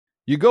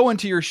You go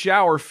into your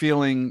shower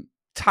feeling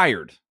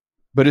tired,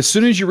 but as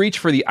soon as you reach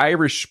for the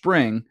Irish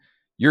Spring,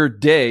 your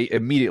day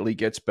immediately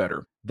gets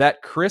better.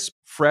 That crisp,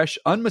 fresh,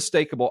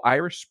 unmistakable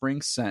Irish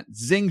Spring scent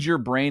zings your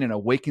brain and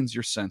awakens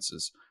your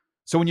senses.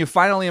 So when you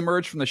finally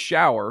emerge from the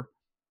shower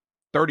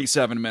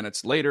 37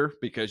 minutes later,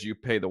 because you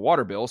pay the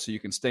water bill so you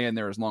can stay in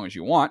there as long as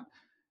you want,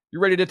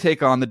 you're ready to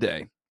take on the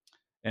day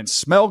and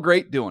smell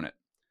great doing it.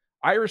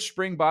 Irish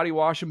Spring Body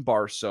Wash and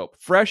Bar Soap.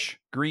 Fresh,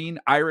 green,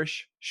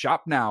 Irish.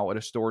 Shop now at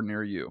a store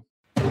near you.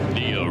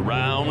 The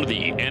Around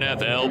the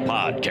NFL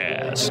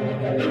podcast.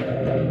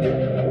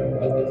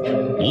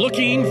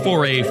 Looking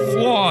for a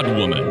flawed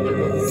woman.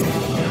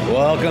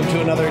 Welcome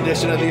to another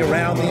edition of the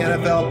Around the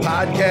NFL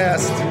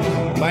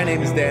podcast. My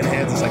name is Dan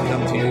Hansis. I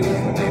come to you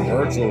from a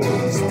virtual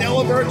room,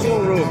 still a virtual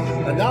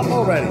room, enough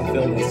already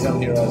filled with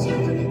some heroes.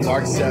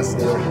 Mark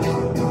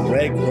Sessler,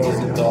 Greg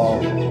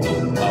Rosenthal.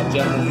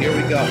 Gentlemen, here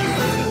we go.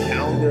 The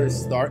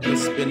calendar's starting to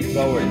spin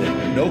forward.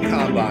 No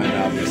combine,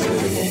 obviously.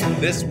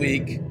 This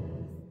week,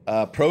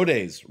 pro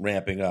days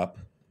ramping up,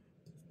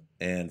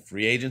 and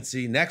free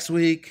agency next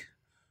week.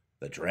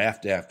 The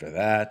draft after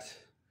that.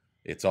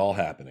 It's all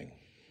happening.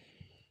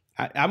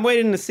 I'm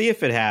waiting to see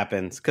if it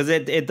happens because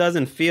it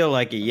doesn't feel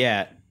like it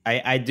yet.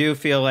 I do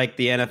feel like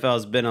the NFL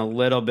has been a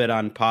little bit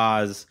on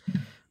pause,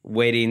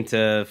 waiting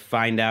to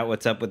find out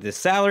what's up with this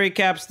salary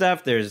cap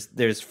stuff.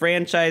 There's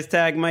franchise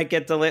tag might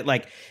get delayed.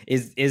 Like,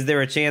 is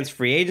there a chance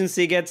free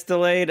agency gets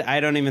delayed? I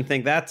don't even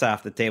think that's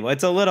off the table.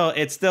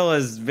 It still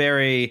is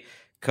very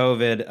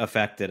COVID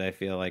affected, I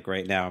feel like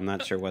right now. I'm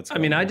not sure what's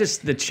going on.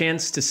 The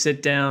chance to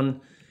sit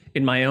down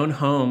in my own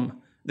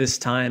home this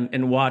time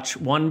and watch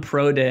one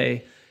pro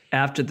day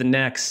after the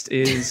next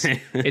is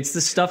it's the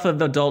stuff of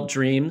adult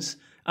dreams.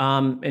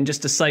 And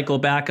just to cycle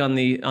back on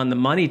the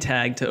money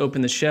tag to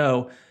open the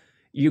show,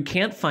 you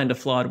can't find a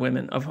flawed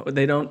women.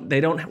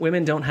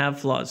 Women don't have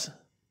flaws.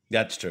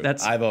 That's true.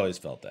 I've always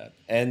felt that.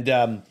 And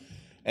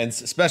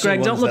especially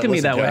Greg, don't look at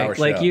me that way.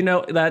 Like,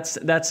 show.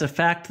 That's a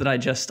fact that I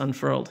just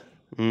unfurled.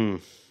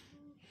 And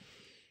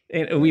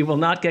we will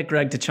not get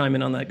Greg to chime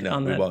in on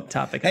that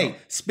topic. Hey,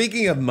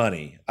 speaking of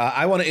money,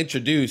 I want to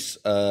introduce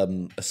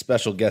a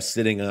special guest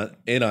sitting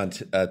in on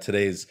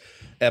today's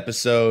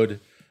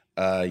episode.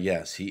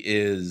 Yes, he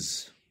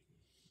is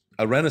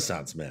a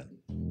Renaissance man,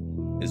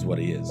 is what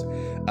he is.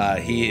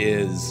 He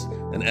is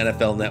an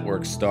NFL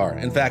Network star.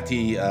 In fact,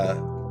 he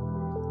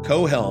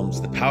co-helms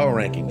the Power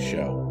Ranking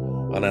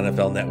show on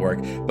NFL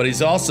Network, but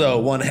he's also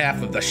one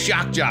half of the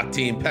Shock Jock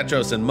team,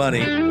 Petros and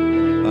Money,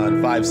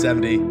 on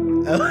 570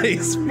 LA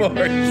Sports.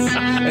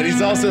 And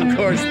he's also, of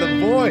course, the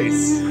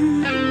voice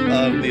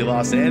of the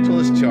Los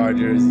Angeles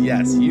Chargers.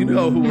 Yes, you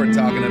know who we're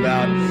talking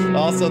about.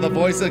 Also the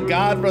voice of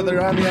God for the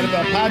Around the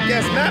NFL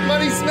podcast, Matt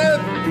Money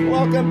Smith.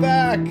 Welcome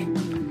back.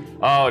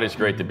 Oh, it is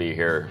great to be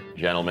here,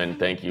 gentlemen.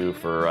 Thank you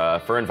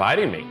for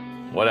inviting me.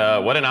 What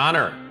an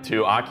honor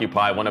to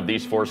occupy one of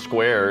these four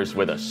squares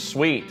with a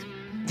sweet,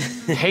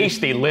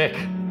 tasty lick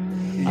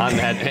on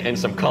that and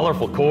some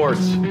colorful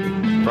chords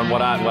from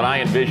what I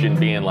envision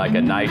being like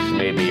a nice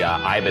maybe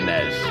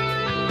Ibanez,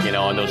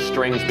 and those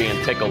strings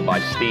being tickled by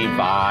Steve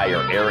Vai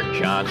or Eric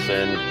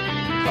Johnson.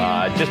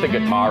 Just a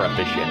guitar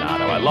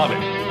aficionado. I love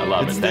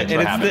it. Thanks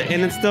for having me.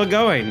 And it's still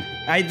going.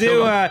 I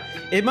do.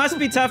 It must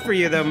be tough for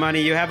you though,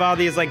 Money. You have all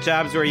these like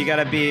jobs where you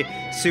got to be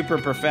super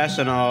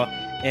professional,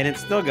 and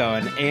it's still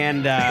going.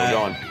 And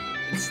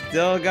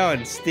still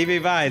going. Stevie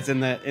Vai's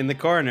in the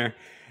corner.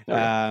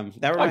 That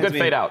reminds good me.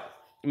 Fade out.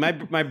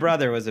 My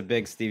brother was a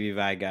big Stevie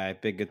Vai guy,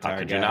 big guitar guy. How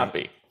could you not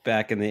be?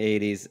 Back in the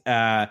 80s.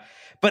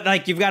 But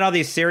like you've got all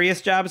these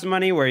serious jobs,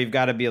 Money, where you've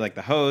got to be like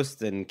the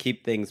host and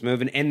keep things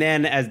moving. And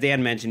then, as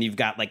Dan mentioned, you've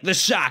got like the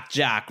shock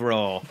jock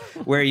role,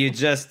 where you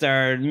just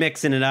are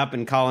mixing it up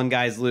and calling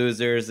guys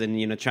losers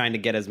and trying to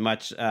get as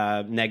much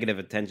negative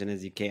attention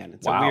as you can.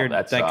 It's a weird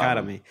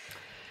dichotomy.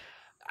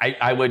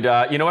 I would,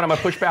 I'm going to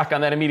push back on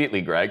that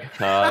immediately, Greg,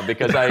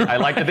 because I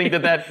like to think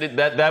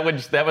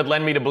that would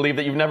lend me to believe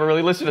that you've never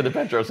really listened to the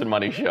Petros and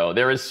Money show.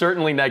 There is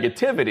certainly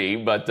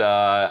negativity, but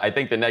I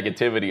think the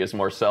negativity is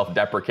more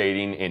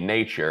self-deprecating in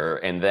nature,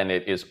 and then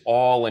it is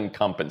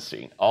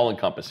all-encompassing.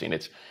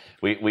 It's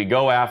we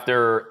go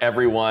after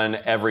everyone,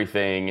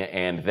 everything,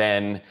 and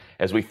then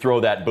as we throw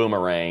that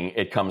boomerang,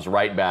 it comes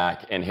right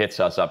back and hits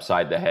us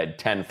upside the head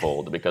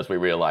tenfold because we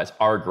realize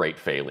our great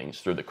failings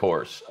through the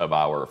course of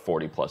our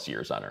 40-plus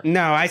years on Earth.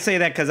 No, I say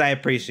that because I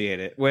appreciate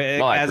it.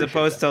 As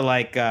opposed to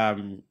like,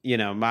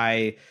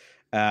 my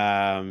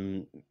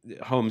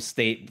home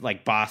state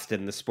like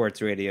Boston, the sports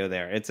radio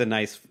there. It's a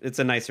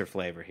nicer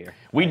flavor here.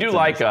 We do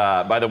like,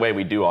 by the way,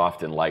 we do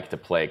often like to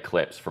play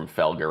clips from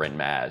Felger and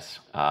Maz.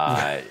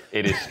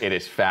 It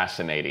is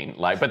fascinating.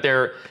 But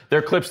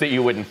they're clips that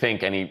you wouldn't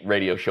think any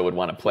radio show would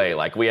want to play.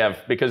 Like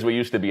because we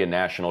used to be a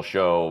national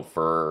show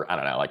for, I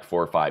don't know, like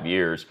 4 or 5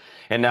 years.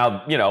 And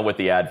now, with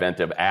the advent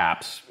of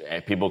apps,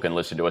 people can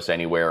listen to us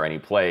anywhere, any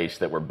place,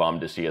 that we're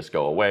bummed to see us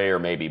go away or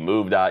maybe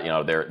moved out.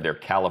 They're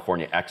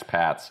California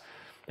expats.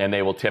 And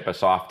they will tip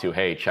us off to,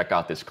 hey, check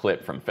out this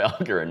clip from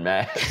Felger and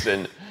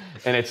Maz.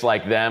 And it's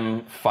like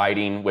them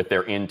fighting with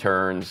their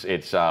interns.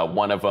 It's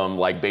one of them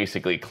like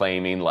basically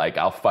claiming like,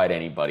 I'll fight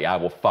anybody. I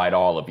will fight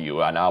all of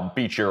you and I'll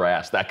beat your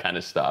ass, that kind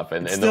of stuff.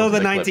 And still those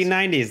the are clips.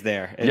 1990s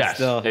there.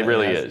 Yes, it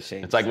really is.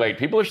 Changed. It's like, wait,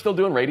 people are still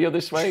doing radio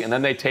this way? And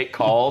then they take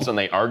calls and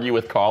they argue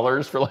with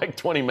callers for like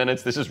 20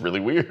 minutes. This is really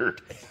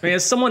weird. I mean,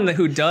 as someone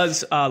who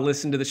does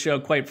listen to the show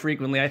quite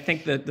frequently, I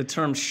think that the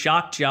term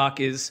shock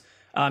jock is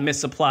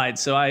misapplied.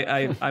 So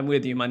I'm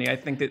with you, Money. I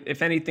think that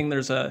if anything,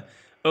 there's a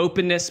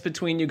openness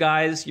between you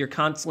guys. You're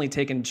constantly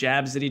taking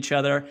jabs at each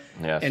other.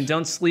 Yes. And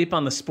don't sleep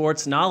on the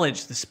sports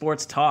knowledge, the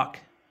sports talk.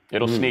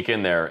 It'll sneak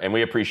in there, and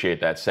we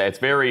appreciate that. It's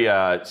very,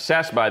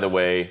 Sess, by the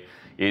way,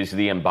 is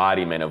the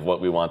embodiment of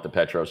what we want the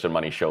Petros and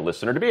Money Show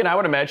listener to be. And I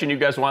would imagine you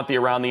guys want the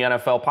Around the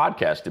NFL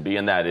podcast to be,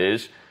 and that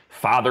is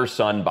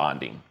father-son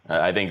bonding.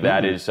 I think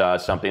that is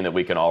something that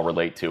we can all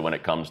relate to when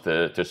it comes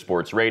to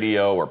sports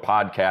radio or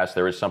podcasts.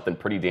 There is something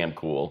pretty damn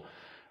cool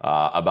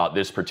about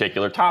this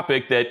particular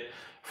topic that,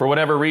 for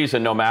whatever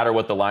reason, no matter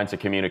what the lines of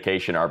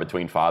communication are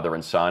between father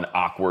and son,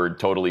 awkward,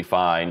 totally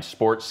fine,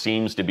 sports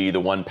seems to be the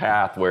one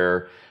path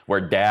where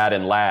dad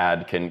and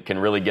lad can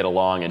really get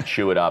along and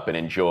chew it up and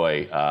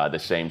enjoy the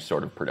same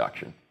sort of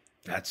production.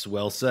 That's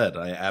well said.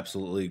 I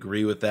absolutely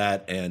agree with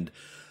that. And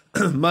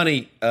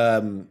Money,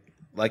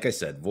 like I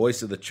said,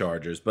 voice of the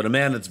Chargers, but a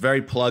man that's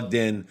very plugged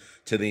in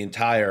to the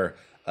entire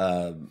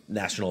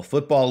National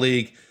Football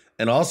League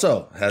and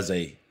also has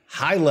a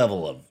high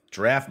level of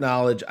draft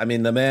knowledge. I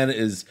mean, the man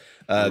is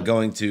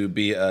going to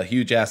be a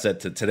huge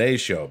asset to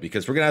today's show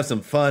because we're going to have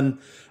some fun.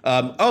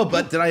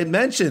 But did I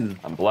mention?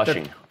 I'm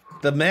blushing.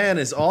 The man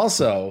is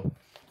also,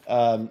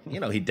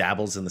 he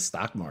dabbles in the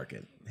stock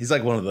market. He's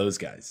like one of those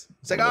guys.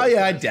 He's like, oh,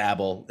 yeah, I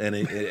dabble. And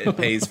it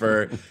pays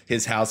for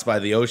his house by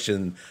the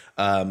ocean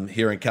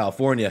here in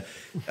California.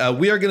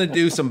 We are going to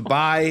do some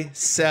buy,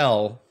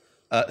 sell,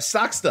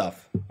 stock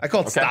stuff. I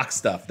call it stock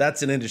stuff.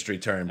 That's an industry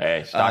term.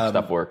 Hey, stock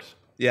stuff works.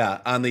 Yeah,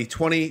 on the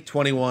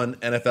 2021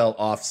 NFL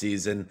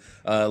offseason,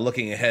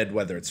 looking ahead,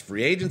 whether it's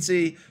free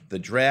agency, the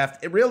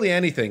draft, really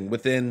anything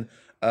within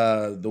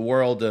the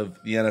world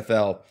of the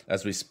NFL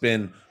as we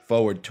spin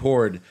forward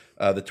toward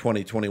the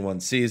 2021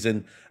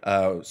 season.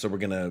 So we're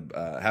going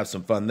to have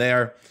some fun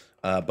there.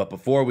 But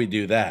before we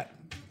do that,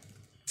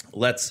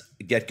 let's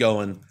get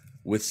going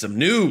with some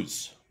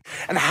news.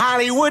 And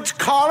Hollywood's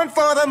calling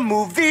for the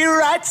movie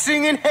rights,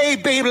 singing, hey,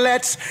 baby,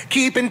 let's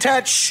keep in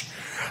touch.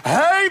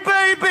 Hey,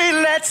 baby,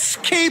 let's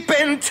keep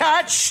in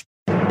touch.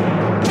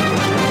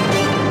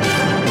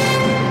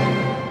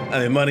 I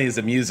mean, Money is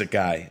a music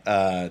guy.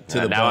 Now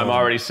I'm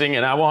already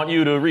singing, I want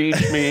you to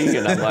reach me.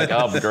 And I'm like,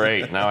 oh,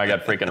 great. Now I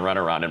got freaking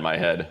Runaround in my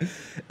head.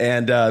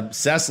 And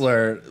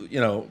Sessler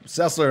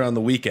on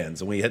the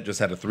weekends, and we just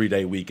had a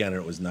 3-day weekend,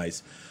 and it was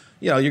nice.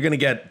 You're going to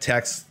get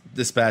text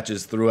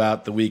dispatches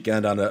throughout the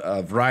weekend on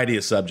a variety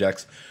of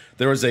subjects.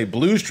 There was a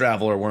Blues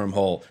Traveler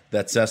wormhole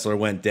that Sessler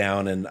went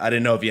down, and I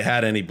didn't know if you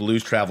had any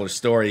Blues Traveler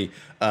story,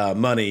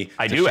 Money.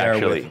 I do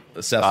actually.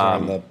 With Sessler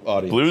on the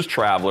audience. Blues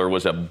Traveler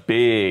was a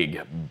big,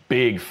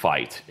 big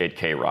fight at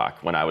K-Rock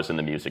when I was in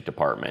the music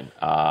department.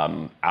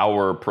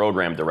 Our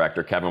program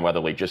director, Kevin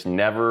Weatherly, just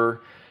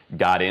never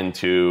got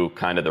into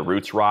kind of the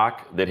roots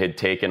rock that had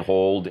taken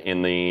hold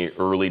in the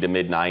early to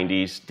mid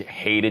 90s.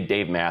 Hated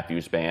Dave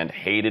Matthews Band,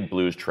 hated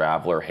Blues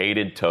Traveler,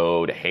 hated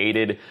Toad,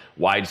 hated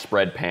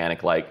Widespread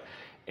Panic.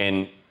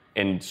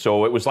 And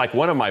so it was like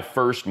one of my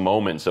first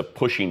moments of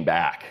pushing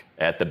back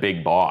at the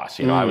big boss.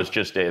 I was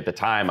just, at the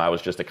time, I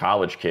was just a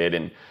college kid,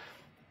 and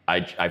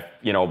I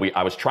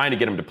was trying to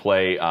get him to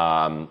play,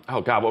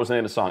 what was the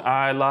name of the song?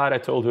 I lied, I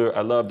told her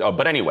I loved,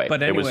 but anyway.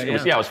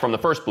 It was from the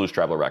first Blues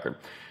Traveler record.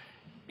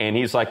 And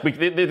he's like,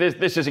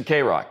 this isn't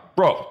K-Rock.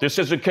 Bro, this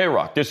isn't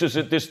K-Rock. This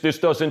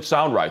doesn't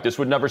sound right. This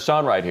would never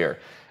sound right here.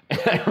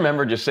 And I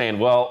remember just saying,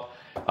 well,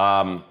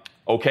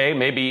 okay,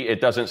 maybe it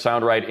doesn't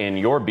sound right in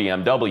your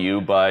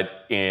BMW,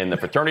 but in the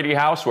fraternity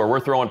house where we're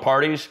throwing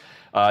parties,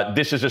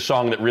 this is a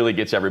song that really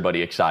gets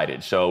everybody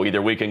excited. So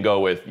either we can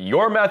go with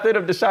your method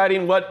of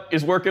deciding what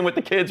is working with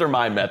the kids or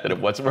my method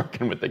of what's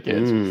working with the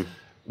kids.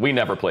 We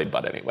never played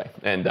Bud anyway.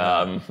 And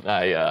lost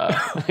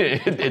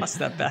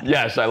that battle.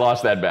 Yes, I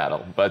lost that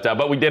battle.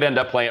 But we did end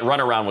up playing.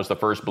 Runaround was the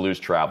first Blues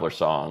Traveler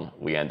song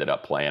we ended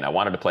up playing. I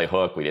wanted to play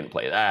Hook. We didn't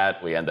play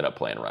that. We ended up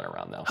playing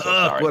Runaround, though. So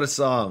Hook, what a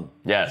song.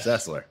 Yes.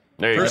 Sessler.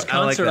 There you First go.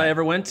 concert I I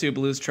ever went to,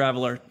 Blues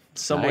Traveler,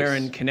 somewhere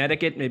in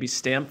Connecticut, maybe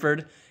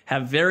Stamford.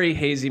 Have very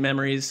hazy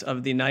memories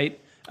of the night,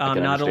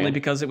 not only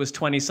because it was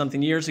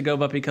 20-something years ago,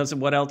 but because of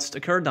what else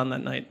occurred on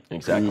that night.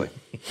 Exactly.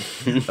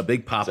 A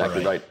big papa,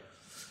 Exactly right.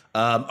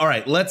 All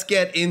right, let's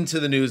get into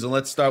the news, and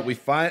let's start. We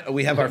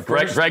have our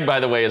first... Greg, by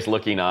the way, is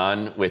looking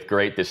on with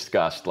great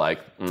disgust, like,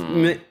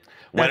 when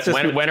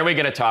are we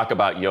going to talk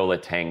about Yola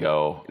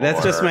Tango?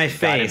 That's just my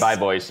face. Guided by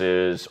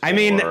Voices. I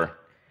mean, or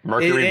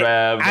Mercury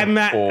Rev. I'm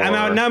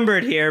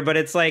outnumbered here, but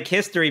it's like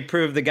history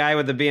proved the guy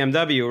with the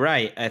BMW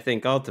right. I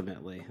think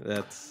ultimately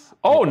that's.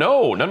 Oh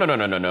no!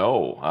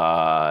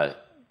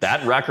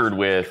 That record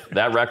with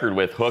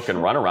Hook and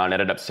Runaround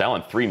ended up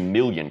selling 3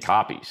 million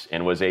copies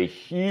and was a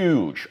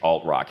huge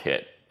alt rock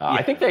hit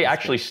I think they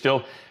actually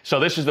still. So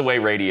this is the way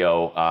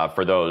radio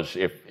for those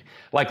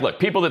look,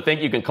 people that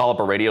think you can call up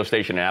a radio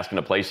station and ask them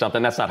to play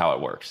something, that's not how it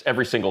works.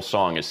 Every single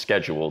song is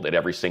scheduled at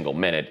every single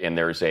minute, and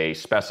there's a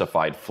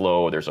specified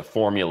flow, there's a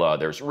formula,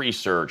 there's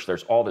research,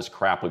 there's all this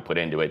crap we put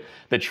into it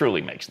that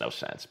truly makes no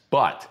sense.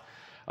 But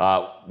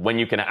when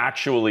you can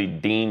actually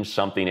deem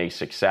something a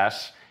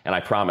success, and I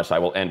promise I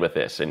will end with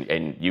this,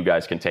 and you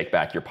guys can take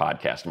back your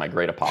podcast. My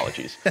great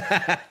apologies.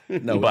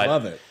 No, we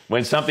love it.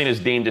 When something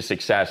is deemed a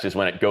success is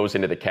when it goes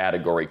into the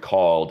category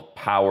called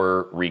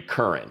power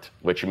recurrent,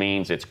 which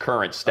means its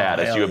current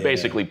status. You have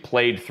basically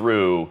played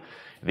through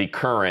the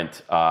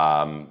current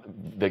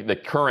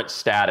the current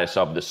status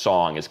of the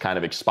song is kind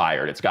of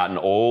expired. It's gotten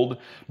old,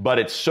 but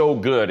it's so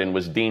good and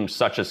was deemed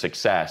such a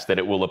success that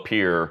it will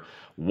appear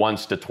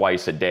once to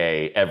twice a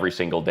day, every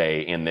single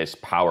day in this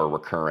power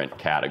recurrent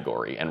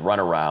category. And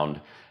Runaround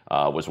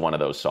was one of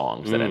those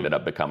songs that ended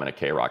up becoming a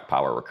K-Rock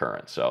power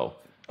recurrent. So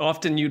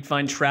often you'd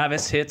find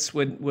Travis hits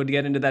would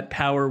get into that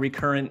power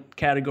recurrent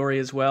category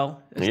as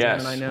well. As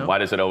yes. I know. Why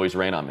does it always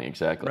rain on me?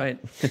 Exactly. Right.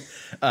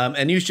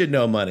 And you should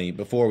know, Money,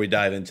 before we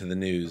dive into the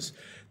news,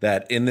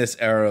 that in this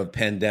era of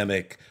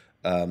pandemic,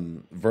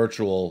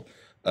 virtual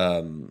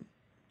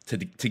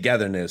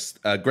togetherness,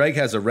 Greg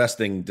has a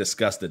resting,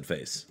 disgusted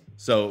face.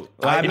 So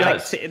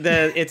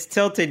it's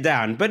tilted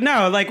down, but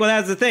no,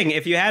 that's the thing.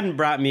 If you hadn't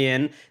brought me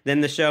in,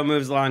 then the show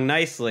moves along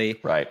nicely.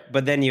 Right.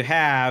 But then you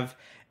have,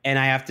 and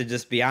I have to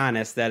just be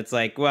honest that it's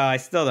like, well, I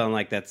still don't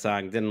like that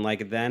song. Didn't like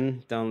it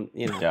then. Don't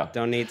need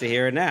to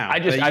hear it now.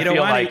 You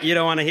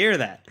don't want to hear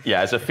that.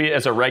 Yeah.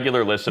 As a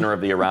regular listener of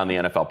the Around the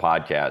NFL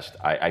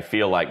podcast, I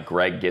feel like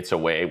Greg gets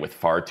away with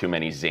far too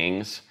many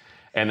zings.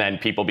 And then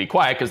people be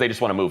quiet because they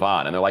just want to move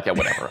on. And they're like, yeah,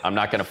 whatever. I'm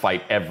not going to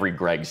fight every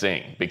Greg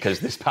zing because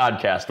this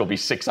podcast will be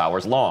 6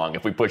 hours long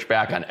if we push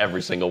back on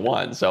every single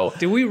one. So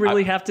do we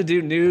really have to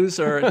do news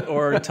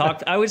or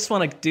talk? I just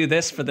want to do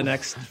this for the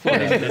next 40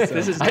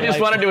 minutes. I just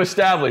wanted to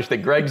establish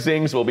that Greg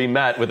zings will be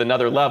met with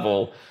another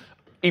level.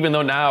 Even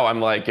though now I'm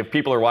like, if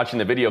people are watching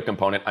the video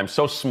component, I'm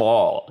so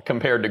small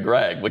compared to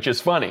Greg, which is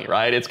funny,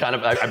 right? It's kind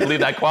of, I believe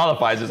that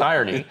qualifies as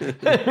irony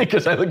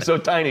because I look so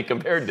tiny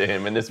compared to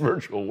him in this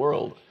virtual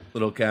world.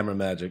 Little camera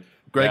magic.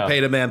 Greg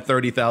paid a man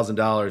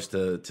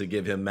 $30,000 to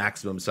give him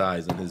maximum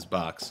size in his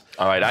box.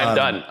 All right, I'm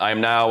done. I'm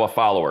now a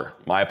follower.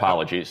 My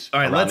apologies. All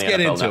right, let's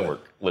get into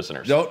Network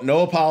listeners.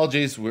 No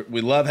apologies.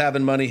 We love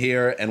having Money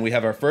here, and we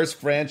have our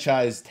first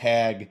franchise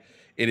tag.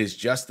 It is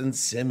Justin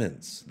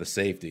Simmons, the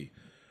safety,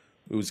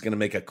 who's going to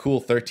make a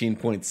cool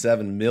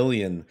 $13.7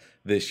 million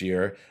this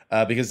year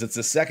because it's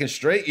the second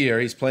straight year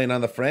he's playing on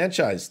the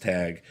franchise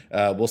tag.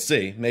 We'll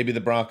see. Maybe the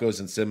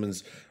Broncos and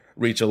Simmons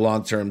reach a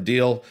long-term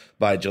deal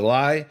by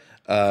July.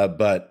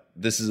 But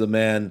this is a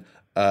man,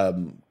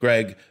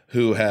 Greg,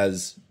 who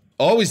has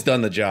always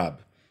done the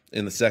job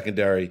in the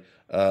secondary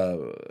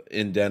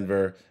in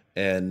Denver,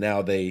 and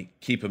now they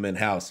keep him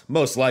in-house.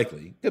 Most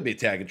likely. Could be a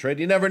tag and trade.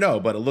 You never know,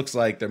 but it looks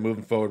like they're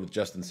moving forward with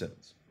Justin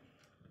Simmons.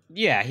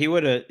 Yeah, he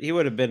would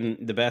have been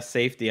the best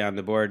safety on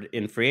the board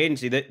in free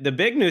agency. The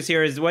big news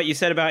here is what you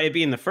said about it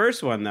being the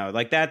first one, though.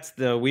 Like, that's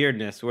the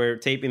weirdness. We're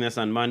taping this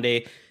on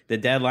Monday. The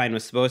deadline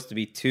was supposed to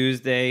be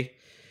Tuesday.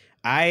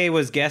 I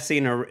was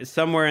guessing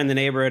somewhere in the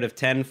neighborhood of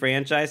 10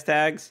 franchise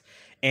tags.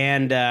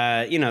 And,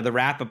 the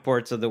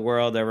Rappaports of the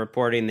world are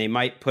reporting they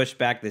might push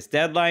back this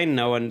deadline.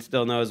 No one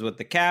still knows what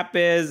the cap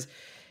is.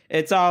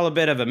 It's all a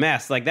bit of a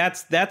mess. Like,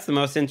 that's the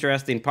most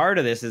interesting part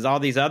of this is all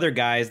these other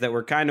guys that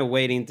we're kind of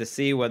waiting to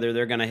see whether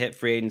they're going to hit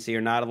free agency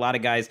or not. A lot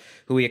of guys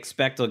who we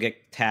expect will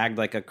get tagged,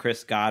 like a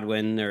Chris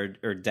Godwin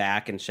or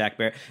Dak and Shaq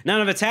Barrett.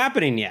 None of it's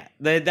happening yet.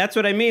 That's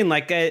what I mean.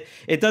 Like,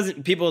 it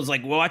doesn't. People's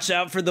like, watch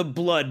out for the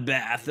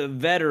bloodbath of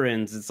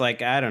veterans. It's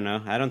like, I don't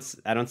know. I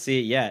don't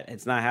see it yet.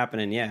 It's not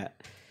happening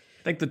yet.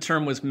 I think the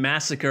term was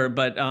massacre,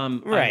 but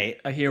right.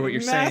 I hear what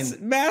you're saying.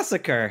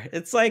 Massacre.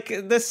 It's like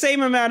the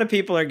same amount of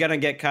people are going to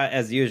get cut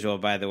as usual,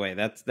 by the way.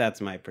 That's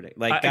my prediction.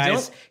 Like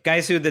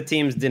guys who the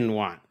teams didn't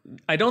want.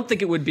 I don't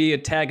think it would be a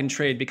tag and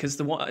trade because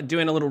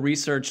doing a little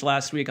research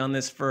last week on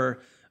this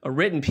for a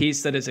written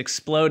piece that has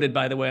exploded,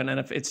 by the way, and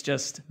it's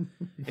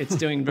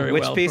doing very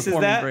well. Which piece is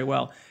that? Very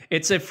well.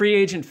 It's a free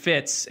agent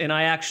fits, and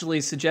I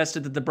actually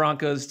suggested that the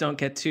Broncos don't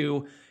get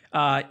too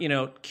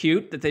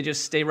cute, that they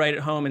just stay right at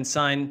home and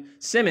sign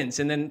Simmons.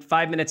 And then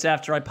 5 minutes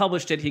after I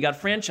published it, he got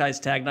franchise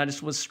tagged, and I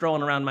just was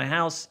strolling around my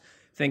house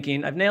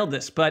thinking, I've nailed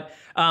this. But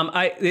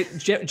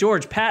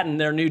George Patton,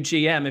 their new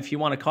GM, if you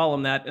want to call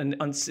him that,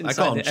 I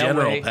call him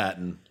General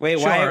Patton. Wait,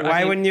 sure,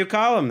 why wouldn't you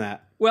call him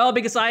that? Well,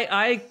 because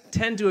I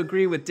tend to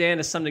agree with Dan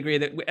to some degree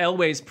that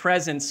Elway's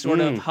presence sort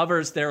of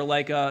hovers there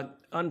like a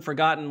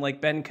unforgotten, like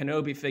Ben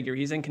Kenobi figure.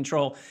 He's in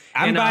control.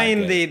 I'm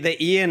buying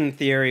the Ian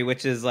theory,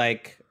 which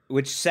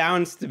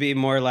sounds to be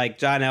more like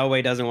John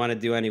Elway doesn't want to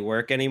do any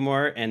work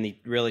anymore, and he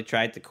really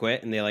tried to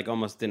quit, and they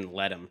almost didn't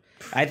let him.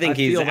 I think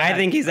he's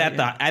at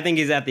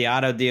the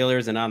auto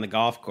dealers and on the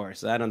golf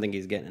course. I don't think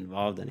he's getting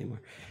involved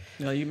anymore.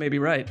 No, you may be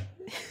right.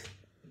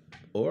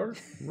 Or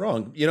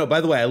wrong.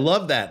 By the way, I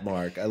love that,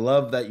 Mark. I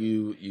love that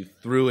you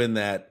threw in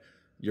that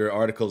your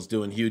article's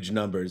doing huge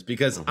numbers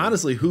because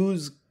honestly,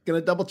 who's going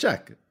to double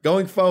check.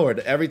 Going forward,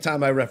 every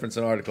time I reference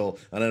an article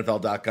on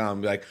NFL.com,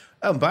 I'm like,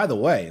 oh, by the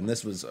way, and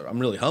I'm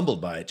really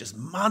humbled by it, just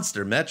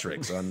monster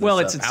metrics on this, well,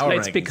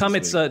 it's become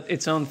its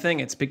own thing.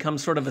 It's become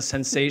sort of a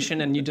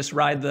sensation, and you just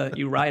ride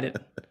it.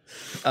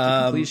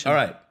 All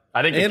right.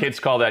 I think the kids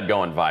call that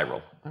going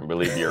viral. I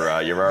believe your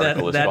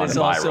article is going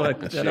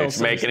viral. It's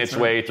making its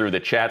way through the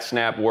chat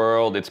snap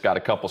world. It's got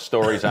a couple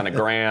stories on the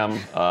gram.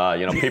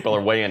 People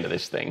are way into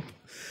this thing.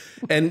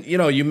 And,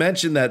 you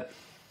mentioned that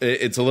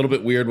it's a little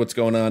bit weird what's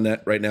going on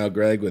right now,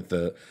 Greg, with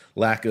the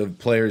lack of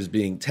players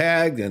being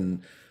tagged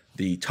and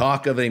the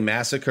talk of a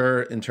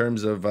massacre in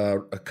terms of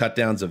cut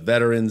downs of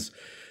veterans.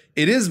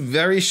 It is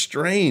very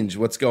strange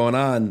what's going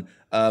on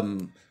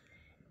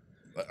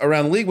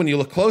around the league when you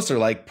look closer,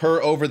 like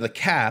per over the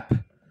cap.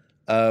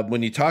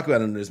 When you talk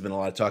about it, and there's been a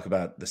lot of talk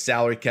about the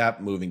salary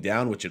cap moving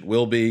down, which it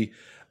will be.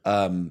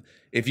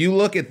 If you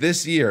look at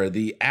this year,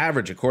 the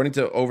average, according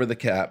to over the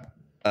cap,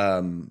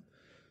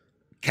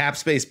 cap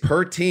space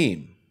per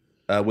team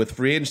with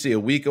free agency a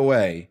week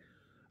away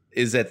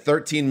is at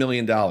 $13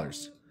 million.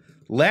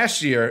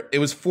 Last year, it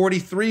was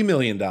 $43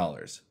 million.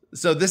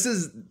 So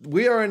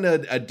we are in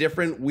a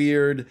different,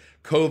 weird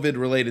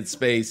COVID-related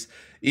space,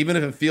 even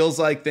if it feels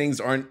like things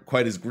aren't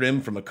quite as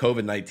grim from a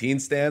COVID-19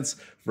 stance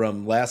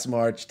from last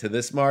March to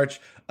this March.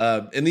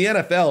 In the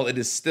NFL, it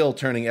is still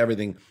turning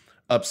everything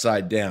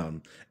upside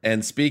down.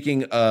 And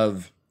speaking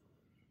of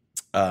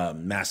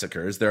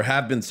massacres, there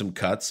have been some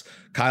cuts.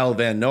 Kyle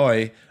Van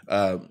Noy,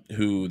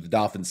 who the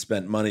Dolphins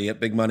spent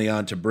big money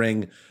on to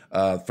bring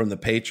from the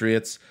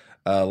Patriots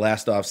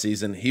last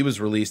offseason, he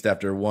was released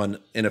after one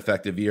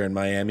ineffective year in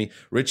Miami.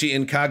 Richie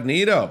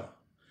Incognito,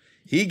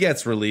 he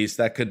gets released.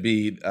 That could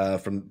be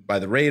by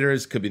the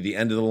Raiders, could be the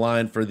end of the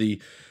line for the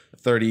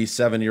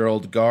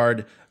 37-year-old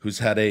guard who's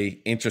had a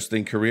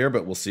interesting career,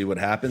 but we'll see what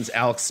happens.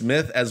 Alex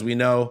Smith, as we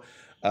know,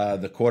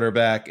 the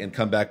quarterback and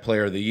comeback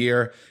player of the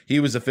year, he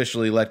was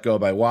officially let go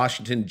by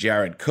Washington.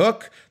 Jared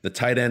Cook, the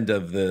tight end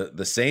of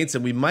the Saints,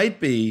 and we might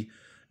be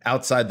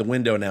outside the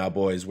window now,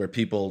 boys, where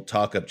people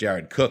talk up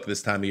Jared Cook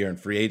this time of year in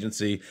free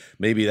agency.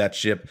 Maybe that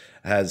ship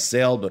has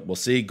sailed, but we'll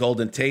see.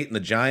 Golden Tate and the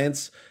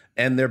Giants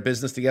end their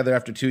business together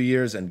after 2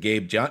 years, and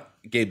Gabe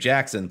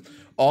Jackson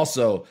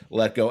also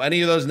let go.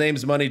 Any of those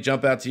names, Money,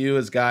 jump out to you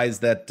as guys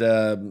that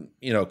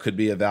could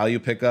be a value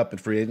pickup in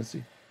free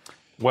agency?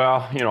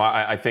 Well,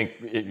 I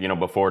think,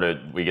 before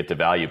we get to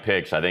value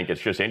picks, I think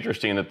it's just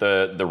interesting that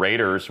the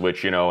Raiders,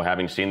 which,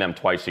 having seen them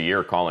twice a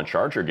year calling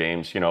Charger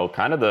games,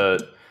 kind of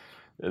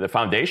the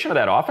foundation of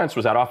that offense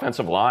was that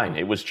offensive line.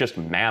 It was just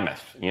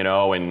mammoth,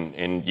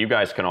 and you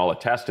guys can all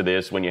attest to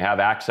this. When you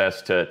have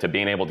access to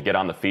being able to get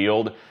on the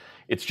field,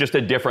 it's just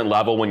a different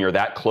level when you're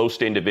that close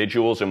to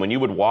individuals. And when you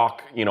would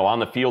walk, on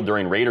the field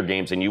during Raider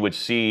games and you would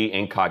see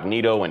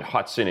Incognito and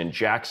Hudson and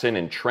Jackson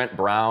and Trent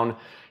Brown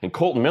and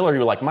Colton Miller,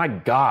 you're like, my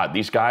God,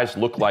 these guys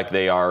look like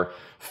they are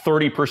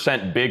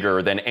 30%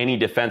 bigger than any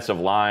defensive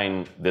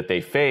line that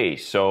they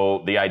face.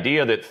 So the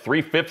idea that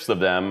 3/5 of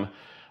them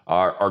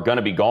are going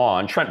to be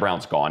gone. Trent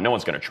Brown's gone. No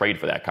one's going to trade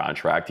for that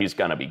contract. He's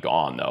going to be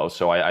gone, though.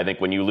 So I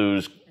think when you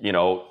lose,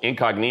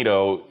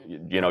 Incognito,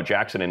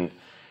 Jackson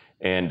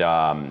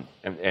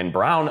and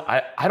Brown,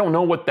 I don't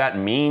know what that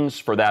means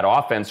for that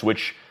offense,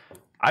 which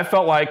I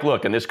felt like,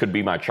 look, and this could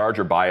be my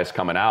Charger bias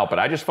coming out, but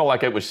I just felt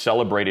like it was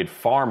celebrated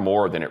far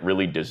more than it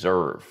really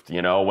deserved.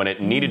 When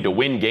it needed to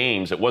win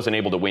games, it wasn't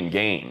able to win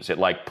games. It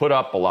put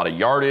up a lot of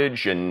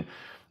yardage, and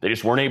they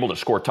just weren't able to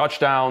score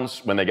touchdowns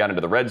when they got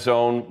into the red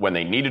zone. When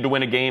they needed to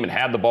win a game and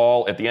had the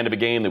ball at the end of a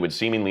game, they would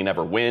seemingly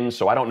never win.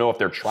 So I don't know if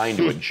they're trying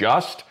to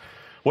adjust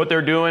what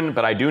they're doing,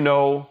 but I do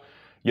know,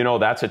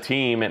 that's a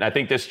team. And I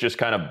think this just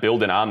kind of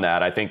building on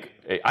that.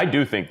 I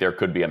do think there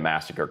could be a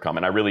massacre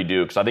coming. I really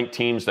do. Because I think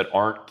teams that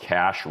aren't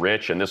cash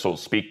rich, and this will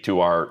speak to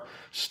our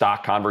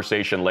stock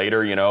conversation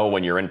later,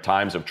 when you're in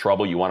times of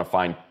trouble, you want to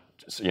find,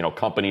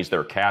 companies that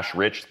are cash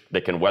rich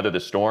that can weather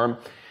the storm.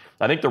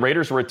 I think the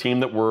Raiders were a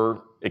team that were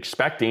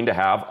expecting to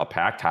have a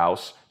packed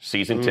house,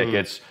 season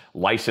tickets,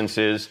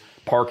 licenses,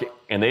 parking,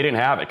 and they didn't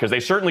have it because they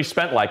certainly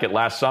spent like it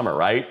last summer,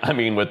 right? I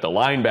mean, with the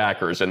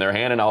linebackers, and they're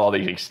handing out all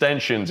these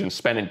extensions and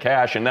spending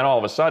cash, and then all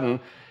of a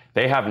sudden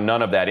they have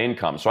none of that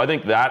income. So I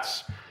think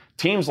that's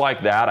teams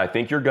like that. I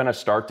think you're going to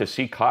start to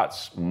see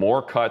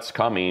more cuts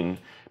coming,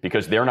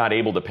 because they're not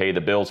able to pay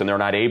the bills and they're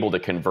not able to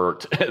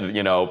convert,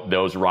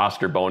 those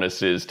roster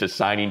bonuses to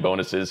signing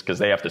bonuses, because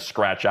they have to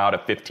scratch out a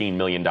 $15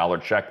 million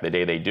check the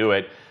day they do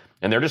it.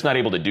 And they're just not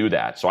able to do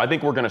that. So I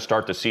think we're going to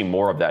start to see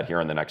more of that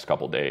here in the next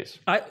couple of days.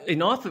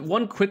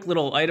 One quick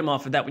little item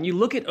off of that. When you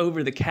look at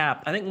over the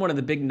cap, I think one of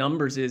the big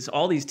numbers is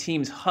all these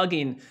teams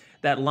hugging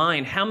that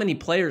line, how many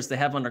players they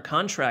have under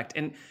contract.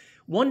 And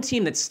one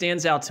team that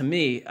stands out to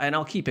me, and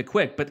I'll keep it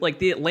quick, but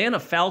the Atlanta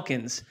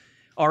Falcons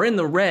are in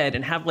the red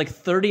and have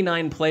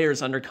 39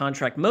 players under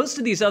contract. Most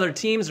of these other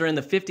teams are in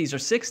the 50s or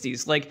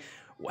 60s.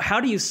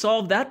 How do you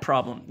solve that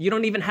problem? You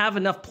don't even have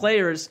enough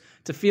players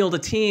to field a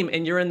team,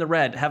 and you're in the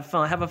red. Have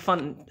a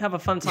fun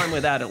time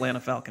with that, Atlanta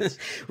Falcons.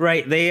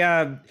 Right. They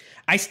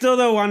I still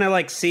don't want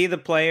to see the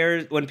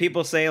players when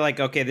people say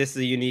okay, this is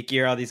a unique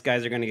year, all these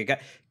guys are going to get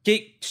cut.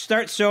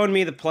 Start showing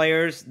me the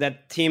players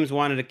that teams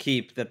wanted to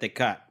keep that they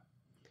cut.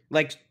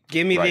 Like,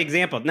 give me the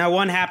example. Now,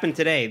 one happened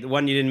today. The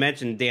one you didn't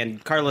mention, Dan,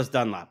 Carlos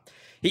Dunlap.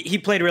 He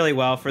played really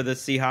well for the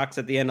Seahawks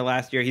at the end of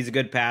last year. He's a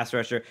good pass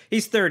rusher.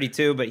 He's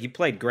 32, but he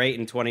played great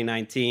in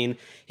 2019.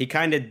 He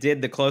kind of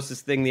did the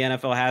closest thing the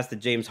NFL has to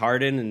James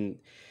Harden and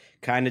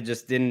kind of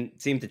just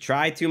didn't seem to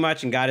try too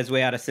much and got his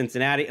way out of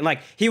Cincinnati. And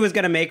like, he was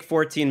going to make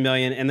 $14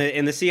 million, and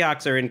the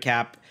Seahawks are in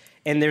cap,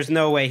 and there's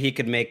no way he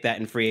could make that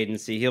in free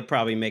agency. He'll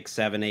probably make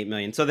 $7-8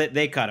 million. So that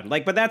they cut him.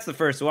 Like, but that's the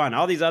first one.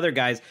 All these other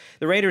guys,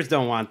 the Raiders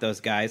don't want those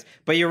guys.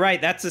 But you're right,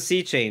 that's a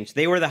sea change.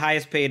 They were the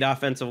highest paid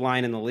offensive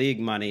line in the league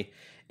money.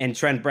 And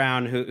Trent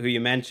Brown, who you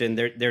mentioned,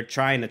 they're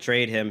trying to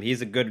trade him.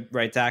 He's a good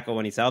right tackle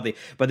when he's healthy,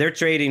 but they're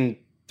trading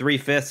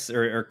 3/5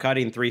 or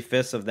cutting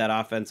 3/5 of that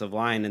offensive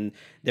line, and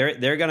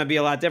they're going to be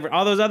a lot different.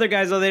 All those other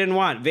guys, though, they didn't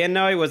want. Van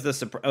Noy was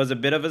a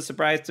bit of a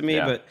surprise to me,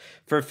 but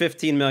for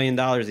 $15 million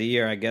a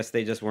year, I guess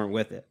they just weren't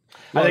with it.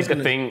 I think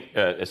the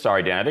thing,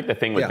 sorry, Dan, I think the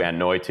thing with Van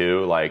Noy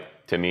too,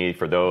 like to me,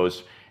 for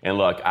those. And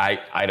look,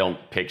 I don't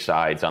pick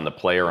sides on the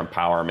player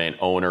empowerment,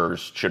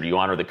 owners. Should you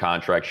honor the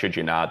contract? Should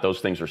you not? Those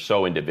things are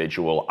so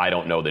individual. I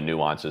don't know the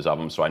nuances of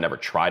them, so I never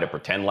try to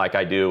pretend like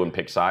I do and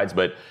pick sides.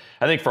 But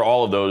I think for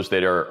all of those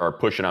that are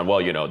pushing on,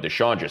 well, you know,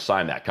 Deshaun just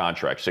signed that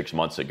contract 6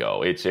 months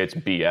ago. It's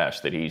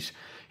BS that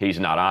he's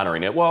not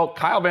honoring it. Well,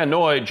 Kyle Van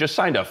Noy just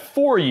signed a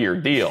 4-year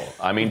deal.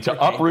 I mean,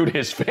 to uproot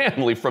his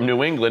family from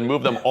New England,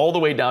 move them all the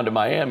way down to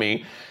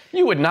Miami.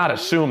 You would not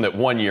assume that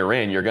 1 year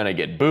in you're going to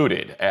get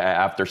booted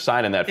after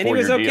signing that 4-year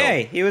deal. And he was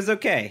okay. He was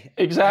okay.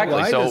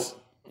 Exactly. Well,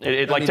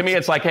 to me,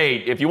 it's like, hey,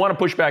 if you want to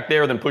push back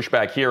there, then push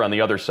back here on the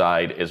other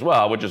side as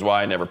well, which is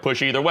why I never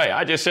push either way.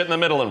 I just sit in the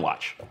middle and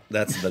watch.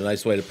 That's the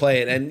nice way to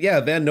play it. And yeah,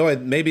 Van Noy,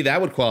 maybe that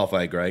would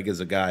qualify, Greg, as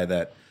a guy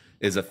that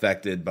is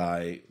affected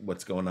by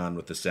what's going on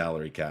with the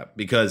salary cap,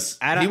 because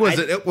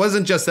it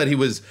wasn't just that he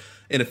was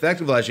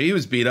ineffective last year. He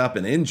was beat up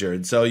and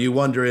injured. So you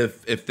wonder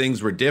if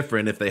things were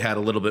different, if they had a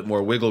little bit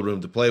more wiggle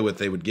room to play with,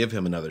 they would give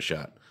him another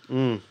shot.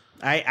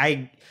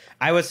 I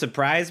was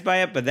surprised by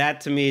it, but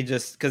that to me,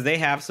 just because they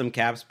have some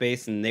cap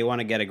space and they want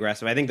to get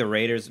aggressive. I think the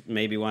Raiders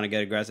maybe want to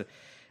get aggressive.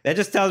 That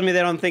just tells me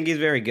they don't think he's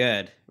very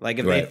good. Like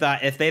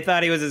if they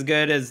thought he was as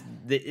good as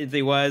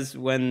he was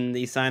when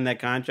he signed that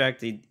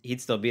contract,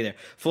 he'd still be there.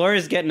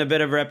 Flores getting a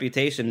bit of a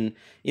reputation,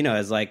 you know,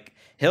 as like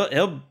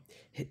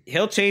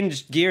he'll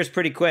change gears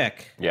pretty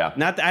quick. Yeah.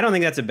 I don't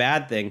think that's a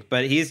bad thing,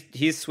 but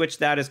he's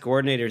switched out his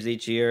coordinators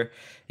each year.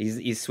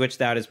 He's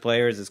switched out his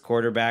players, his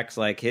quarterbacks.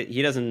 Like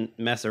he doesn't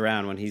mess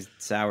around when he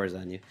sours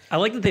on you. I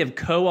like that they have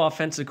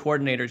co-offensive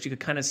coordinators. You could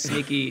kind of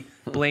sneaky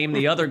blame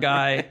the other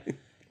guy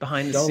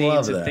behind the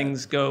scenes if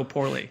things go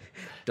poorly.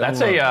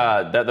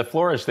 The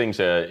Flores thing's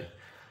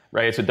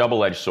right. It's a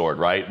double-edged sword,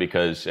 right?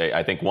 Because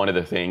I think one of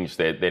the things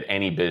that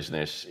any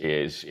business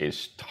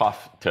is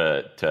tough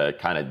to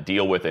kind of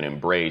deal with and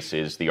embrace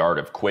is the art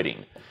of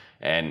quitting,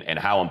 and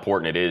how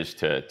important it is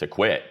to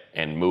quit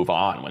and move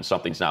on when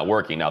something's not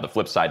working. Now, the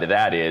flip side to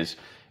that is,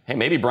 hey,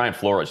 maybe Brian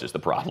Flores is the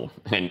problem,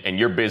 and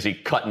you're busy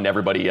cutting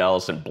everybody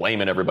else and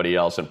blaming everybody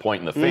else and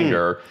pointing the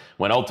finger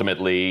when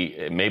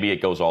ultimately maybe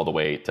it goes all the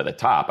way to the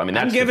top. I mean,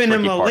 that's I'm giving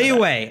him the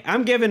leeway.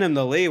 I'm giving him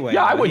the leeway.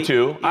 Yeah, I would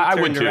too. I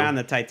would too. Around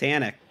the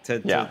Titanic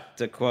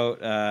to quote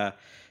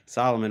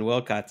Solomon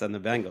Wilcots on the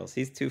Bengals.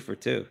 He's 2 for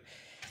 2.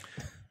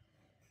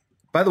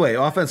 By the way,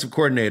 offensive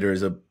coordinator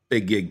is a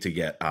big gig to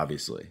get.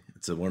 Obviously,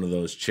 it's one of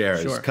those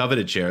chairs,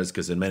 coveted chairs,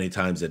 because in many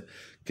times it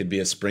could be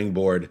a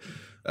springboard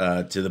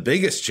to the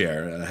biggest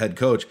chair, head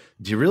coach.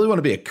 Do you really want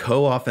to be a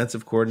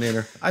co-offensive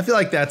coordinator? I feel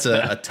like that's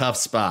a tough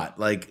spot.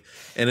 Like,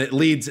 and it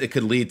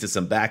could lead to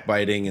some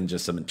backbiting and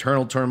just some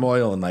internal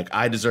turmoil. And like,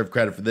 I deserve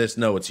credit for this.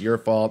 No, it's your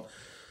fault.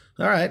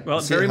 All right. Well,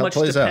 it very much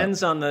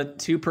depends on the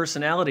two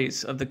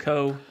personalities of the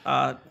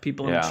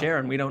people in the chair,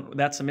 and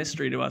that's a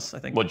mystery to us, I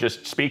think. Well,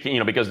 just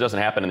speaking, because it doesn't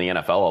happen in the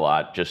NFL a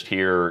lot, just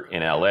here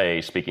in LA,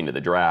 speaking to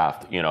the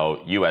draft,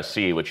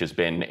 USC, which has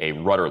been a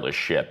rudderless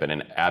ship and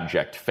an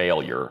abject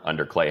failure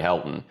under Clay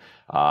Helton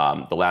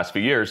the last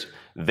few years,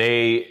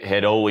 they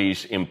had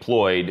always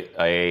employed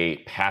a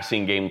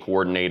passing game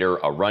coordinator,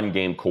 a run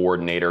game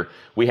coordinator.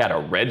 We had a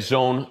red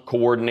zone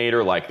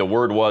coordinator. Like the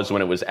word was,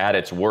 when it was at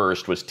its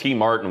worst, was T.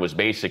 Martin was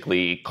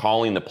basically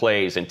calling the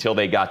plays until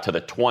they got to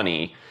the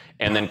 20,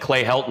 and then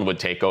Clay Helton would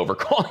take over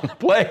calling the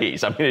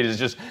plays. I mean, it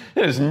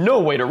is no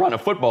way to run a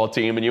football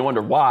team, and you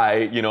wonder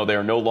why,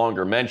 they're no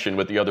longer mentioned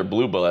with the other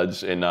blue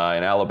bloods in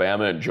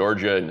Alabama and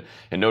Georgia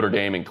and Notre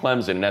Dame and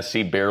Clemson, and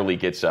SC barely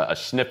gets a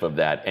sniff of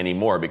that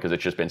anymore because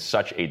it's just been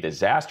such a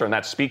disaster, and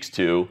that speaks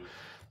to,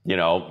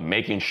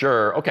 making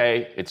sure,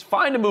 okay, it's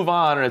fine to move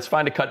on and it's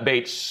fine to cut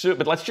bait,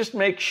 but let's just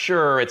make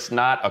sure it's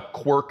not a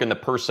quirk in the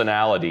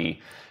personality,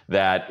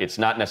 that it's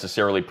not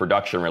necessarily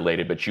production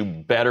related, but you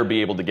better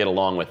be able to get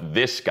along with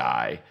this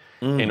guy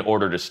in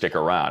order to stick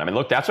around. I mean,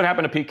 look, that's what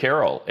happened to Pete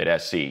Carroll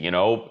at SC.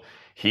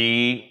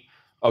 He,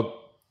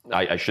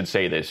 I should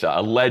say this,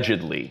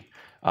 allegedly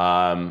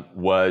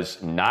was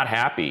not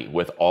happy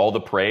with all the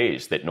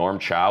praise that Norm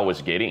Chow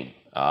was getting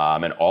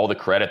and all the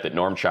credit that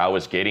Norm Chow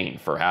was getting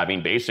for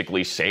having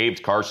basically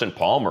saved Carson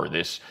Palmer,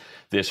 this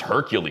this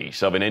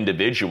Hercules of an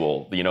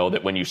individual,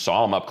 that when you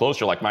saw him up close,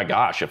 you're like, my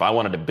gosh, if I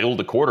wanted to build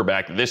a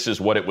quarterback, this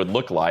is what it would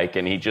look like.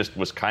 And he just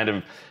was kind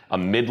of a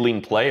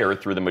middling player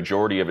through the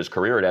majority of his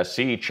career at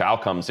SC. Chow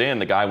comes in,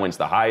 the guy wins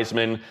the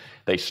Heisman,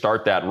 they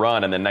start that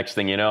run, and the next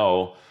thing you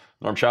know,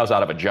 Norm Chow's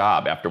out of a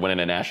job after winning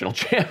a national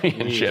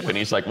championship. And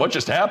he's like, what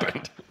just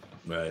happened?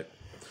 Right.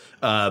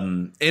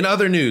 In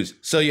other news,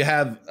 so you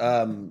have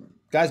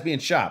guys being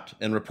shopped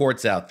and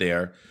reports out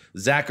there.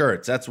 Zach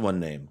Ertz, that's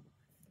one name.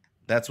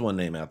 That's one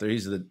name out there.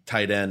 He's the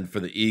tight end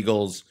for the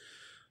Eagles.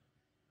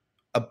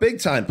 A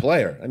big-time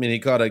player. I mean, he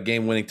caught a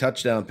game-winning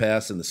touchdown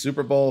pass in the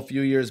Super Bowl a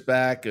few years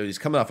back. He's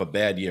coming off a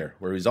bad year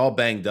where he's all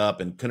banged up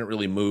and couldn't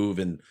really move.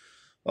 And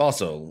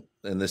also,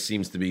 and this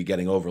seems to be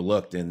getting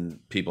overlooked in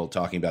people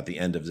talking about the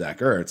end of Zach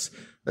Ertz,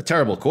 a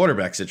terrible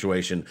quarterback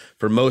situation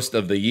for most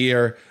of the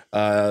year.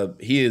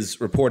 He is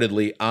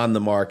reportedly on the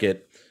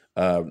market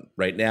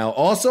right now.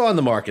 Also on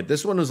the market,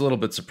 this one was a little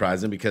bit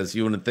surprising because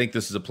you wouldn't think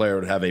this is a player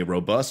who would have a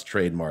robust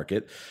trade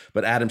market,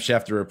 but Adam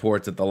Schefter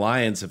reports that the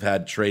Lions have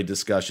had trade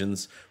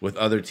discussions with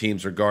other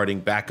teams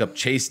regarding backup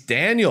Chase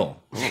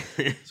Daniel,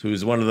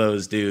 who's one of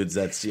those dudes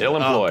that's still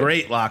employed.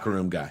 Great locker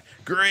room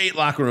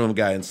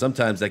guy, and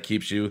sometimes that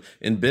keeps you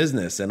in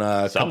business. And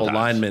a couple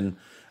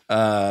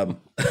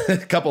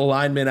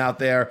linemen out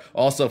there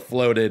also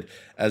floated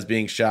as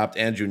being shopped.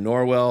 Andrew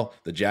Norwell,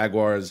 the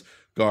Jaguars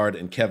guard,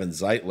 and Kevin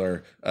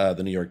Zeitler,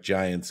 the New York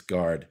Giants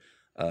guard.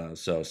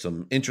 So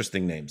some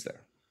interesting names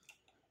there.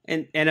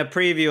 And a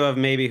preview of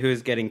maybe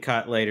who's getting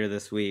cut later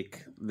this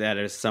week. That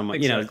is someone,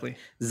 exactly.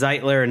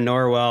 Zeitler and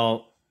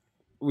Norwell,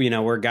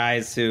 were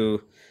guys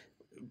who,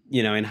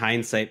 in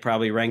hindsight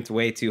probably ranked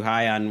way too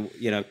high on,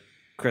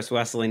 Chris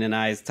Wesseling and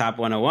I's top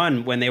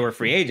 101 when they were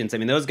free agents. I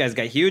mean, those guys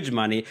got huge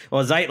money.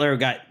 Well, Zeitler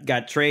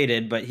got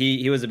traded, but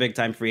he was a big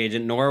time free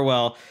agent.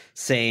 Norwell,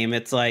 same.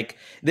 It's like,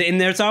 and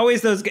there's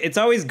always it's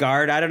always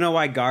guard. I don't know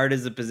why guard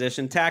is a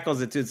position. Tackles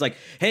it too. It's like,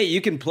 hey,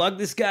 you can plug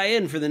this guy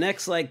in for the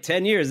next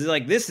 10 years. It's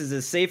like, this is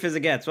as safe as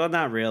it gets. Well,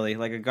 not really.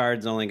 Like, a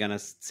guard's only going to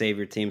save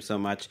your team so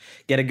much.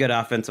 Get a good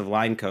offensive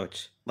line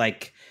coach.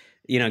 Get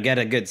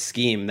a good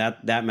scheme.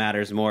 That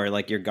matters more.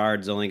 Like, your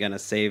guard's only going to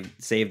save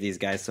these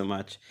guys so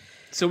much.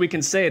 So we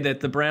can say that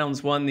the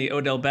Browns won the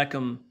Odell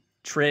Beckham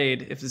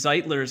trade if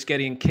Zeitler's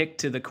getting kicked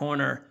to the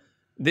corner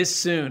this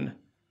soon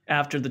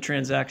after the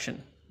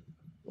transaction.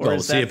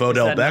 We'll see if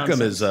Odell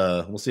Beckham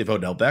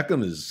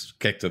is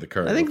kicked to the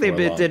curb. I think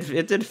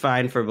it did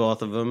fine for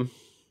both of them.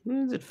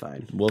 It did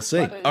fine. We'll see.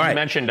 All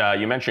right.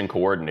 You mentioned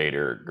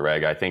coordinator,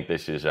 Greg. I think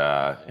this is.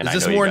 Is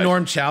this more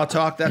Norm Chow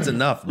talk? That's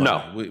enough.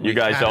 No, you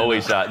guys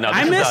always. No,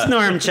 I miss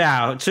Norm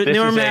Chow.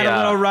 Norm had a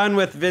little run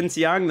with Vince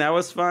Young. That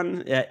was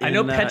fun. I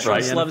know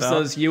Petros loves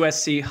those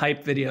USC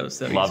hype videos.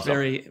 Though. He's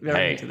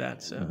very into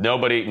that. So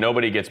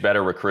nobody gets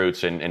better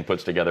recruits and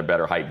puts together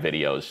better hype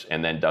videos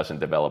and then doesn't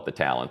develop the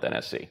talent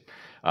than SC.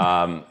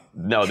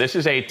 No, this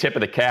is a tip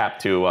of the cap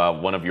to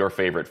one of your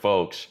favorite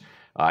folks.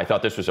 I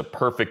thought this was a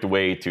perfect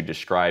way to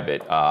describe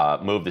it.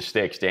 Move the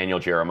sticks, Daniel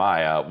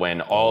Jeremiah. When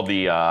all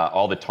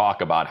the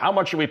talk about how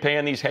much are we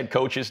paying these head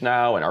coaches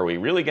now, and are we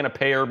really going to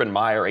pay Urban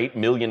Meyer $8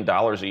 million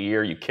a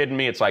year? You kidding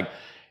me? It's like,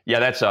 yeah,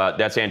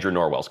 that's Andrew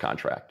Norwell's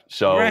contract.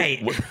 So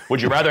right.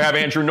 Would you rather have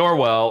Andrew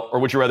Norwell or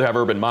would you rather have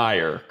Urban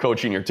Meyer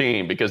coaching your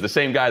team? Because the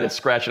same guy that's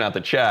scratching out the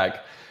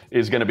check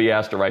is going to be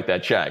asked to write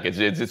that check.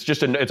 It's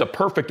just a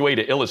perfect way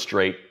to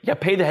illustrate. Yeah,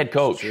 pay the head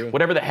coach.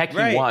 Whatever the heck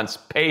he wants,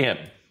 pay him.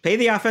 Pay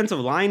the offensive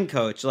line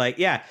coach. Right.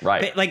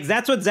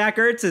 That's what Zach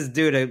Ertz is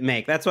due to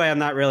make. That's why I'm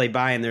not really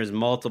buying there's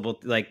multiple,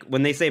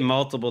 when they say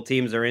multiple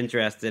teams are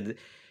interested,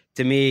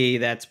 to me,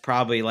 that's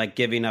probably like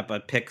giving up a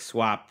pick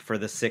swap for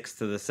the 6th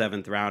to the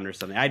 7th round or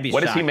something. I'd be shocked.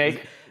 What does he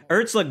make?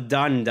 Ertz looked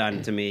done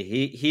to me.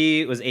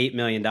 He was $8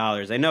 million.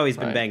 I know he's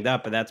been banged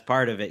up, but that's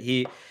part of it.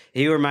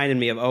 He reminded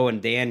me of Owen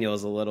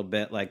Daniels a little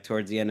bit, like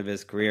towards the end of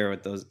his career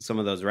with some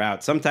of those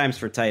routes. Sometimes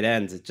for tight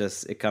ends,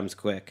 it comes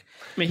quick.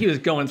 I mean, he was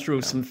going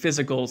through some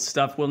physical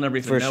stuff we'll never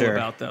even know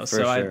about, though.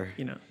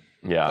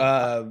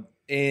 Yeah.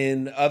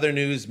 In other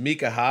news,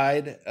 Micah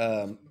Hyde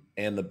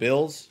and the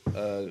Bills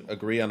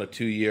agree on a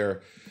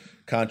 2-year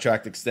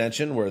contract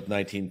extension worth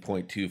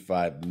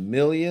 $19.25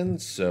 million.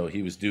 So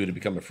he was due to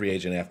become a free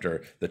agent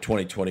after the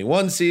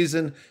 2021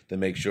 season to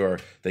make sure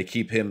they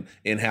keep him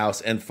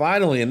in-house. And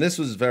finally, and this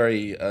was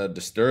very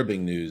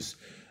disturbing news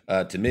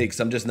to me because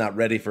I'm just not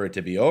ready for it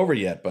to be over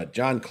yet, but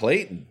John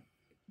Clayton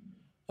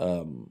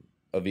of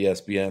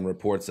ESPN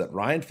reports that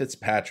Ryan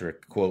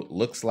Fitzpatrick, quote,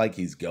 looks like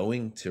he's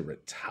going to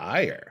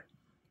retire.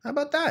 How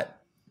about that?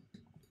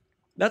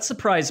 That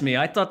surprised me.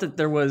 I thought that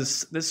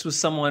this was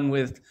someone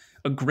with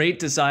a great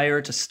desire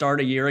to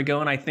start a year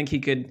ago, and I think he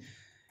could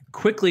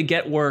quickly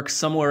get work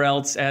somewhere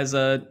else as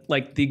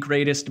the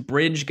greatest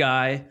bridge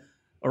guy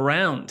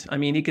around. I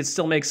mean, he could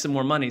still make some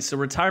more money. So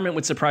retirement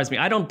would surprise me.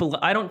 I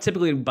don't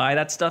typically buy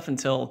that stuff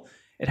until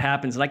it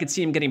happens, and I could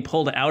see him getting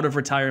pulled out of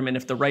retirement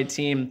if the right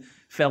team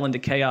fell into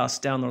chaos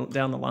down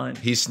the line.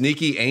 He's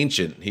sneaky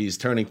ancient. He's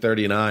turning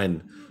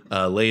 39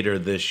 later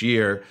this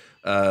year.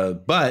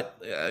 But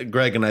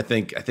Greg, and I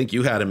think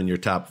you had him in your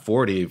top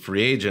 40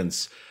 free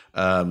agents.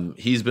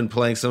 he's been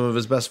playing some of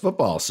his best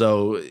football.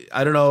 So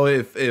I don't know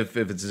if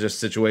it's just a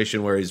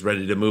situation where he's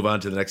ready to move on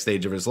to the next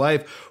stage of his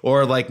life,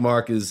 or like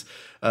Mark is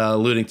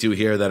alluding to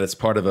here, that it's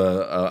part of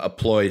a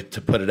ploy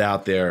to put it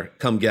out there.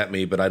 Come get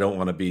me, but I don't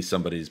want to be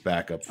somebody's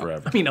backup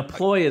forever. I mean, a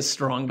ploy is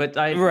strong, but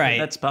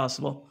that's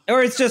possible.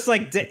 Or it's just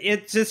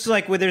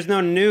like where there's no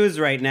news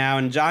right now,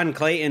 and John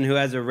Clayton, who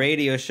has a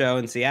radio show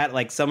in Seattle,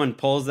 like someone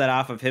pulls that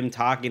off of him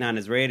talking on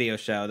his radio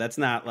show. That's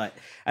not like,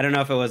 I don't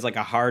know if it was like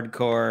a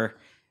hardcore,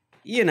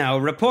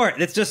 report.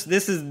 It's just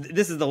this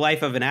is the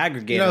life of an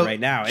aggregator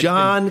right now.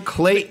 John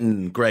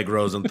Clayton, Greg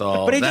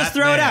Rosenthal, but he just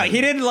threw it out.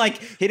 He didn't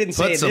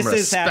say some this is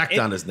respect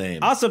on his name.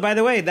 Also, by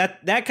the way,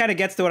 that kind of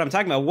gets to what I'm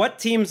talking about. What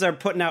teams are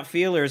putting out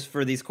feelers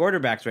for these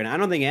quarterbacks right now? I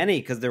don't think any,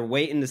 because they're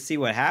waiting to see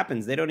what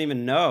happens. They don't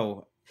even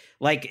know.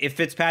 Like, if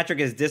Fitzpatrick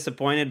is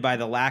disappointed by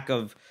the lack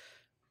of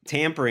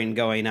tampering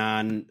going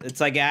on, it's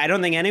like, I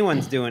don't think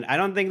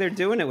they're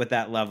doing it with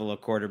that level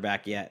of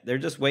quarterback yet. They're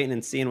just waiting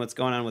and seeing what's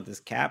going on with his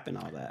cap and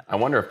all that. I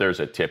wonder if there's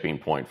a tipping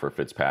point for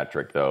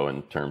Fitzpatrick, though,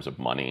 in terms of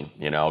money,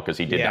 because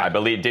he did, I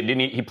believe,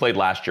 he played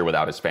last year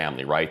without his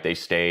family, right? They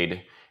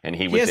stayed, and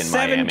he was in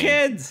Miami. 7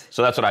 kids.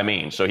 So that's what I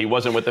mean. So he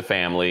wasn't with the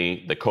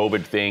family, the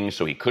COVID thing,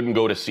 so he couldn't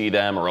go to see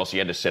them, or else he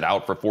had to sit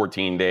out for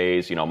 14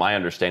 days. My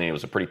understanding, it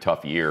was a pretty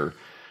tough year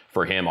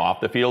for him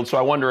off the field. So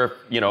I wonder if,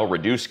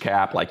 reduced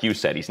cap, like you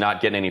said, he's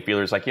not getting any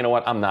feelers. Like, you know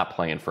what, I'm not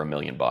playing for $1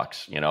 million,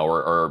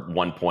 or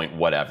 1 point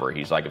whatever.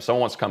 He's like, if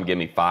someone wants to come give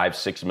me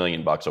 $5-6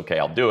 million, okay,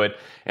 I'll do it.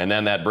 And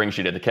then that brings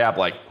you to the cap.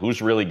 Like,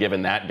 who's really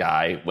giving that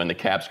guy, when the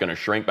cap's going to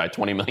shrink by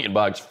 $20 million,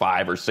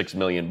 $5 or $6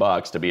 million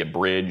to be a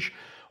bridge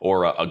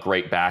or a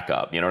great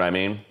backup? You know what I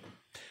mean?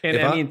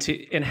 And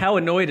and how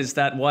annoyed is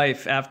that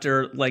wife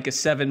after like a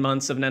 7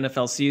 months of an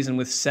NFL season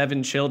with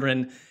 7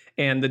 children,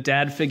 and the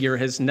dad figure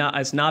has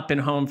not been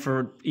home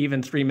for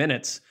even 3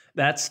 minutes?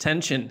 That's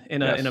tension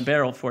in a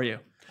barrel for you.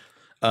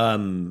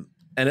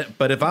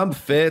 But if I'm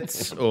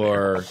Fitz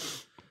or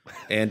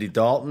Andy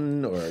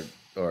Dalton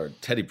or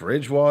Teddy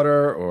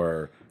Bridgewater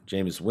or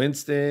Jameis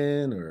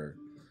Winston or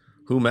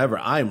whomever,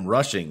 I'm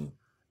rushing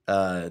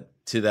to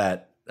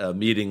that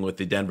meeting with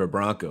the Denver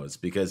Broncos,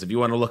 because if you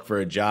want to look for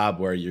a job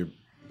where you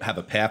have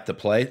a path to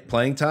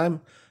playing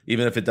time,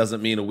 even if it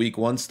doesn't mean a week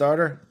 1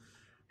 starter,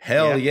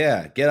 hell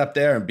yeah, get up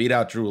there and beat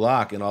out Drew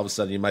Lock, and all of a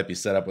sudden you might be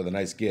set up with a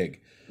nice gig.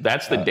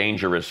 That's the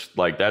dangerous,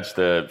 that's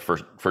the,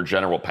 for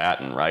General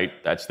Patton, right?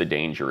 That's the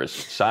dangerous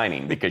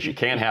signing, because you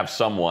can't have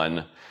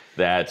someone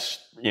that's,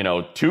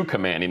 too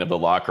commanding of the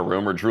locker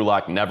room, or Drew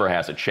Lock never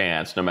has a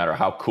chance, no matter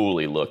how cool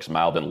he looks,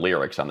 mouthing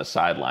lyrics on the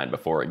sideline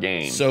before a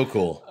game. So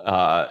cool.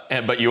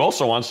 But you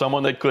also want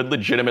someone that could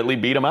legitimately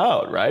beat him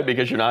out, right?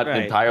 Because you're not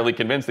entirely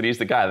convinced that he's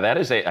the guy. That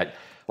is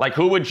like,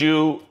 who would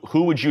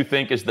you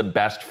think is the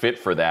best fit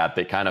for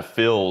that kind of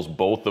fills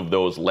both of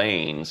those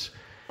lanes,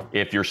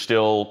 if you're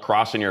still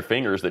crossing your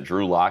fingers that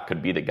Drew Lock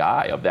could be the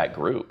guy of that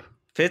group?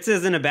 Fitz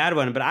isn't a bad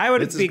one, but I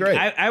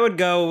would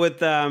go with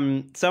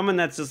someone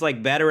that's just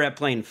like better at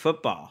playing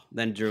football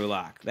than Drew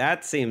Lock.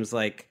 That seems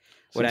like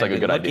what I'd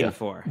be looking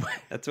for.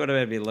 That's what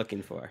I'd be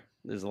looking for.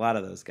 There's a lot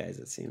of those guys,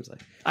 it seems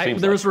like.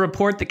 There was a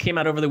report that came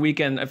out over the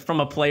weekend from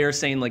a player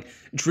saying, like,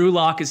 Drew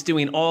Lock is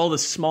doing all the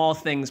small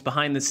things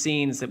behind the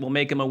scenes that will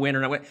make him a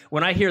winner.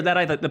 When I hear that,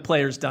 I thought the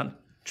player's done.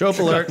 Trope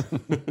alert.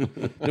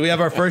 Do we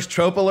have our first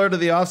trope alert of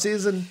the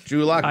offseason?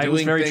 Drew Lock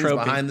doing things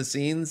behind the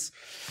scenes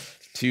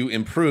to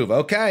improve.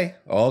 Okay.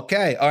 All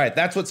right,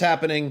 that's what's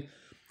happening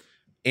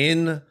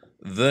in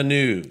the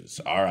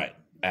news. All right,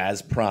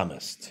 as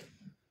promised.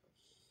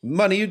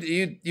 Money,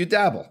 you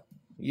dabble.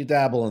 You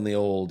dabble in the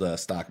old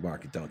stock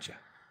market, don't you?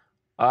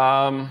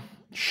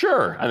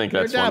 Sure. I think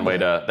that's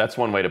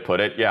one way to put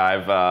it.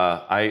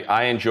 Yeah,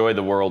 I enjoy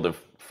the world of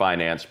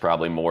finance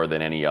probably more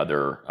than any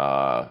other.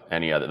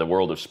 The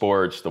world of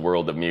sports, the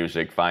world of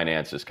music,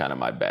 finance is kind of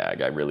my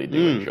bag. I really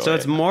do enjoy it. So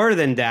it's more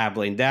than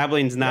dabbling.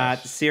 Dabbling's not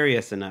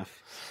serious enough.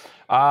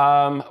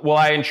 Well,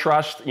 I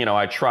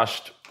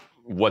trust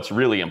what's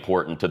really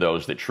important to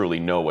those that truly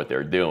know what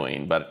they're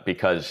doing. But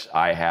because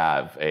I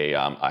have a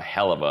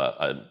hell of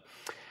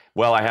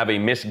I have a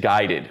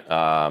misguided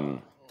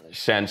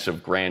sense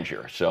of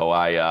grandeur. So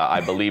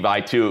I believe I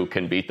too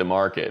can beat the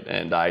market,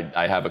 and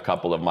I have a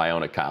couple of my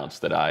own accounts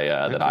that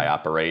I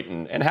operate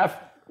and have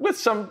with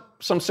some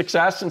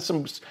success and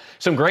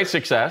some great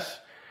success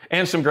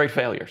and some great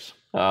failures,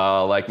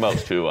 like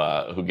most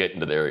who get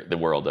into the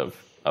world of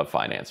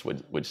finance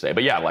would say.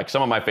 But yeah, like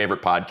some of my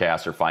favorite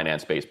podcasts are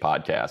finance-based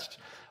podcasts,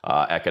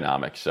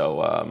 economics.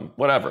 So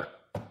whatever.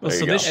 Well,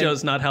 so this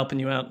show's not helping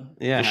you out.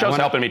 Yeah, the show's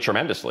helping me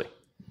tremendously.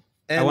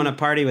 I want to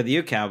party with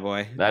you,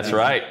 cowboy. That's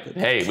right.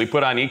 Hey, we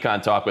put on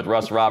Econ Talk with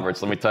Russ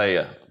Roberts. Let me tell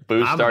you,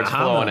 booze starts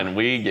flowing and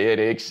we get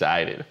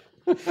excited.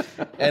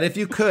 And if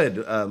you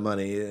could,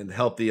 Money, and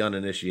help the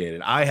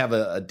uninitiated, I have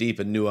a deep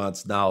and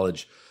nuanced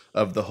knowledge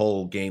of the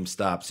whole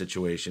GameStop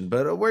situation,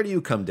 but where do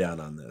you come down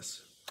on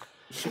this?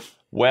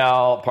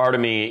 Well, part of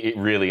me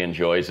really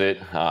enjoys it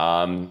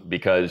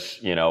because,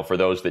 for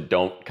those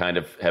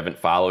that haven't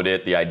followed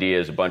it, the idea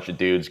is a bunch of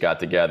dudes got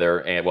together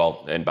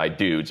and by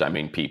dudes, I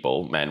mean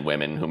people, men,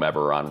 women,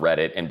 whomever are on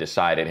Reddit, and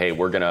decided, hey,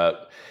 we're going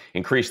to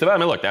increase the value. I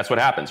mean, look, that's what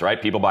happens, right?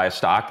 People buy a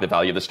stock, the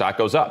value of the stock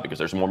goes up because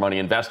there's more money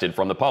invested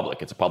from the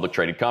public. It's a public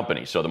traded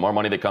company. So the more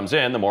money that comes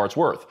in, the more it's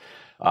worth.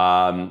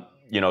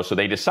 So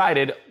they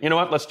decided, you know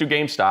what, let's do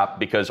GameStop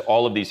because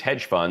all of these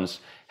hedge funds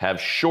have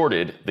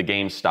shorted the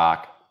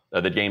GameStop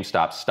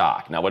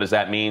stock. Now, what does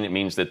that mean? It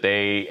means that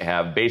they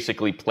have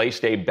basically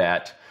placed a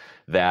bet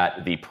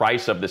that the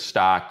price of the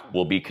stock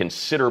will be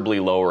considerably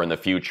lower in the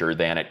future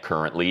than it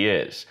currently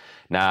is.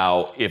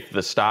 Now, if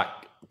the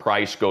stock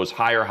price goes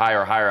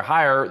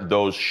higher,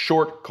 those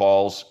short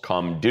calls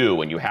come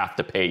due and you have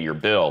to pay your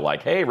bill.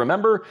 Like, hey,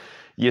 remember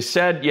you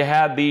said you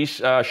had these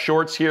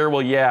shorts here?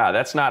 Well, yeah,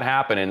 that's not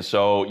happening,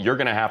 so you're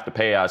going to have to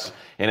pay us.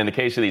 And in the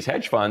case of these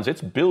hedge funds, it's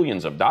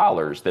billions of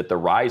dollars that the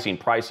rising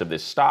price of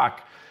this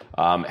stock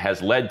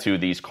has led to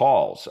these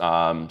calls.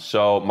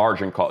 So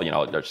margin call,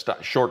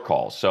 short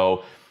calls.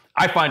 So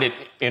I find it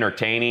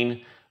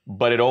entertaining,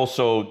 but it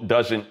also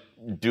doesn't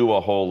do a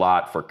whole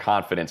lot for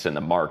confidence in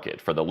the market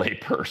for the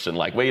layperson.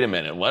 Like, wait a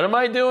minute, what am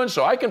I doing?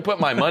 So I can put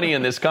my money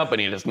in this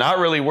company and it's not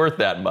really worth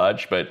that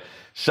much, but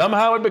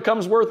somehow it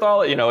becomes worth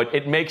all,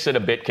 it makes it a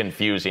bit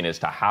confusing as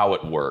to how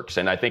it works.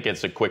 And I think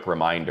it's a quick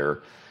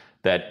reminder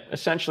that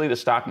essentially the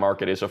stock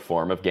market is a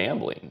form of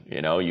gambling.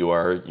 You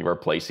are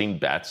placing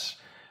bets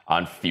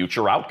on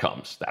future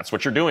outcomes. That's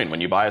what you're doing when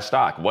you buy a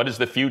stock. What is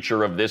the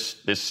future of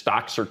this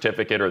stock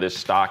certificate or this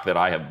stock that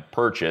I have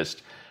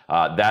purchased?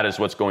 That is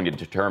what's going to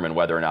determine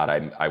whether or not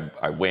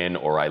I win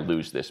or I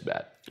lose this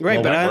bet.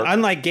 Right, but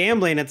unlike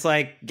gambling, it's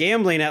like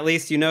gambling, at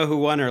least you know who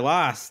won or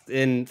lost.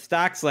 In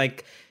stocks,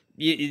 like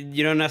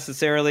you don't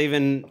necessarily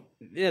even,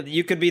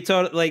 you could be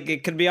told, like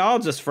it could be all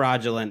just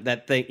fraudulent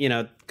that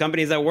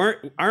companies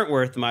that aren't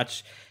worth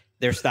much,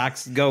 their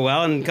stocks go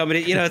well, and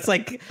company, it's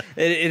like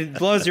it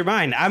blows your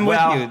mind. I'm with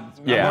you.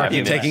 Yeah, are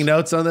you taking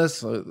notes on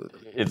this?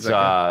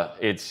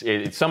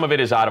 It's some of it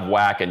is out of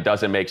whack and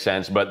doesn't make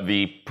sense, but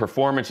the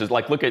performance is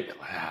like, look at,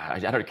 I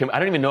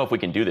don't even know if we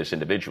can do this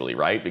individually,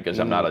 right? Because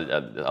I'm not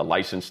a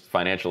licensed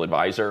financial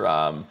advisor.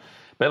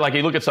 But like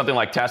you look at something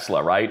like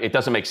Tesla, right? It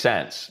doesn't make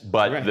sense,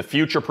 but the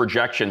future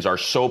projections are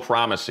so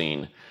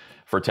promising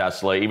for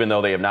Tesla, even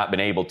though they have not been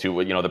able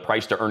to, the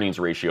price to earnings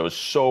ratio is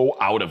so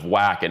out of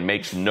whack and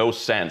makes no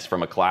sense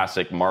from a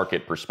classic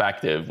market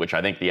perspective, which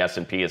I think the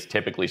S&P is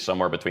typically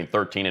somewhere between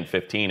 13 and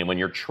 15. And when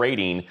you're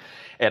trading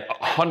at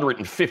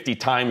 150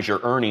 times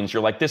your earnings,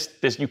 you're like, this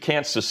you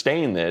can't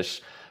sustain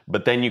this.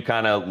 But then you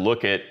kind of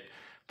look at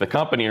the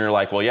company and you're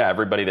like, well, yeah,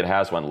 everybody that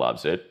has one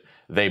loves it.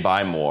 They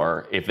buy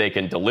more. If they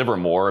can deliver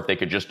more, if they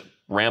could just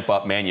ramp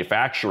up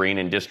manufacturing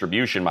and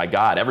distribution, my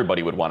God,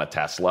 everybody would want a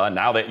Tesla.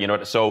 Now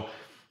that, so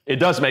it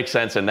does make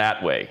sense in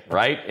that way,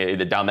 right?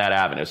 Down that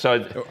avenue.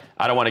 So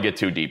I don't want to get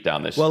too deep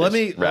down this. Well, let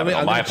me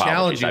my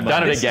apologies. I've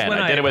done it again.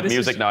 I did it with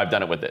music. Now I've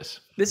done it with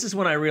this. This is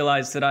when I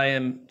realized that I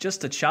am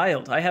just a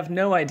child. I have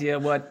no idea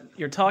what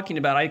you're talking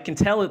about. I can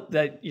tell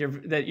that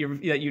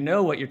you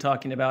know what you're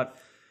talking about,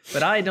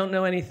 but I don't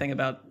know anything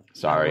about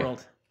the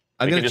world.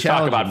 We can just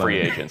talk about free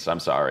agents. I'm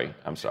sorry.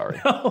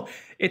 No,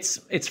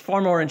 it's far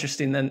more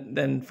interesting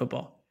than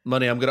football.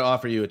 Money, I'm going to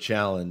offer you a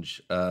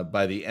challenge.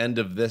 By the end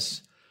of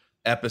this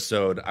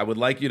episode, I would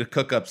like you to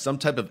cook up some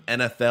type of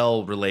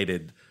NFL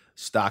related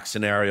stock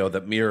scenario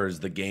that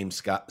mirrors the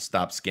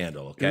GameStop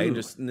scandal. Okay,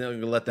 just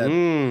let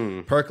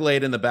that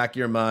percolate in the back of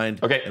your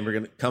mind. Okay, and we're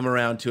gonna come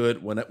around to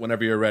it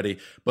whenever you're ready.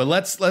 But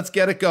let's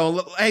get it going.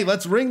 Hey,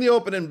 let's ring the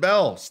opening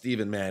bell.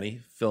 Stephen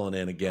Manny filling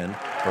in again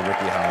for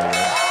Ricky Hollywood,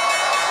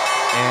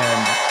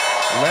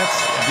 and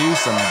let's do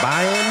some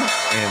buying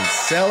and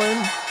selling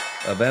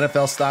of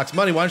NFL stocks.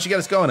 Money, why don't you get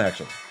us going?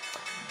 Actually.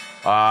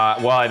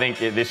 Well, I think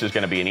this is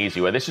going to be an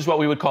easy one. This is what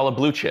we would call a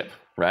blue chip,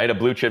 right? A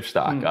blue chip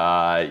stock.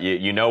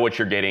 You know what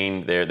you're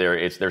getting.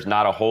 There's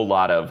not a whole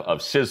lot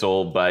of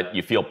sizzle, but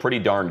you feel pretty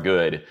darn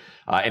good.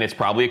 And it's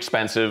probably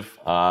expensive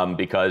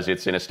because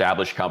it's an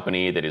established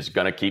company that is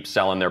going to keep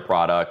selling their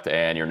product,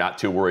 and you're not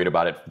too worried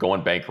about it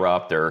going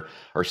bankrupt or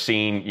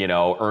seeing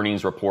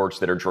earnings reports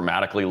that are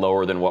dramatically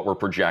lower than what were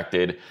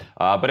projected.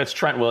 But it's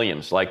Trent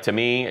Williams. Like, to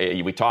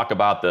me, we talk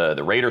about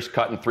the Raiders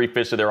cutting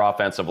 3/5 of their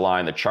offensive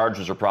line. The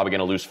Chargers are probably going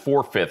to lose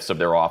 4/5 of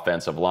their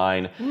offensive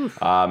line.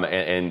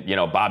 And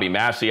Bobby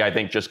Massey, I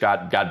think, just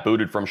got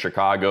booted from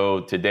Chicago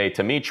today.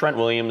 To me, Trent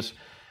Williams,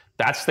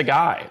 that's the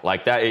guy.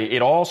 Like that,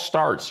 it all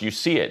starts. You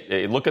see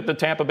it. Look at the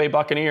Tampa Bay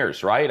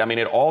Buccaneers, right? I mean,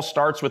 it all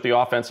starts with the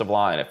offensive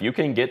line. If you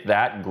can get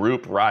that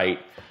group right,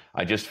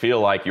 I just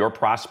feel like your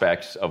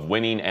prospects of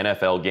winning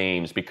NFL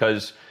games,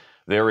 because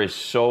there is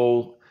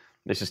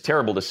this is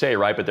terrible to say,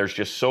 right? But there's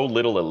just so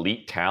little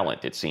elite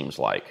talent, it seems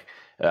like.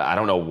 I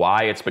don't know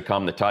why it's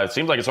become it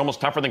seems like it's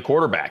almost tougher than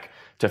quarterback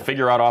to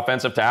figure out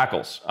offensive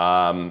tackles.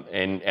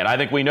 And I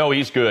think we know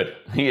he's good.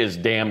 He is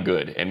damn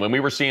good. And when we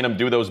were seeing him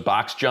do those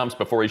box jumps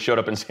before he showed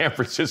up in San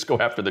Francisco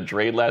after the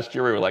trade last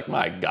year, we were like,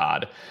 my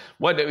God,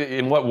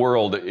 in what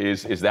world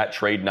is that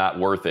trade not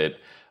worth it?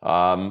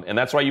 And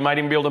that's why you might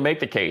even be able to make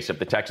the case, if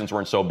the Texans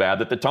weren't so bad,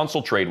 that the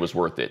Tunsil trade was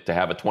worth it, to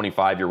have a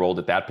 25-year-old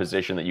at that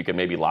position that you could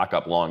maybe lock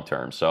up long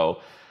term.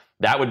 So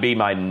that would be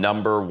my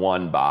number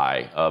one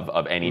buy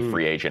of any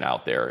free agent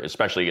out there,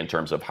 especially in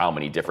terms of how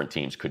many different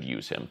teams could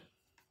use him.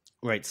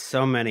 Right,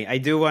 so many. I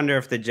do wonder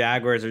if the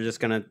Jaguars are just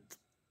going to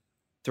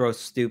throw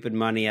stupid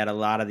money at a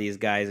lot of these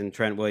guys, and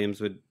Trent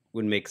Williams would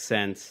make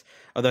sense.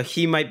 Although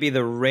he might be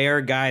the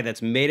rare guy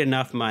that's made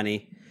enough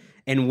money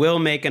and will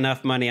make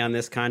enough money on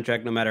this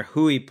contract no matter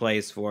who he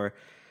plays for,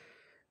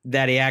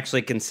 that he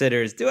actually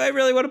considers, do I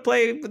really want to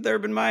play with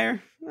Urban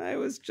Meyer? I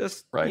was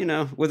just,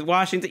 with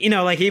Washington,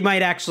 like he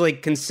might actually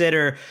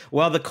consider,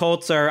 well, the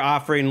Colts are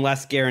offering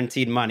less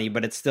guaranteed money,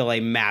 but it's still a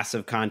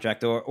massive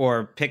contract,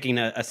 or picking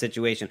a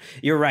situation.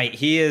 You're right.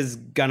 He is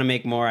going to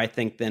make more, I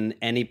think, than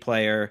any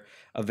player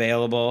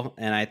available.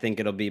 And I think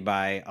it'll be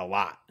by a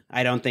lot.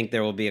 I don't think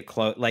there will be a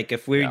close, like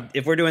if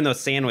we're doing those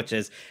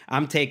sandwiches,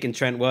 I'm taking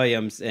Trent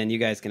Williams and you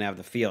guys can have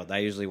the field. I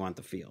usually want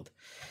the field.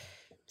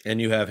 And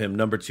you have him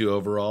number 2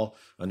 overall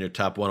on your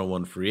top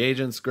 101 free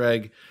agents,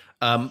 Greg.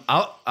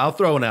 I'll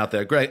throw one out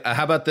there, Greg.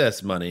 How about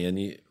this, Money?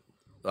 And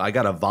I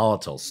got a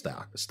volatile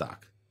stock.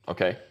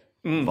 Okay,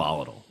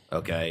 volatile.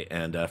 Okay,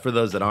 and for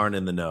those that aren't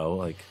in the know,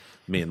 like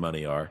me and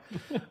Money are,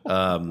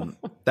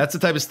 that's the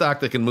type of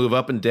stock that can move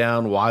up and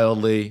down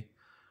wildly,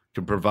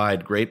 can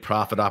provide great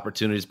profit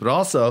opportunities, but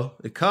also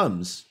it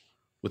comes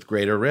with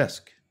greater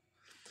risk.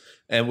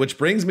 And which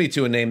brings me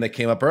to a name that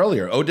came up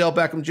earlier, Odell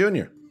Beckham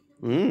Jr.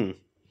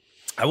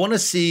 I want to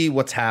see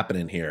what's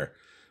happening here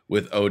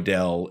with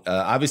Odell.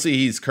 Obviously,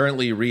 he's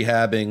currently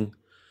rehabbing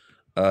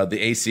the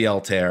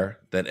ACL tear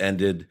that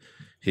ended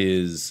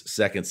his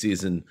second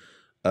season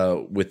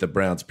with the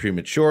Browns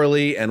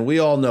prematurely. And we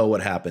all know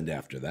what happened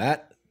after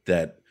that,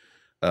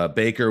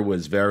 Baker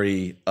was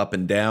very up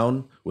and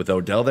down with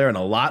Odell there, and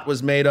a lot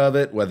was made of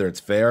it, whether it's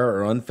fair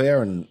or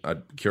unfair. And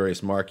I'm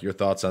curious, Mark, your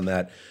thoughts on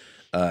that,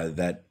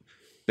 that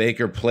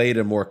Baker played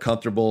a more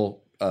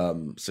comfortable,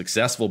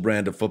 successful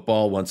brand of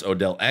football once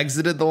Odell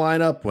exited the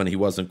lineup, when he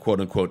wasn't, quote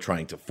unquote,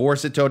 trying to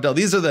force it to Odell.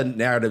 These are the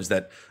narratives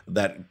that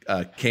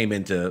came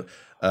into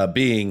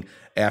being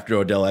after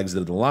Odell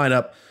exited the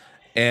lineup.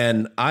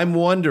 And I'm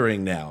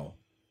wondering now,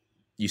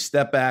 you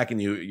step back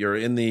and you're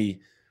in the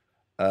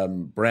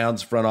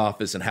Browns front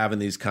office and having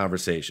these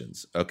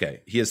conversations.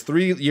 Okay, he has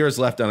 3 years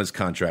left on his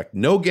contract,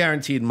 no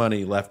guaranteed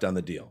money left on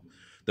the deal.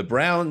 The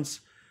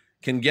Browns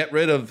can get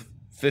rid of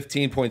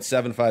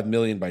 $15.75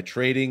 million by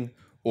trading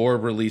or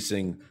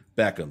releasing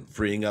Beckham,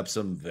 freeing up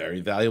some very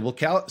valuable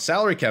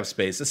salary cap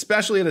space,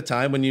 especially at a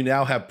time when you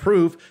now have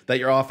proof that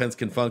your offense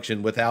can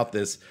function without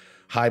this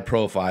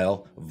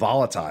high-profile,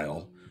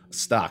 volatile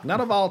stock.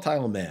 Not a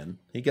volatile man.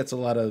 He gets a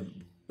lot of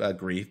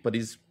grief, but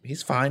he's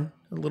fine.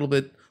 A little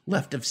bit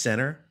left of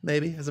center,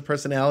 maybe, as a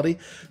personality,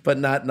 but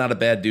not a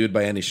bad dude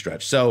by any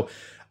stretch. So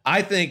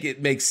I think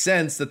it makes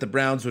sense that the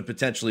Browns would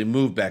potentially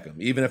move Beckham,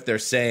 even if they're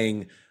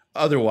saying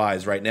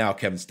otherwise right now.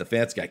 Kevin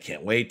Stefanski, I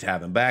can't wait to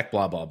have him back,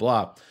 blah, blah,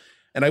 blah.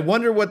 And I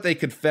wonder what they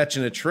could fetch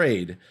in a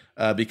trade,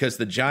 because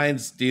the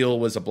Giants deal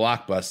was a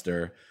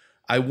blockbuster.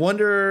 I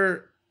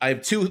wonder, I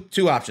have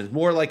two options,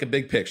 more like a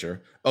big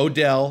picture.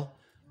 Odell,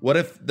 what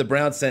if the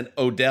Browns sent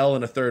Odell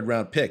and a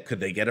 3rd-round pick?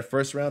 Could they get a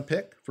 1st-round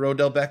pick for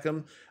Odell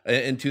Beckham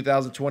in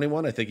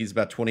 2021? I think he's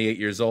about 28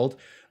 years old.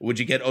 Would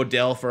you get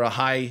Odell for a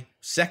high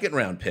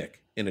 2nd-round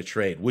pick in a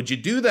trade? Would you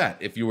do that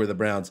if you were the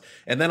Browns?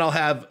 And then I'll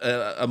have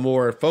a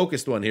more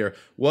focused one here.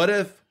 What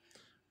if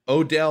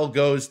Odell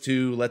goes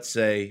to, let's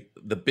say,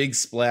 the big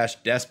splash,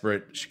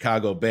 desperate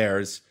Chicago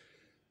Bears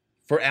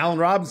for Allen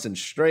Robinson,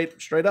 straight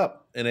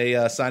up in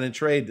a sign and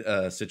trade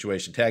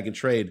situation, tag and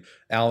trade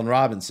Allen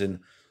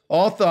Robinson?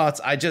 All thoughts.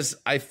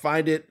 I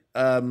find it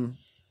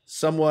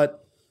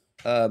somewhat.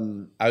 I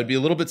would be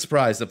a little bit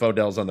surprised if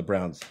Odell's on the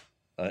Browns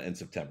in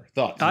September.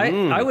 Thoughts?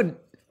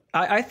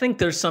 I think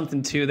there's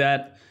something to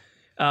that.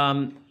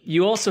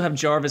 You also have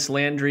Jarvis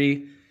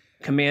Landry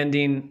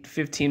commanding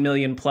 $15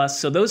 million plus.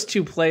 So those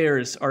two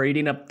players are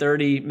eating up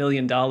 $30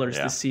 million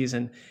this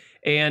season.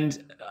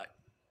 And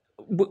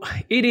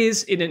it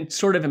is a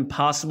sort of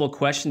impossible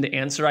question to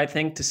answer, I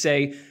think, to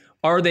say,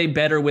 are they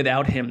better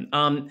without him?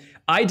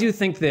 I do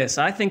think this.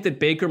 I think that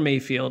Baker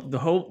Mayfield, the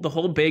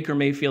whole Baker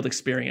Mayfield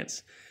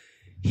experience,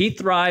 he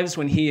thrives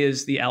when he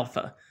is the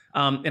alpha.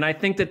 And I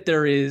think that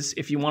there is,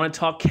 if you want to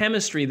talk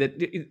chemistry,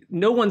 that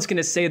no one's going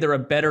to say they're a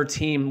better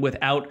team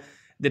without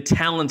the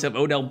talent of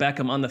Odell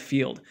Beckham on the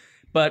field.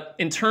 But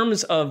in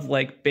terms of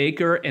like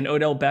Baker and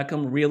Odell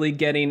Beckham really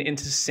getting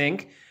into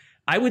sync,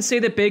 I would say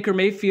that Baker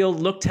Mayfield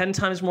looked 10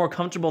 times more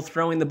comfortable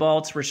throwing the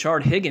ball to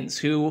Rashard Higgins,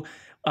 who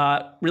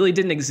really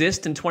didn't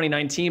exist in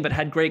 2019, but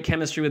had great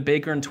chemistry with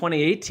Baker in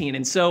 2018.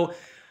 And so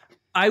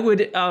I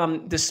would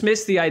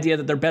dismiss the idea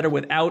that they're better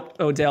without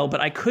Odell, but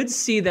I could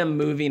see them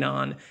moving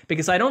on,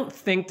 because I don't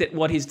think that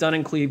what he's done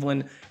in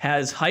Cleveland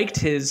has hiked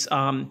his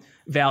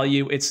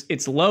value.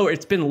 It's lower.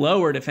 It's been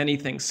lowered, if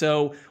anything.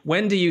 So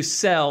when do you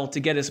sell to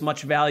get as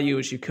much value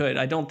as you could?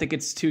 I don't think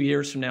it's 2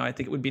 years from now. I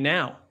think it would be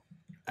now.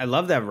 I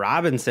love that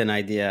Robinson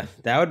idea.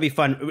 That would be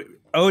fun.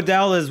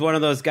 Odell is one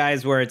of those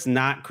guys where it's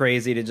not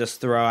crazy to just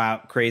throw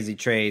out crazy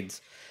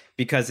trades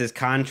because his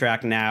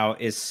contract now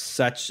is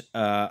such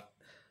a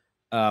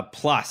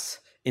plus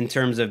in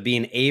terms of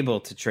being able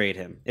to trade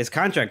him. His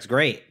contract's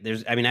great.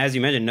 As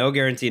you mentioned, no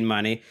guaranteed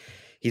money.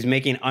 He's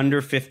making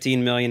under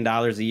 $15 million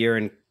a year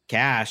in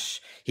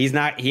cash. He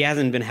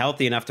hasn't been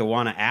healthy enough to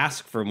want to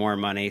ask for more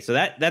money. So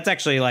that's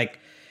actually like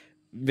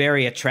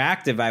very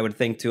attractive, I would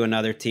think, to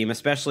another team,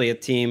 especially a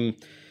team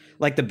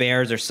like the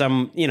Bears or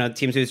some,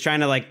 teams who's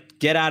trying to like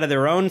get out of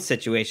their own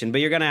situation.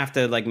 But you're going to have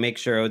to like make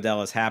sure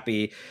Odell is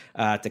happy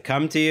to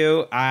come to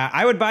you.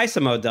 I would buy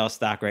some Odell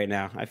stock right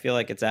now. I feel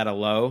like it's at a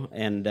low,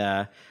 and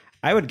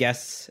I would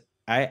guess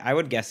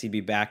he'd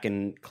be back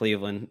in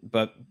Cleveland,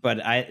 but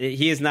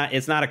he is not.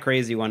 It's not a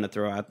crazy one to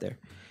throw out there.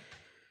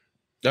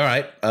 All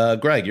right,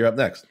 Greg, you're up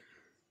next.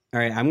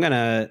 All right,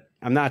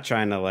 I'm not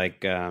trying to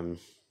like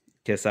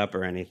kiss up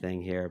or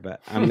anything here,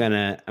 but I'm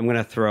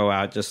gonna throw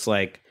out just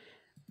like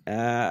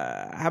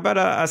how about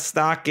a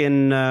stock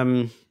in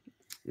the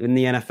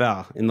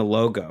NFL in the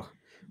logo?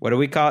 What do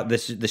we call it?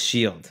 The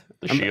Shield.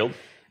 The Shield.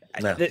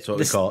 That's what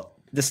we call it.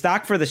 The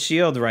stock for the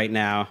Shield right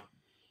now.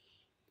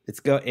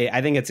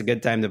 I think it's a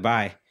good time to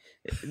buy.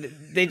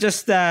 They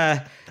just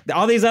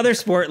all these other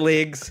sport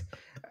leagues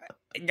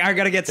are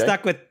going to get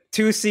stuck with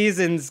 2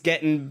 seasons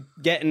getting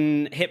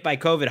hit by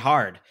COVID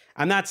hard.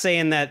 I'm not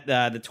saying that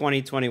the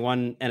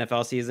 2021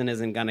 NFL season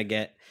isn't going to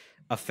get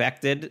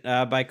affected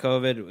by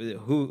COVID.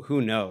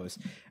 Who knows?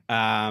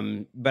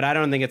 But I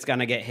don't think it's going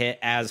to get hit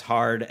as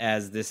hard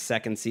as this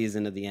second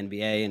season of the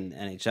NBA and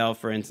NHL,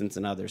 for instance,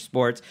 and other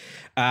sports.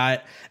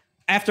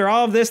 After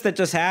all of this that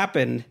just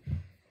happened,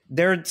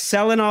 they're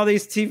selling all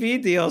these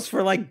TV deals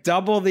for like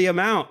double the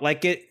amount.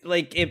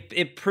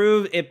 It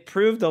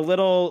proved a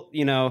little,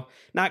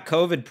 not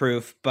COVID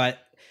proof, but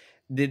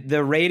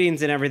the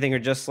ratings and everything are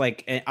just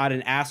like at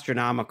an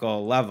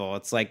astronomical level.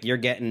 It's like you're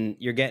getting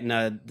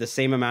the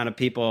same amount of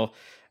people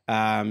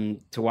to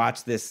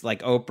watch this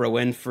like Oprah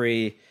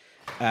Winfrey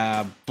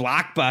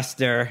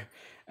blockbuster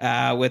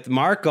with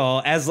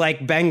Markle as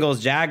like Bengals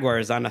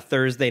Jaguars on a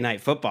Thursday night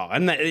football.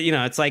 And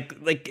it's like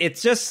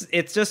it's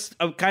just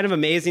kind of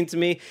amazing to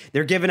me.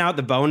 They're giving out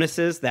the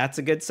bonuses. That's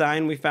a good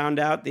sign. We found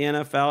out the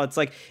NFL. It's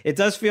like it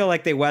does feel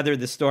like they weathered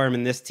the storm,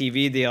 and this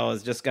TV deal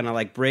is just going to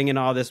like bring in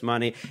all this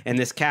money. And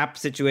this cap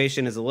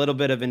situation is a little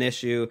bit of an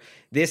issue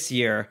this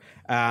year,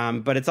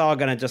 but it's all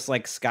going to just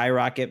like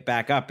skyrocket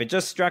back up. It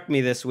just struck me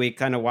this week,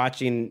 kind of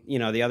watching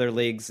the other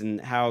leagues and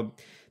how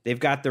they've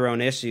got their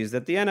own issues,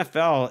 that the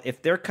NFL,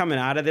 if they're coming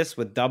out of this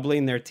with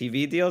doubling their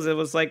TV deals, it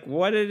was like,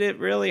 what did it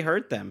really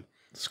hurt them?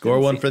 Score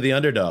one for the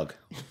underdog.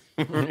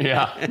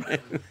 Yeah.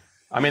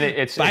 I mean,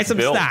 it's some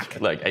built. stock.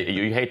 Like,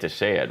 you hate to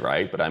say it,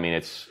 right? But I mean,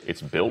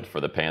 it's built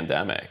for the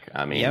pandemic.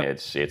 I mean,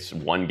 it's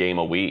 1 game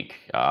a week.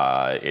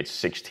 It's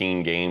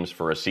 16 games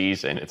for a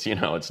season. It's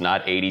it's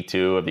not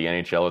 82 of the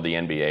NHL or the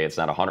NBA. It's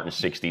not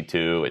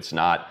 162. It's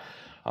not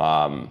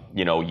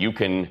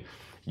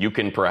you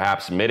can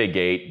perhaps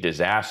mitigate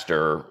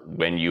disaster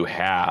when you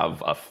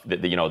have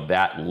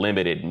that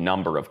limited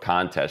number of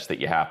contests that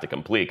you have to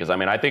complete. Because I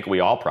mean, I think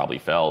we all probably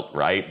felt,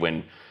 right,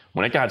 when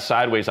it got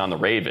sideways on the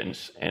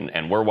Ravens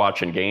and we're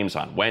watching games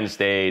on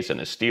Wednesdays and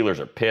the Steelers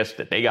are pissed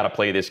that they got to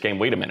play this game.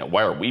 Wait a minute,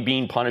 why are we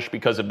being punished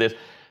because of this?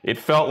 It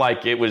felt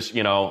like it was,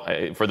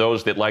 for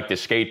those that like to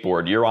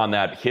skateboard, you're on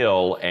that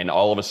hill and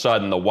all of a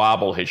sudden the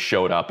wobble has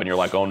showed up and you're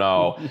like, oh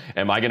no,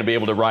 am I going to be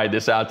able to ride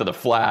this out to the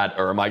flat,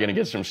 or am I going to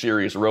get some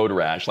serious road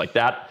rash? Like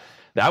that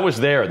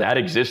was there, that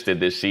existed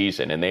this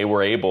season, and they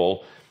were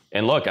able.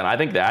 And look, and I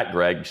think that,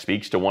 Greg,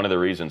 speaks to one of the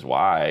reasons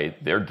why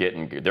they're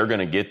going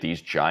to get these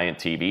giant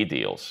TV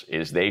deals,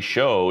 is they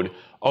showed,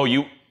 oh,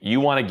 you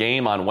want a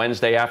game on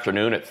Wednesday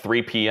afternoon at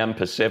 3 p.m.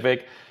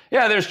 Pacific?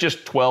 Yeah, there's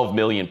just 12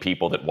 million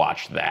people that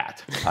watch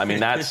that. I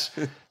mean, that's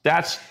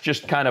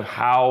just kind of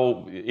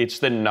how it's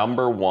the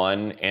number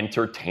one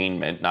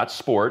entertainment, not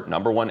sport,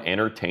 number one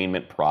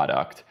entertainment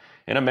product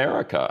in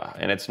America.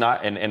 And it's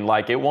not, and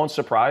like, it won't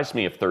surprise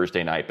me if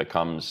Thursday night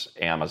becomes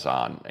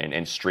Amazon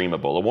and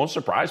streamable. It won't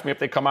surprise me if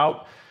they come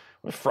out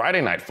with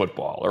Friday night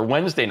football or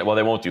Wednesday night. Well,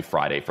 they won't do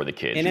Friday for the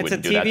kids. And it's a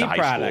TV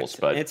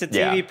product. But it's a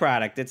TV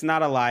product. It's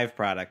not a live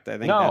product. I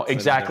think. No,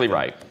 exactly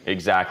right.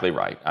 Exactly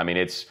right. I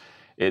mean,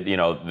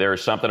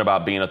 there's something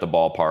about being at the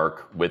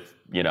ballpark with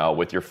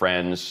your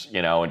friends,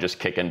 and just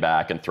kicking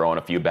back and throwing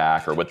a few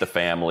back, or with the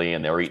family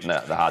and they're eating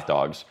the hot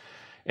dogs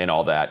and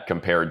all that,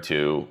 compared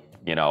to,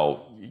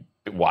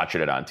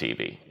 watching it on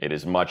TV. It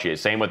is much,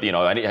 same with,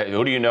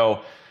 who do you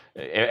know?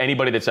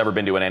 Anybody that's ever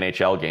been to an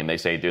NHL game, they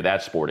say, dude,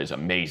 that sport is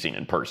amazing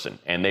in person,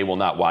 and they will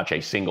not watch a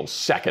single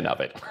second of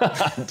it on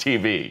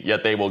TV,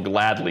 yet they will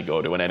gladly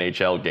go to an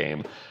NHL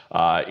game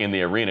in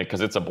the arena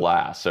because it's a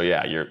blast. So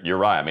yeah, you're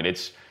right. I mean,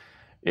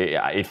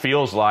 it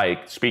feels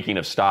like, speaking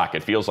of stock,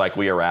 it feels like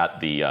we are at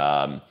the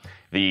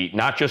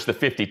not just the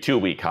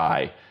 52-week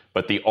high,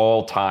 but the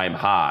all-time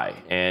high.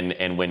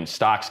 And when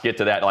stocks get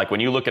to that, like when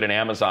you look at an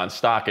Amazon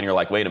stock and you're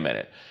like, wait a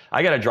minute,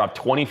 I got to drop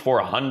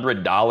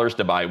 $2,400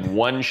 to buy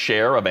one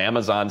share of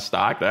Amazon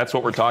stock. That's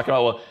what we're talking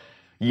about. Well,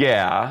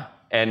 Yeah.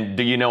 And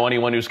do you know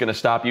anyone who's going to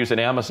stop using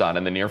Amazon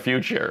in the near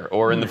future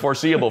or in the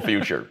foreseeable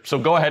future? So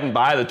go ahead and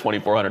buy the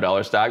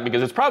 $2,400 stock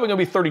because it's probably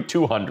going to be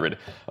 $3,200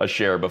 a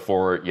share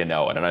before you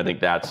know it. And I think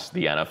that's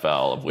the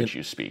NFL of which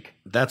you speak.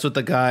 That's what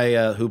the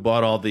guy who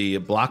bought all the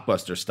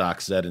Blockbuster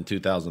stocks said in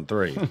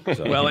 2003.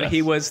 So, Well, and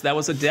that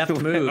was a deft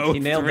move. He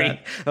nailed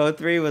that.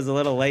 03 was a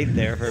little late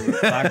there for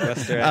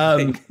Blockbuster. I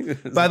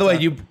think. By the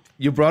way,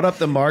 you brought up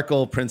the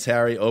Markle Prince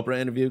Harry Oprah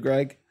interview,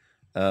 Greg.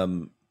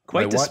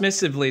 Quite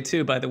dismissively,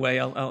 too, by the way.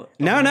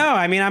 No.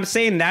 I mean, I'm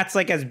saying that's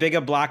like as big a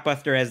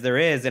blockbuster as there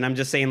is. And I'm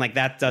just saying like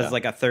that does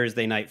like a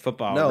Thursday night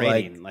football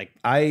rating.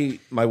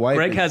 My wife.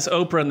 Greg has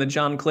Oprah in the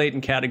John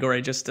Clayton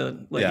category, just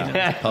to let you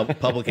know.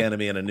 Public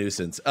enemy and a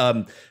nuisance.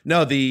 My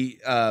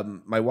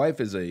wife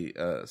is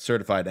a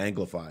certified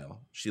Anglophile.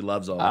 She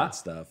loves all that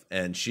stuff.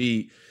 And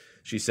she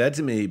said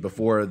to me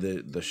before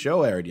the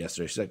show aired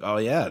yesterday, she's like, oh,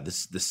 yeah,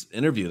 this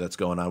interview that's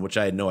going on, which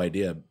I had no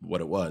idea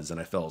what it was, and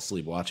I fell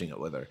asleep watching it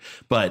with her.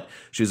 But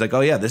she was like,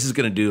 oh, yeah, this is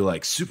going to do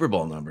like Super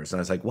Bowl numbers. And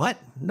I was like, what?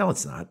 No,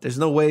 it's not. There's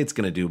no way it's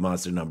going to do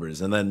monster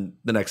numbers. And then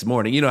the next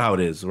morning, you know how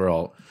it is. We're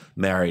all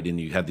married, and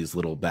you have these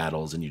little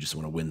battles, and you just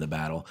want to win the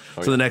battle.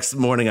 So the next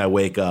morning I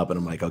wake up, and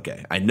I'm like,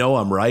 okay, I know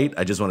I'm right.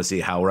 I just want to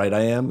see how right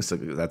I am. So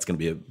that's going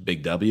to be a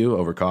big W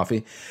over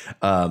coffee.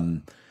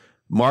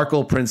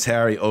 Markle, Prince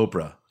Harry,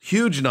 Oprah.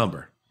 Huge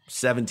number.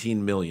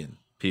 17 million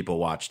people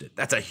watched it.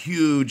 That's a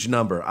huge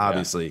number,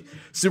 obviously. Yeah.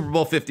 Super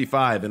Bowl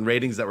 55 and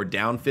ratings that were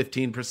down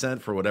 15%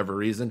 for whatever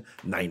reason,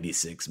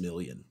 96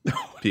 million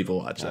people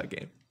watched that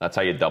game. That's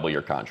how you double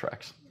your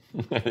contracts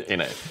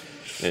during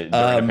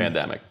a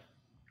pandemic.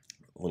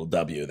 A little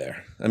W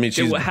there. I mean,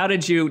 how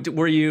did you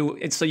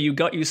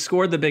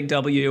scored the big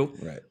W.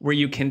 Right. Were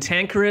you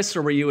cantankerous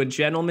or were you a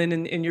gentleman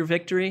in your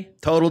victory?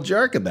 Total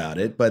jerk about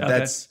it, but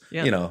that's,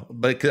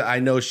 but I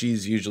know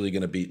she's usually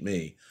going to beat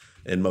me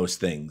in most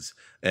things,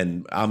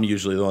 and I'm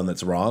usually the one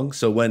that's wrong.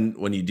 So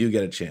when you do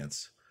get a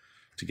chance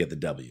to get the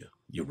W,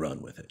 you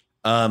run with it.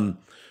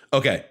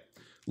 Okay,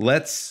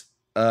 let's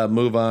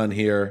move on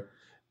here.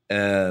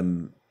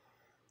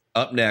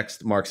 Up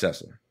next, Mark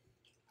Sessler.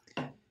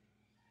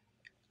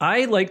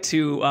 I like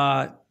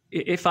to,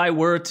 if I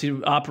were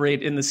to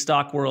operate in the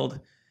stock world,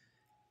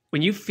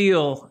 when you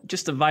feel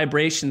just a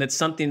vibration that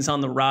something's on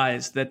the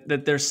rise,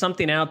 that there's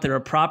something out there, a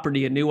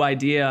property, a new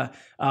idea,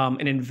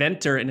 an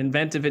inventor, an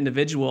inventive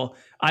individual,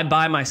 I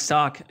buy my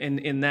stock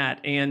in that.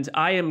 And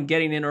I am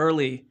getting in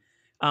early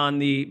on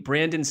the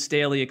Brandon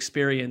Staley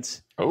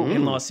experience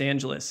in Los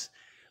Angeles.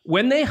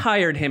 When they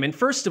hired him, and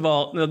first of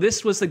all,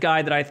 this was the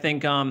guy that I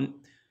think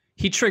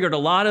he triggered a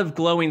lot of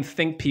glowing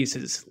think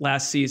pieces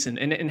last season.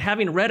 And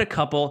having read a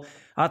couple,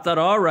 I thought,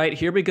 all right,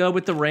 here we go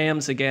with the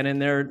Rams again, and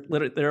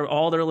they're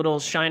all their little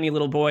shiny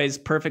little boys,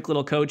 perfect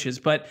little coaches.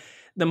 But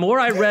the more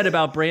I read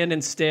about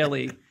Brandon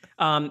Staley,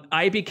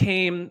 I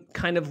became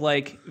kind of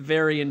like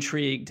very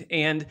intrigued.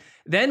 And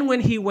then when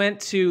he went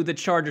to the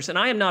Chargers, and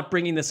I am not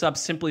bringing this up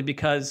simply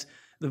because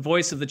the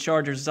voice of the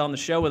Chargers is on the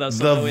show with us.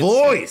 The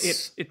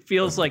voice. It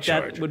feels like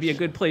that would be a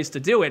good place to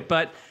do it,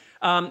 but.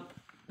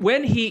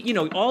 When he,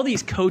 all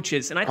these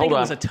coaches, and I think it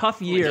was a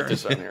tough year.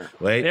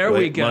 Wait,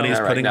 we go. Money's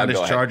putting on his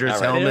Chargers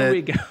helmet. There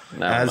we go.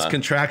 As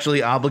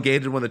contractually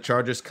obligated when the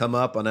Chargers come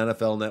up on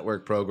NFL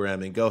Network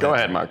programming. Go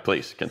ahead, Mark.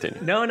 Please continue.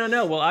 No.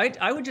 Well,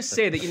 I would just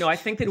say that, I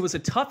think that it was a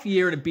tough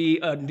year to be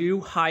a new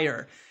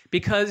hire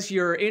because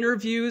your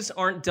interviews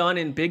aren't done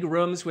in big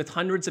rooms with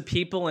hundreds of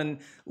people and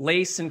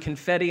lace and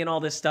confetti and all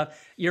this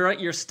stuff.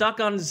 You're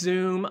stuck on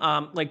Zoom.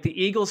 Like the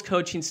Eagles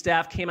coaching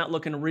staff came out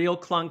looking real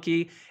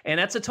clunky, and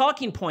that's a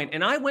talking point.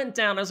 And I went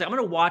down. I was like, I'm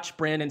going to watch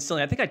Brandon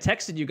Staley. I think I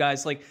texted you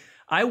guys. Like,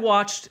 I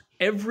watched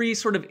every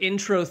sort of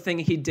intro thing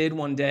he did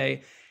one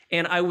day,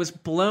 and I was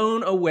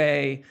blown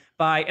away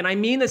by. And I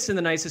mean this in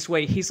the nicest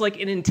way. He's like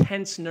an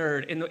intense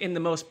nerd in the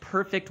most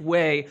perfect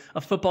way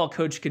a football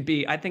coach could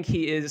be. I think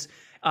he is.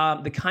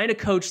 The kind of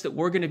coach that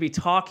we're going to be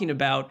talking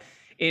about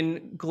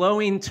in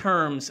glowing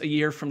terms a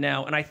year from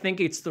now. And I think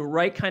it's the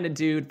right kind of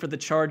dude for the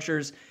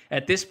Chargers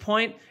at this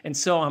point. And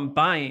so I'm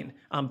buying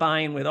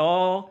with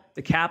all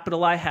the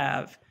capital I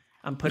have.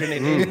 I'm putting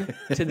it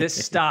into this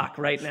stock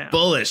right now.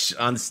 Bullish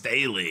on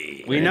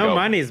Staley. We know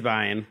money's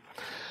buying.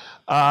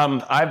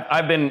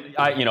 I've been,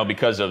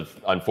 because of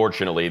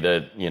unfortunately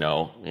the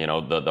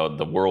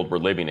world we're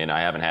living in, I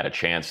haven't had a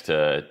chance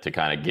to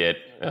kind of get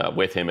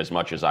with him as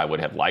much as I would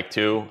have liked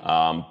to.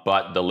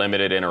 But the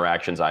limited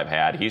interactions I've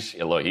had, he's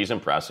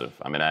impressive.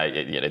 I mean,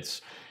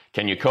 it's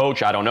can you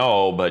coach? I don't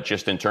know, but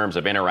just in terms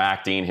of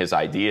interacting, his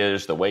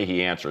ideas, the way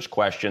he answers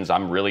questions,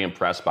 I'm really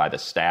impressed by the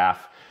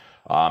staff.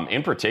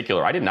 In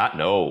particular, I did not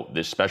know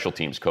this special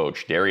teams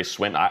coach, Darius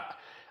Swinton.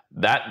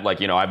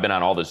 I've been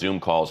on all the Zoom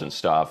calls and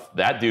stuff.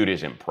 That dude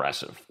is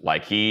impressive.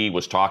 Like, he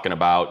was talking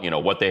about,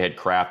 what they had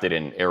crafted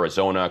in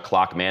Arizona,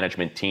 clock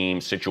management team,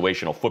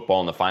 situational football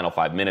in the final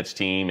 5 minutes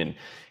team. And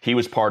he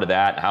was part of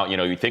that. How,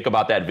 you think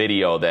about that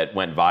video that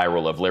went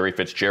viral of Larry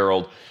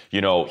Fitzgerald,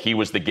 he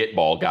was the get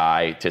ball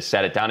guy to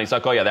set it down. He's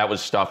like, oh yeah, that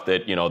was stuff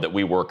that, that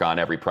we work on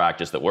every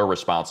practice that we're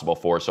responsible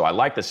for. So I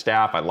like the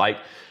staff. I like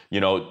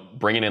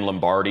bringing in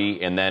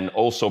Lombardi and then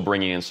also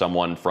bringing in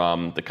someone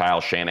from the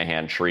Kyle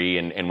Shanahan tree.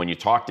 And when you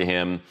talk to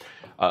him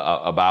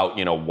about,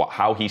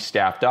 how he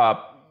staffed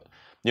up,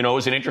 it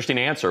was an interesting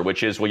answer,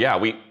 which is, well, yeah,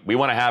 we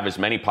want to have as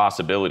many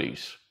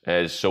possibilities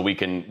as so we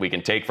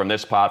can take from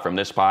this pot, and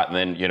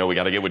then, we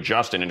got to get with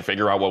Justin and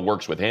figure out what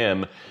works with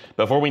him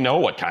before we know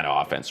what kind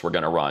of offense we're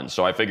going to run.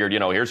 So I figured,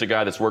 here's a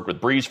guy that's worked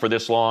with Breeze for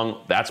this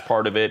long. That's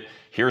part of it.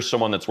 Here's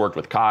someone that's worked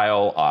with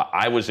Kyle.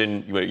 I was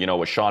in,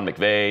 with Sean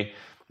McVay.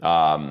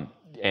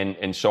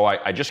 And so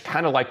I just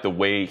kind of like the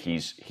way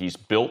he's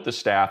built the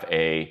staff,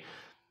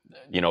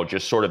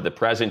 just sort of the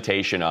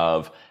presentation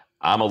of,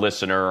 I'm a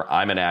listener,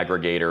 I'm an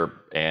aggregator,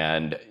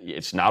 and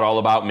it's not all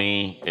about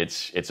me.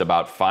 It's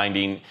about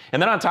finding.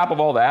 And then on top of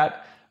all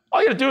that,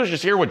 all you got to do is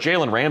just hear what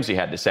Jalen Ramsey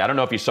had to say. I don't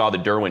know if you saw the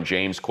Derwin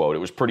James quote. It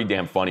was pretty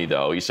damn funny,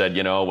 though. He said,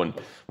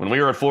 when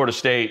we were at Florida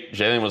State,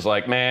 Jalen was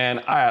like, man,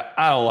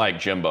 I don't like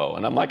Jimbo.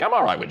 And I'm like, I'm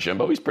all right with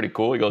Jimbo. He's pretty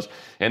cool. He goes,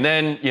 and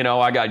then,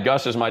 I got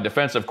Gus as my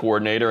defensive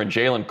coordinator, and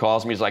Jalen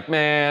calls me. He's like,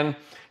 man,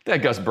 that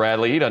Gus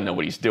Bradley, he doesn't know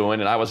what he's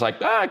doing. And I was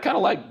like, I kind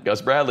of like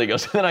Gus Bradley. He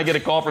goes, and then I get a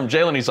call from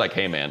Jalen. He's like,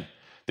 hey, man,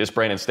 this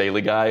Brandon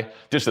Staley guy,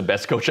 just the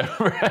best coach I've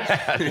ever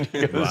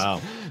had. Wow.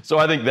 So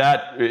I think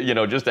that,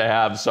 just to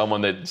have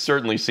someone that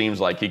certainly seems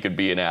like he could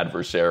be an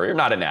adversary, or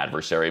not an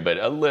adversary, but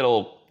a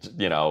little,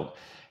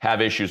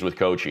 have issues with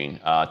coaching,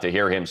 to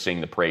hear him sing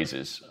the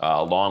praises,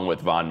 along with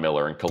Von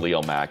Miller and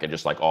Khalil Mack and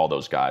just like all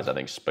those guys, I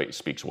think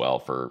speaks well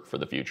for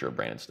the future of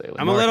Brandon Staley.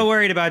 I'm a little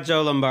worried about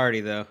Joe Lombardi,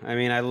 though. I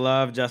mean, I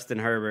love Justin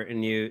Herbert,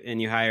 and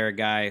you hire a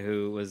guy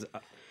who was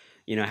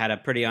had a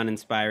pretty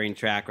uninspiring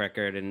track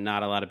record, and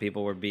not a lot of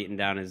people were beating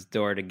down his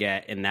door to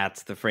get, and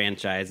that's the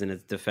franchise and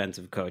its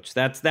defensive coach.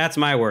 That's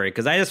my worry,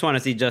 because I just want to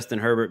see Justin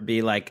Herbert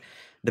be like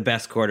the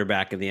best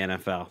quarterback in the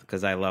NFL,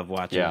 because I love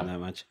watching him that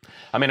much.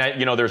 I mean,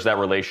 there's that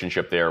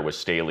relationship there with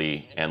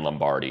Staley and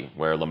Lombardi,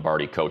 where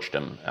Lombardi coached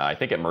him. I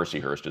think at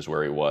Mercyhurst is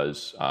where he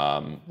was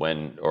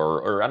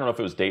or I don't know if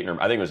it was Dayton,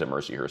 or I think it was at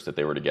Mercyhurst that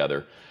they were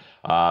together.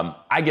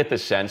 I get the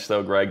sense,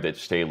 though, Greg, that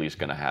Staley's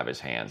going to have his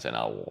hands in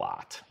a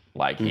lot.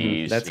 Like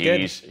he's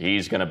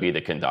going to be the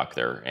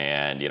conductor,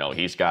 and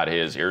he's got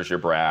here's your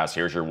brass,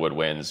 here's your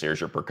woodwinds, here's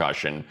your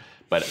percussion,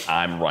 but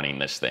I'm running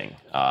this thing.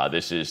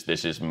 This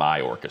is my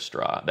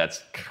orchestra.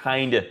 That's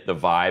kind of the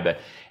vibe,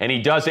 and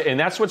he does it, and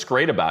that's what's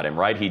great about him,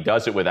 right? He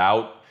does it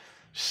without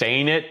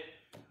saying it,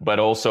 but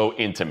also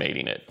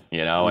intimating it,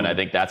 And I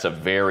think that's a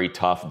very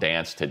tough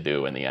dance to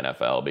do in the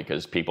NFL,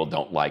 because people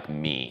don't like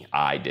me.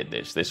 I did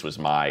this. This was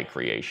my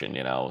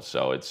creation,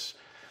 So it's,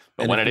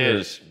 but when it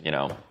is,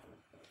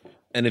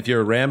 And if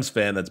you're a Rams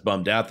fan that's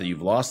bummed out that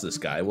you've lost this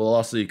guy, well,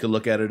 also you could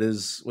look at it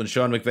as when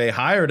Sean McVay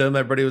hired him,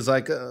 everybody was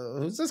like,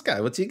 who's this guy?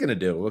 What's he going to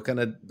do? What kind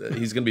of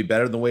he's going to be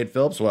better than Wade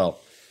Phillips?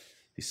 Well,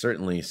 he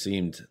certainly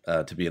seemed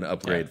to be an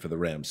upgrade for the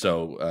Rams.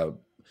 So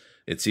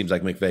it seems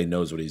like McVay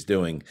knows what he's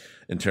doing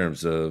in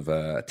terms of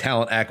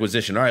talent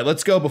acquisition. All right,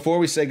 let's go. Before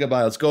we say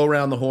goodbye, let's go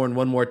around the horn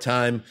one more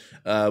time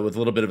with a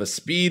little bit of a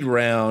speed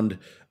round.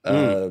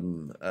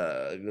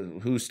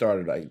 Who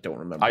started? I don't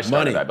remember. I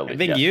started, I believe. I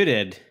think you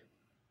did.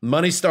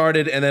 Money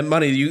started, and then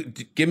Money, you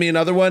give me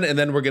another one, and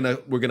then we're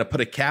gonna put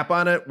a cap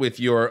on it with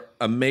your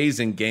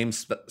amazing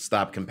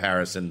GameStop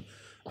comparison.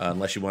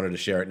 Unless you wanted to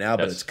share it now,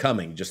 but it's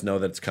coming. Just know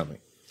that it's coming.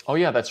 Oh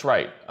yeah, that's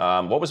right.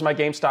 What was my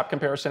GameStop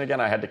comparison again?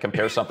 I had to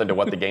compare something to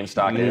what the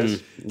GameStop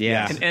is.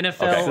 Yeah, an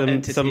NFL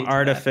entity, some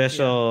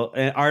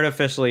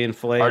artificially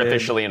inflated.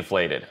 Artificially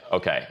inflated.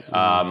 Okay.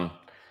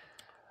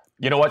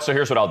 You know what? So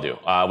here's what I'll do.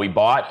 We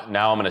bought.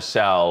 Now I'm going to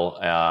sell.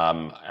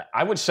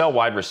 I would sell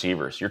wide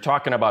receivers. You're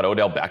talking about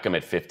Odell Beckham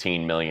at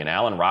 $15 million.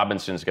 Allen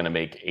Robinson's going to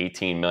make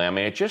 $18 million. I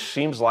mean, it just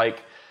seems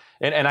like,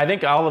 and I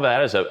think all of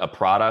that is a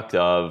product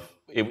of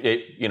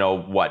it.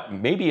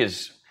 Maybe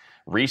as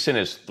recent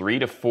as 3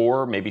 to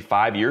 4, maybe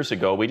 5 years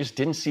ago, we just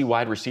didn't see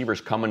wide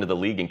receivers come into the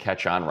league and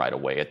catch on right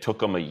away. It took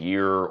them a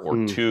year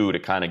or two to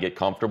kind of get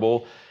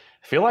comfortable.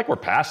 I feel like we're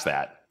past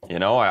that.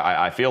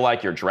 I feel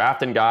like you're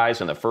drafting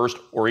guys in the first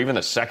or even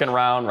the second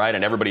round, right?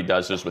 And everybody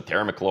does this with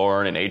Terry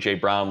McLaurin and A.J.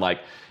 Brown,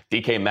 like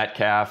DK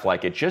Metcalf.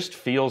 Like, it just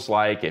feels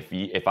like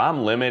if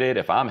I'm limited,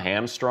 if I'm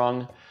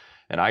hamstrung,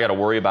 and I got to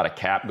worry about a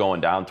cap going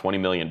down $20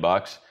 million,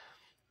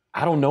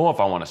 I don't know if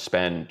I want to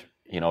spend,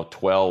 $12,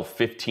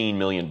 $15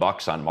 million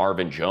on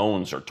Marvin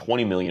Jones or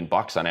 $20 million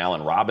on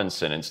Allen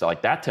Robinson and stuff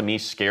like that. To me,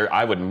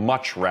 I would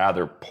much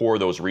rather pour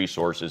those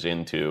resources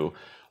into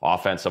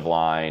offensive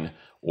line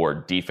or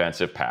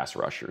defensive pass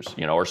rushers,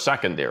 or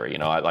secondary.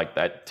 I like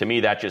that. To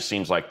me, that just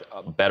seems like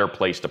a better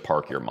place to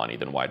park your money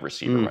than wide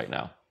receiver right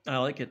now. I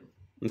like it.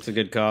 It's a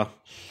good call.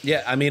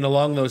 Yeah, I mean,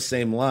 along those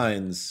same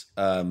lines,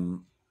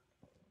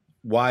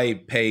 why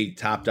pay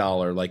top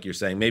dollar, like you're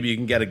saying? Maybe you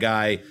can get a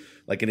guy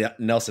like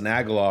Nelson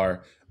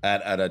Aguilar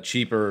at a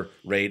cheaper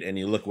rate, and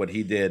you look what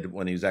he did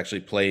when he was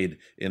actually played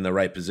in the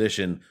right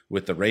position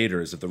with the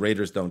Raiders. If the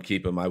Raiders don't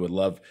keep him, I would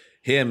love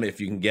him if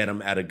you can get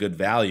him at a good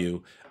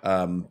value.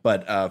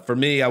 But for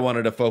me, I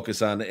wanted to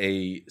focus on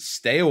a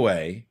stay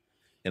away,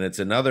 and it's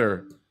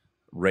another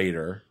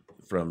Raider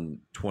from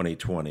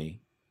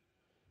 2020,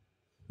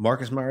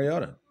 Marcus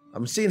Mariota.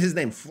 I'm seeing his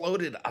name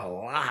floated a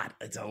lot.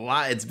 It's a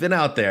lot. It's been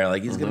out there.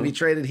 Like he's going to be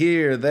traded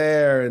here,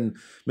 there, and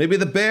maybe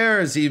the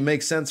Bears. He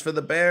makes sense for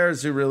the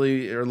Bears who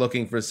really are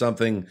looking for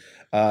something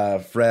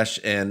fresh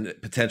and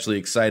potentially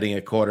exciting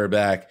at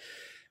quarterback.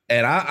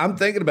 And I'm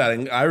thinking about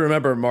it. I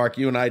remember, Mark,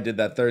 you and I did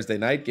that Thursday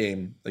night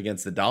game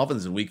against the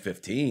Dolphins in Week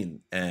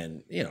 15,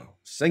 and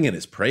singing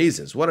his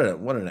praises. What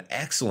an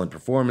excellent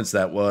performance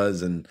that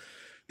was, and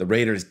the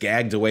Raiders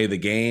gagged away the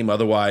game.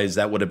 Otherwise,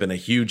 that would have been a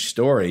huge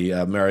story.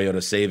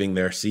 Mariota saving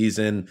their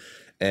season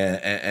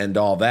and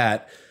all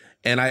that.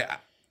 And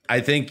I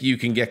think you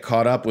can get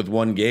caught up with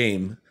one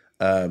game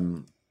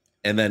and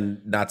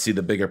then not see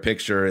the bigger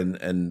picture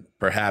and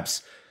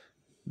perhaps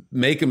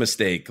make a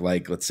mistake.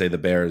 Like, let's say the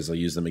Bears, I'll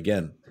use them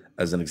again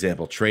as an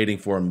example, trading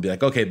for him and be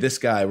like, okay, this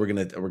guy, we're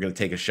gonna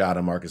take a shot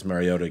on Marcus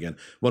Mariota again.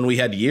 When we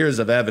had years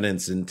of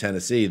evidence in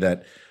Tennessee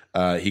that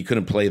he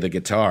couldn't play the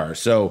guitar.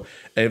 So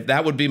if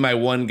that would be my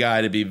one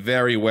guy to be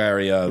very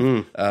wary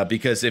of,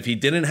 because if he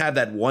didn't have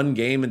that one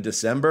game in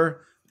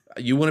December,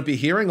 you wouldn't be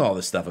hearing all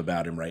this stuff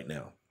about him right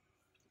now.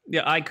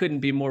 Yeah, I couldn't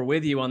be more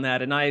with you on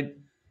that. And I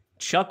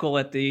chuckle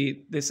at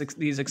these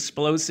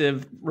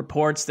explosive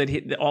reports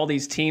that all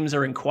these teams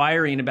are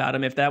inquiring about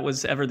him. If that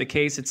was ever the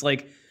case, it's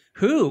like,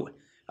 who?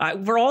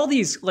 For all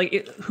these,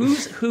 like,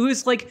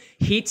 who's like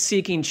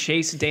heat-seeking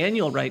Chase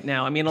Daniel right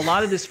now? I mean, a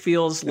lot of this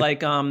feels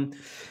like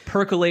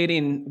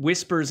percolating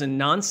whispers and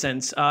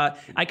nonsense.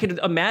 I could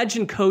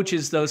imagine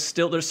coaches, though,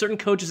 there's certain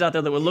coaches out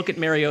there that would look at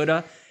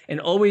Mariota and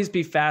always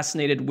be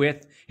fascinated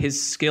with his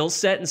skill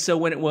set. And so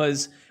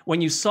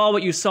when you saw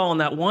what you saw in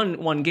that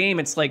one game,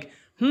 it's like,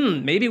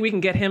 maybe we can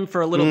get him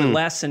for a little bit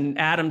less and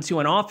add him to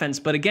an offense.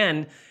 But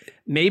again,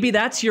 maybe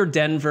that's your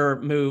Denver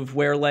move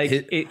where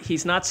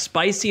he's not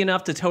spicy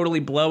enough to totally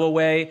blow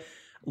away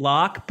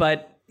Locke,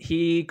 but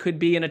he could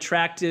be an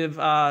attractive,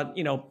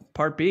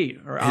 part B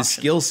or option. His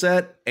skill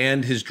set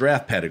and his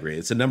draft pedigree.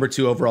 It's a number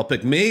 2 overall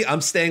pick.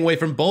 I'm staying away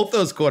from both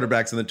those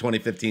quarterbacks in the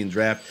 2015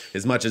 draft,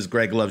 as much as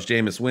Greg loves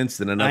Jameis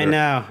Winston,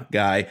 another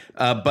guy.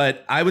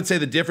 But I would say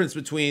the difference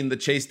between the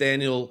Chase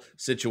Daniel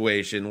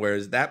situation,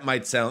 whereas that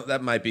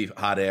might be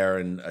hot air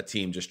and a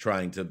team just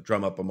trying to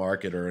drum up a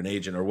market or an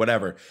agent or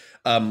whatever.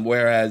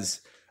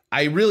 Whereas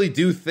I really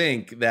do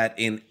think that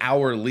in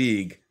our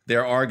league,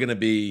 there are going to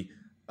be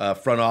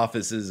front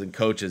offices and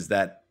coaches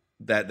that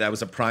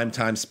was a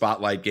primetime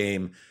spotlight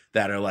game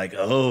that are like,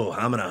 oh,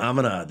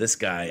 Hamana, this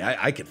guy,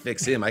 I can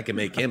fix him. I can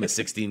make him a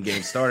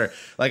 16-game starter.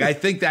 Like, I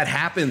think that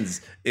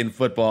happens in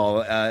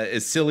football,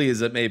 as silly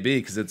as it may be,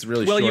 because it's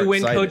really short-sighted. You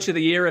win Coach of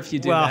the Year if you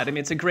do that. I mean,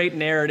 it's a great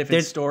narrative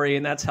and story,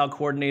 and that's how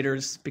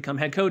coordinators become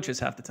head coaches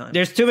half the time.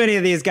 There's too many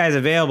of these guys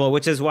available,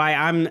 which is why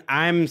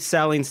I'm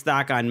selling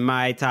stock on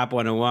my top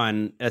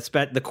 101,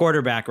 the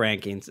quarterback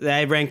rankings.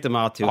 I ranked them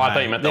all too high. I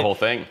thought you meant the whole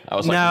thing. I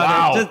was like,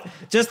 wow.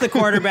 Just the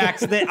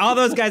quarterbacks. All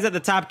those guys at the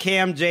top,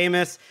 Cam,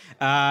 Jameis.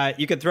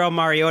 You could throw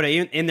Mariota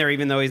in there,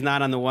 even though he's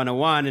not on the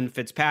 101, and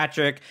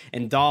Fitzpatrick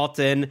and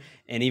Dalton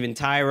and even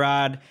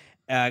Tyrod.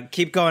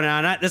 Keep going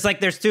on.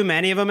 There's too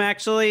many of them,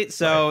 actually.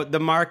 So the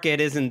market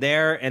isn't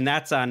there, and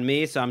that's on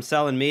me. So I'm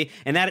selling me.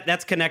 And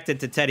that's connected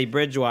to Teddy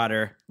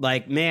Bridgewater.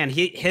 Like, man,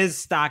 his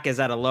stock is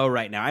at a low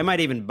right now. I might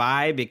even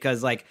buy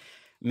because, like,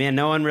 man,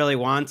 no one really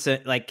wants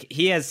it. Like,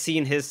 he has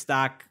seen his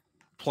stock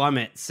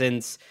plummet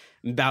since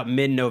about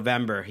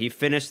mid-November. He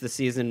finished the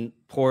season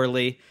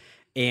poorly,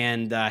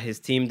 and his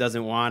team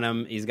doesn't want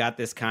him. He's got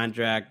this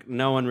contract.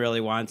 No one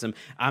really wants him.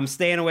 I'm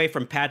staying away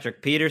from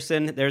Patrick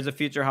Peterson. There's a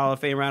future Hall of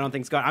Famer I don't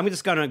think's going. I'm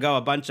just going to go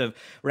a bunch of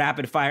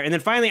rapid fire. And then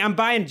finally, I'm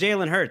buying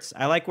Jalen Hurts.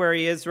 I like where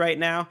he is right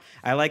now.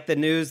 I like the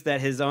news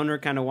that his owner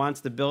kind of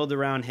wants to build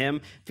around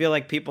him. Feel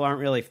like people aren't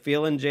really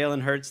feeling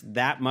Jalen Hurts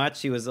that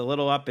much. He was a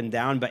little up and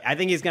down, but I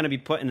think he's going to be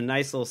put in a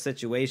nice little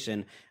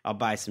situation. I'll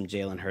buy some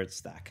Jalen Hurts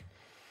stock.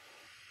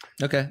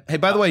 Okay. Hey,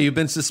 by the way,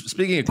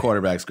 speaking of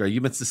quarterbacks, Greg,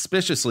 you've been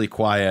suspiciously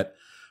quiet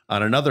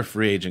on another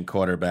free agent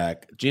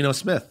quarterback, Geno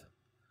Smith,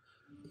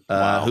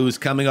 who's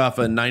coming off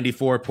a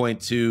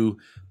 94.2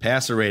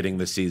 passer rating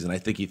this season. I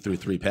think he threw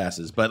 3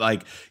 passes. But,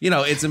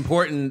 it's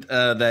important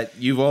that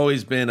you've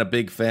always been a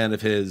big fan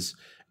of his,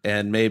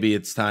 and maybe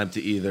it's time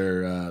to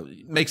either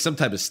make some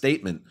type of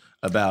statement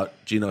about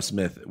Geno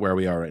Smith, where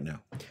we are right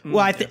now. Well,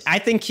 I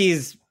think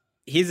he's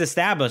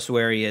established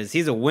where he is.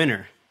 He's a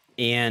winner.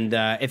 And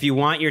if you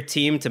want your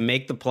team to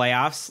make the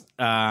playoffs,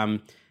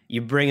 you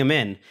bring him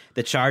in.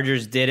 The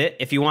Chargers did it.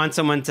 If you want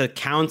someone to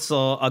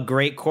counsel a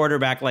great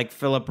quarterback like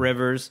Phillip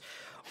Rivers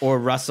or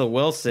Russell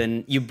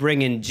Wilson, you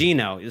bring in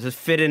Geno to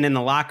fit in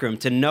the locker room,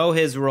 to know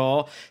his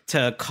role,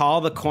 to call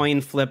the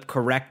coin flip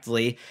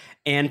correctly,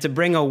 and to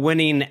bring a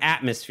winning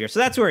atmosphere. So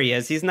that's where he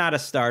is. He's not a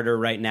starter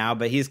right now,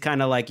 but he's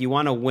kind of like, you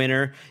want a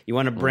winner, you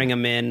want to bring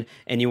him in,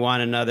 and you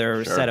want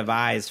another set of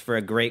eyes for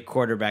a great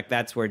quarterback.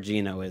 That's where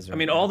Geno is right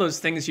now. All those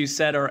things you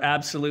said are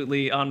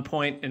absolutely on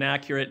point and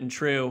accurate and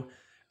true.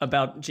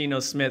 about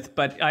Geno Smith,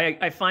 but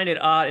I find it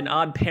an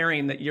odd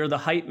pairing that you're the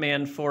hype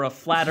man for a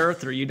flat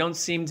earther. You don't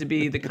seem to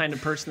be the kind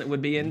of person that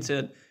would be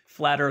into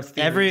flat earth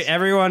theories.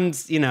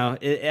 Everyone's,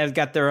 has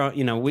got their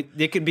own,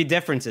 there could be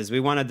differences. We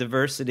want a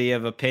diversity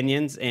of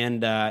opinions.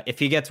 And if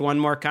he gets one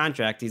more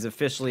contract, he's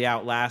officially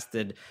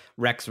outlasted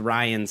Rex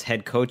Ryan's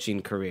head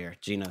coaching career,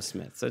 Geno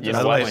Smith. So by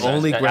the way,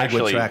 only Greg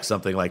would track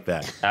something like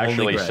that.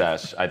 Actually,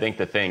 Sess, I think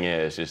the thing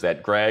is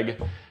that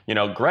Greg,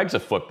 Greg's a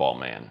football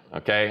man,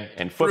 okay?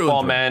 And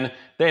football men,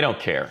 they don't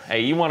care.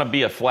 Hey, you want to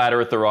be a flat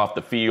earther off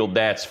the field,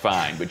 that's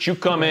fine. But you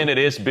come into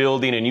this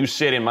building and you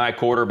sit in my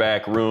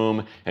quarterback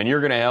room and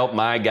you're going to help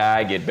my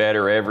guy get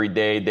better every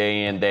day,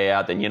 day in, day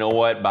out, then you know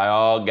what? By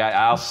all God,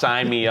 I'll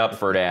sign me up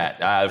for that.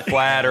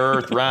 Flat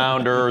earth,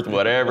 round earth,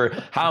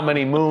 whatever. How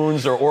many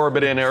moons are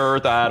orbiting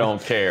Earth, I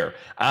don't care.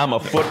 I'm a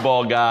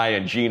football guy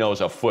and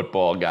Geno's a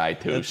football guy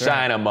too. That's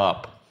Sign him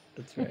up.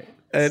 That's right.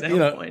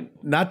 And,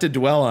 not to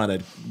dwell on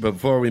it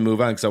before we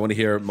move on, because I want to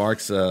hear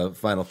Mark's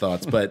final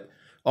thoughts, but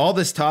all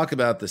this talk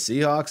about the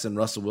Seahawks and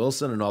Russell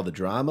Wilson and all the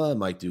drama, and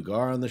Mike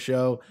Dugar on the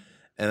show,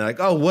 and like,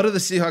 oh, what are the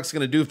Seahawks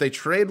going to do if they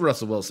trade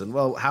Russell Wilson?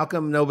 Well, how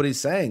come nobody's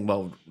saying,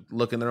 well,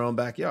 look in their own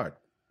backyard?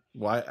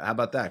 Why? How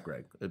about that,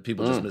 Greg? Are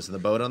people just missing the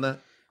boat on that?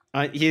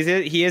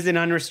 He is an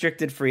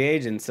unrestricted free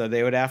agent, so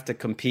they would have to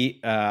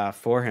compete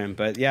for him.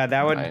 But yeah,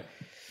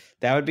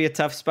 that would be a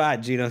tough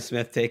spot. Geno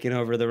Smith taking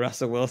over the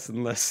Russell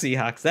Wilson-less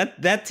Seahawks.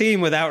 That team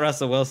without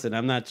Russell Wilson,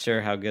 I'm not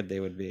sure how good they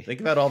would be.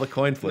 Think about all the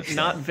coin flips.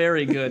 Not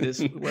very good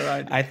is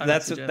where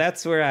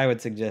that's where I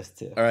would suggest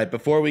too. All right,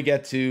 before we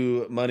get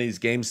to Money's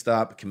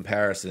GameStop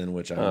comparison,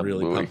 which I'm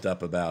really pumped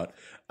up about,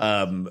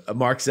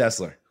 Mark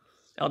Sessler.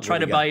 I'll try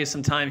to buy you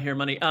some time here,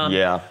 Money.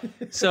 Yeah.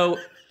 So,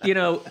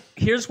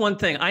 here's one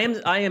thing.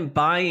 I am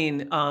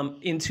buying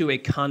into a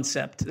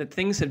concept that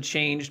things have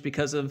changed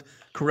because of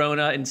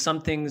Corona, and some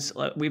things,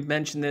 we've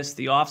mentioned this,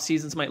 the off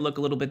seasons might look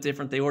a little bit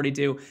different. They already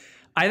do.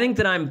 I think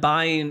that I'm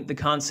buying the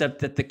concept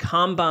that the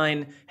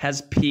combine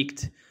has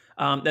peaked,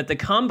 that the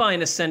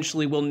combine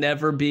essentially will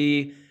never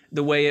be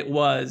the way it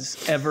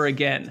was ever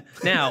again.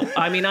 Now,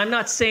 I mean, I'm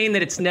not saying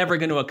that it's never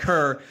going to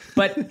occur,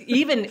 but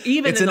even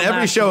it's in an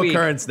every show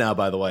occurrence now.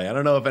 By the way, I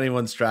don't know if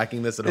anyone's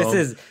tracking this at home. This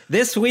is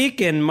This Week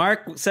in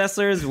Mark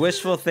Sessler's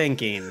wishful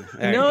thinking.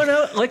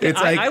 No, like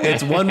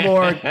it's one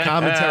more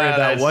commentary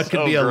about what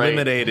could be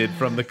eliminated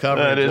from the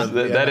coverage.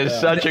 That is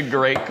such a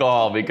great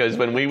call, because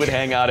when we would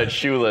hang out at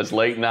Shula's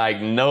late night,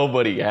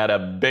 nobody had a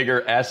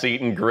bigger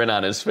ass-eaten grin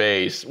on his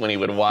face when he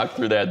would walk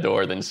through that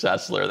door than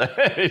Sessler.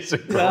 That is a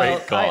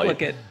great call.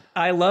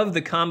 I love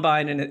the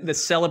combine and the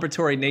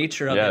celebratory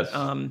nature of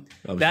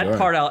it. That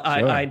part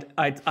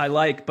I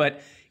like,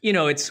 but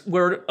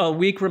we're a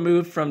week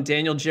removed from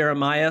Daniel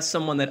Jeremiah,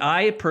 someone that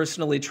I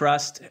personally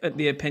trust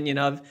the opinion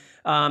of,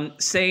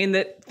 saying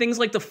that things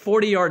like the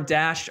 40-yard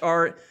dash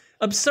are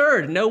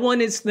absurd. No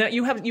one is that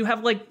you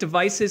have like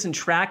devices and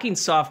tracking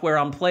software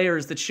on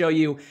players that show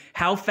you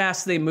how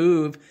fast they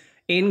move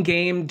in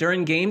game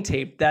during game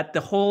tape. That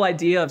the whole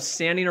idea of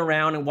standing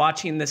around and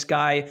watching this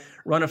guy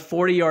run a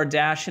 40-yard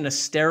dash in a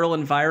sterile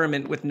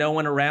environment with no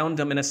one around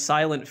him in a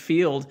silent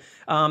field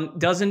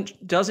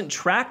doesn't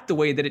track the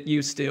way that it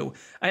used to.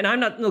 And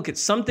at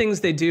some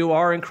things they do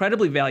are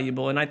incredibly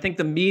valuable, and I think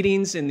the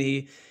meetings and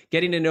the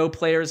getting to know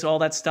players, all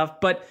that stuff.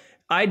 But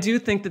I do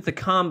think that the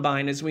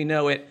combine, as we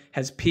know it,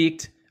 has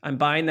peaked. I'm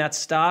buying that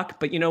stock,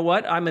 but you know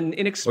what? I'm an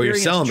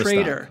inexperienced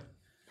trader.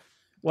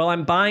 Well,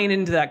 I'm buying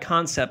into that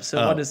concept.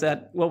 So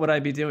what would I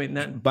be doing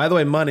then? By the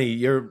way, Money,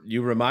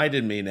 you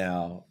reminded me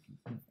now.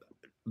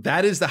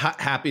 That is the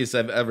happiest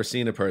I've ever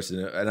seen a person.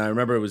 And I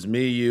remember it was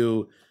me,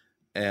 you,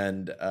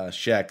 and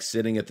Sheck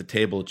sitting at the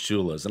table at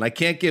Shula's. And I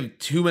can't give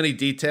too many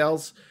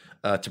details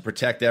to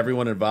protect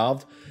everyone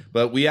involved,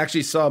 but we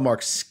actually saw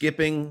Mark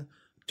skipping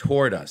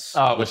toward us.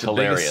 Oh, it was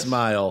hilarious. Biggest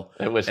smile.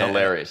 It was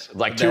hilarious.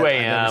 Like 2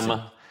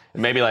 a.m.,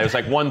 maybe it was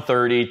like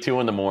 1:30, 2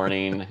 in the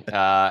morning.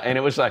 And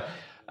it was like,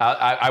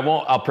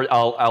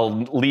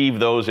 I'll leave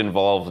those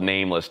involved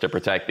nameless to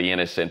protect the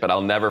innocent, but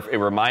it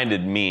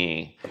reminded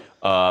me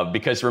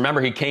because remember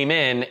he came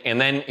in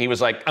and then he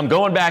was like, I'm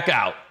going back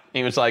out.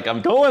 He was like,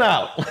 I'm going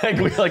out. Like,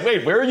 we're like,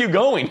 wait, where are you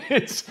going?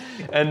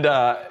 And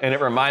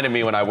it reminded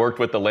me when I worked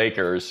with the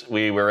Lakers,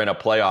 we were in a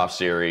playoff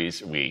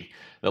series.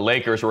 The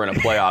Lakers were in a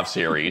playoff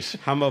series.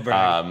 Humble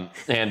brag.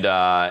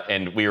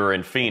 And we were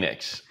in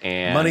Phoenix.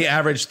 And Money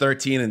averaged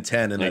 13 and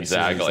 10 in that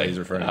series that he's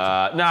referring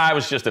to. No, I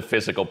was just a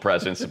physical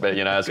presence, but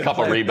it was a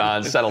couple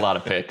rebounds, set a lot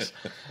of picks.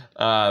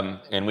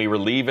 And we were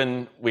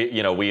leaving.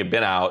 We had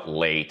been out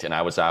late, and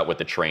I was out with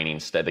the training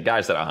the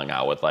guys that I hung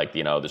out with,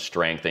 the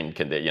strength and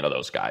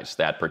those guys,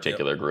 that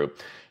particular group.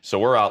 So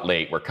we're out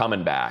late. We're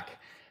coming back.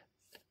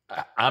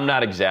 I'm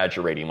not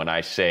exaggerating when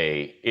I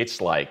say it's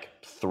like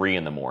 3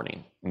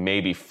 a.m,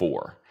 maybe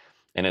 4.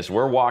 And as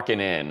we're walking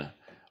in,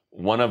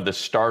 one of the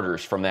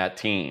starters from that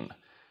team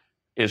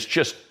is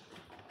just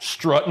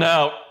strutting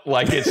out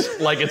like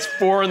it's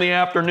 4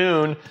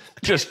 p.m,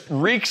 just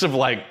reeks of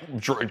like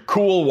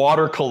cool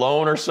water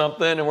cologne or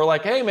something. And we're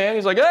like, hey man,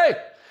 he's like, hey,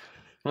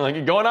 I'm like,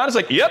 you going on? He's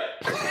like, yep.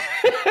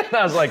 And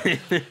I was like,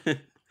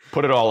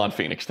 Put it all on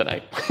Phoenix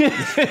tonight.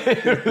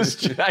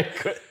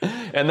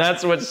 And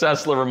that's what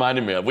Sessler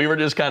reminded me of. We were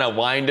just kind of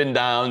winding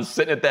down,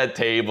 sitting at that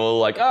table,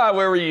 like,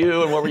 where were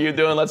you and what were you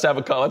doing? Let's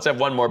have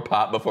one more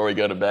pop before we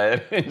go to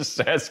bed. And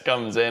Sess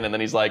comes in, and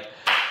then he's like,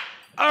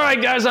 all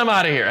right, guys, I'm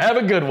out of here. Have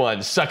a good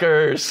one,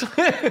 suckers.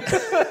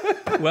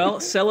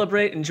 Well,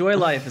 celebrate, enjoy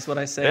life is what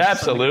I say.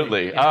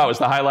 Absolutely. Yeah. Oh, it was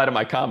the highlight of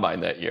my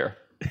combine that year.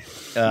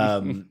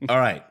 All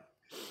right.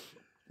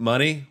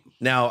 Money.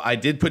 Now, I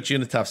did put you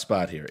in a tough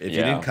spot here. If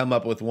you didn't come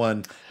up with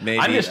one,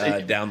 maybe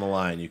down the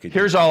line you could.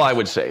 Here's all I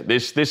would say.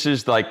 This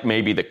is like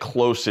maybe the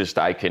closest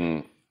I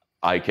can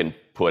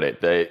put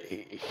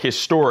it.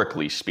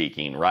 Historically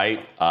speaking,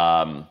 right?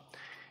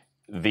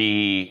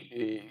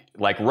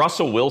 Like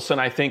Russell Wilson,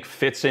 I think,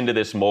 fits into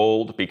this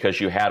mold because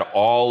you had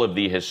all of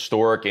the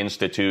historic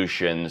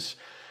institutions,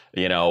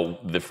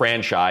 the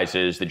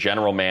franchises, the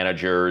general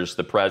managers,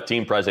 the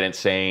team president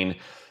saying,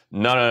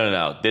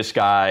 no. This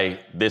guy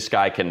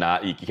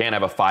cannot, you can't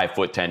have a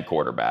 5'10"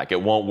 quarterback.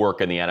 It won't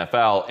work in the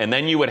NFL. And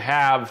then you would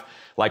have,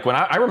 like when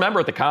I remember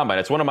at the Combine,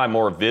 it's one of my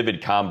more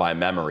vivid Combine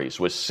memories,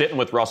 was sitting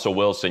with Russell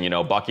Wilson.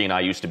 Bucky and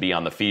I used to be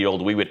on the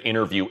field. We would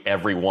interview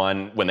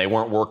everyone. When they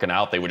weren't working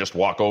out, they would just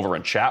walk over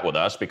and chat with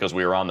us because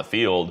we were on the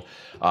field.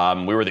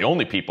 We were the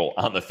only people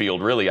on the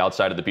field, really,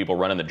 outside of the people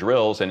running the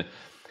drills. And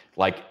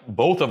like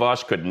both of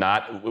us could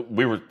not,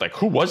 we were like,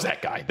 who was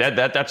that guy?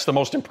 That's the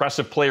most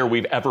impressive player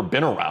we've ever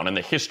been around in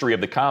the history of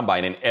the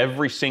Combine. And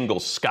every single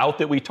scout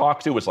that we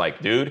talked to was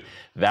like, dude,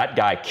 that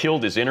guy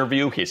killed his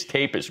interview. His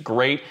tape is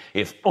great.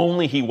 If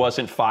only he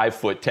wasn't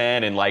 5'10".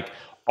 And like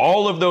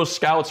all of those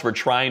scouts were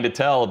trying to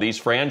tell these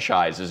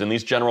franchises and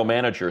these general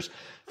managers,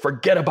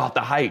 forget about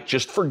the height.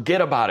 Just forget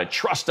about it.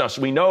 Trust us.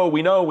 We know.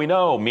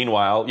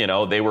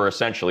 Meanwhile, they were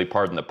essentially,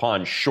 pardon the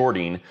pun,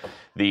 shorting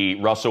the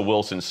Russell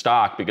Wilson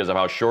stock because of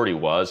how short he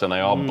was, and they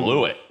all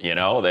blew it.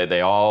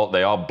 They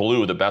all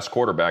blew the best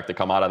quarterback to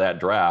come out of that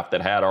draft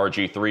that had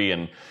RG3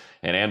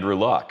 and Andrew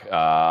Luck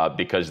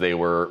because they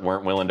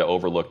weren't willing to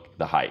overlook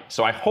the height.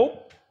 So I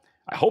hope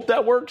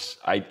that works.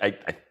 I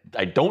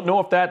don't know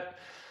if that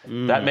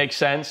makes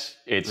sense.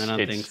 I don't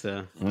think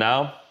so.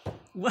 No.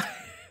 What?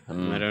 I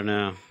don't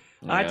know.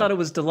 Yeah. I thought it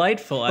was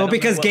delightful. Well,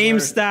 because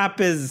GameStop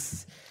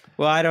is,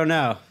 I don't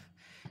know.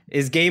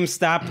 Is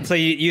GameStop? So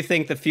you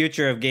think the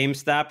future of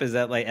GameStop is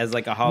that like as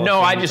like a Hall of Fame? No,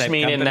 I just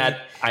mean company?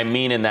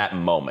 in that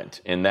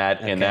moment, in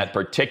that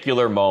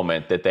particular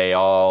moment that they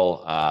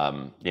all,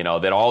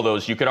 that all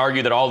those, you could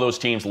argue that all those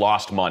teams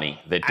lost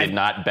money that did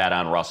not bet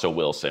on Russell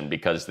Wilson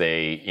because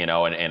they, and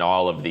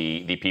all of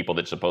the people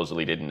that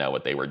supposedly didn't know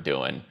what they were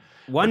doing.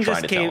 One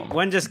just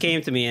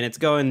came to me, and it's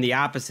going the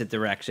opposite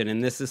direction.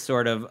 And this is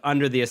sort of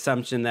under the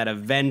assumption that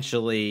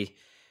eventually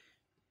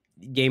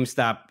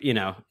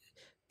GameStop,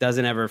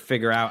 doesn't ever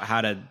figure out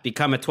how to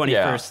become a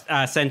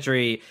 21st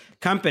century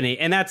company.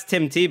 And that's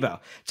Tim Tebow.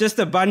 Just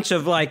a bunch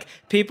of like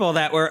people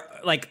that were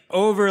like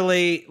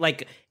overly,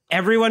 like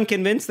everyone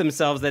convinced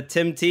themselves that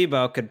Tim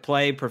Tebow could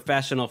play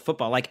professional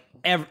football. Like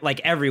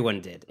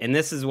everyone did. And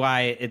this is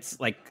why it's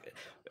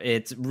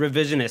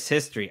revisionist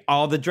history.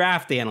 All the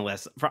draft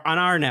analysts on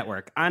our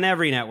network, on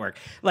every network,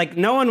 like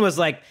no one was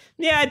like,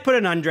 yeah, I'd put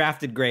an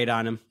undrafted grade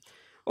on him.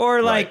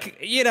 Or like,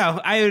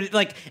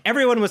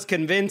 everyone was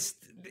convinced,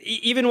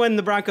 even when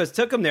the Broncos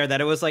took him there, that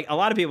it was like a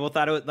lot of people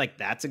thought it was like,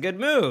 that's a good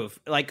move.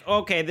 Like,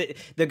 okay,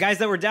 the guys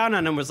that were down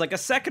on him was like a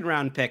second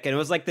round pick. And it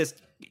was like this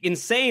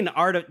insane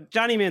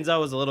Johnny Manziel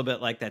was a little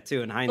bit like that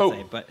too in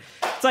hindsight, but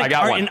it's like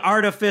an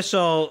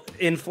artificial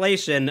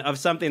inflation of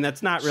something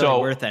that's not really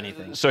worth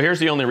anything. So here's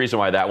the only reason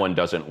why that one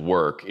doesn't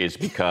work is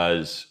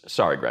because,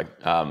 sorry, Greg,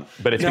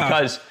 but it's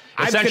because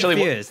essentially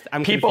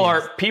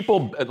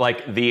people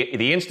like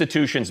the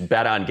institutions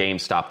bet on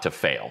GameStop to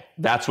fail.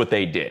 That's what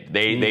they did.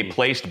 They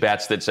placed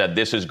bets that said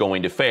this is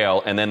going to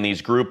fail. And then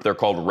they're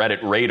called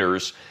Reddit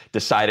Raiders,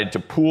 decided to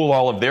pool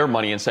all of their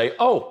money and say,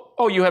 oh,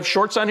 you have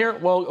shorts on here?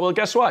 Well,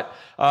 guess what?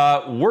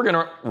 We're going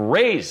to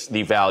raise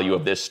the value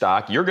of this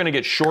stock. You're going to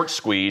get short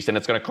squeezed, and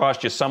it's going to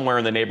cost you somewhere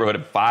in the neighborhood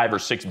of $5 or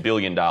 $6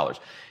 billion.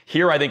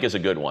 Here, I think, is a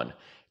good one.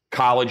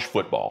 College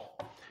football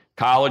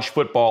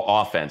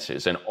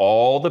offenses, and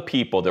all the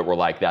people that were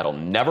like, that'll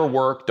never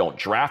work. Don't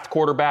draft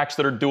quarterbacks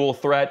that are dual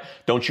threat.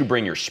 Don't you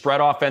bring your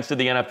spread offense to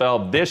the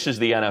NFL. This is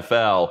the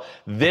NFL.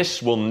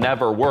 This will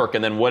never work.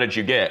 And then what did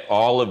you get?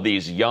 All of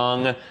these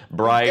young,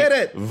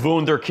 bright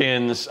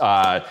wunderkinds,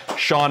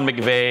 Sean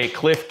McVay,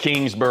 Cliff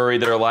Kingsbury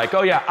that are like,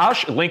 oh yeah,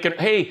 Lincoln,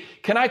 hey,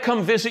 can I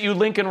come visit you,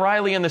 Lincoln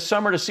Riley, in the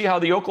summer to see how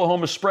the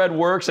Oklahoma spread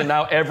works? And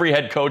now every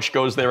head coach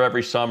goes there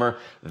every summer.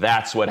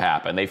 That's what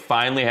happened. They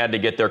finally had to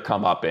get their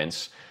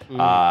comeuppance.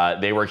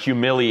 They were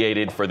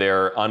humiliated for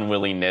their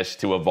unwillingness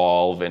to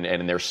evolve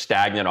and their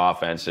stagnant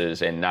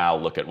offenses. And now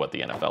look at what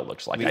the NFL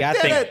looks like.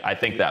 I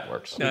think that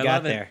works. We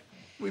got there.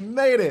 We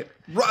made it.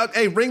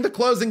 Hey, ring the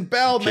closing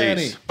bell,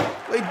 Manny.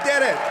 We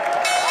did it.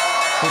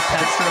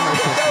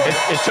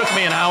 It took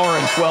me an hour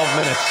and 12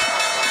 minutes.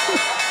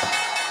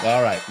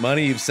 All right,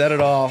 Money, you've said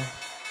it all.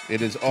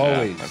 It is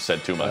always I've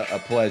said too much. A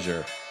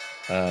pleasure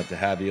to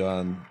have you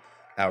on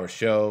our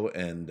show.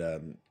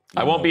 And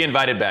I won't be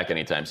invited back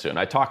anytime soon.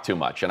 I talk too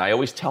much, and I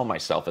always tell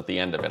myself at the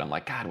end of it, I'm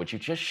like, God, would you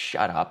just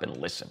shut up and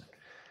listen?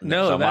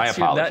 No, so my that's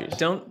apologies.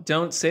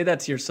 Don't say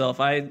that to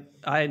yourself. I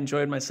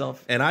enjoyed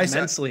myself And I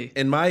immensely. said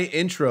in my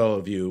intro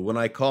of you, when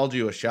I called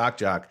you a shock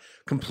jock,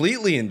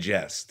 completely in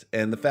jest,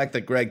 and the fact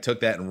that Greg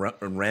took that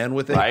and ran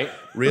with it, Right.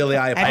 really,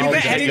 I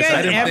apologize. Have you because I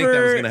guys didn't think that was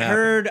ever going to happen.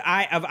 heard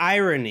of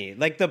irony?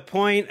 Like the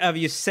point of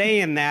you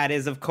saying that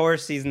is, of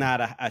course, he's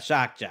not a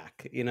shock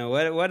jock. You know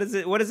what is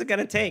it? What is it going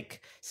to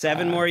take?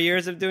 7 more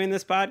years of doing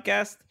this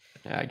podcast?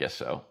 Yeah, I guess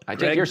so.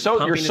 Greg You're so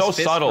pumping his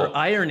fist subtle. for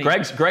irony.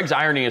 Greg's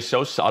irony is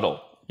so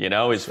subtle. You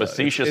know, his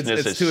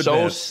facetiousness it's too is so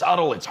advanced.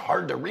 subtle. It's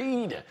hard to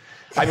read.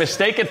 I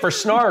mistake it for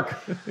snark.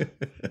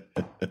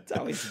 It's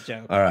always a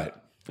joke. All right,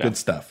 good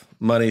stuff.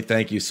 Money,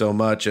 thank you so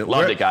much. And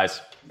Loved it,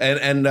 guys.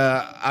 And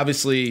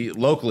obviously,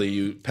 locally,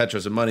 you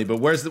Petros and Money. But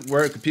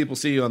where can people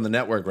see you on the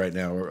network right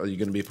now? Or are you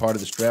going to be part of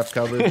this draft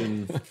coverage?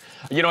 And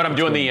You know what? I'm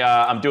doing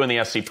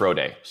the SC Pro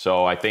Day.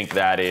 So I think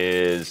that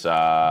is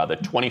the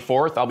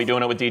 24th. I'll be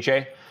doing it with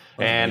DJ.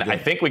 And I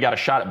think we got a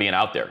shot at being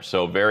out there.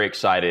 So very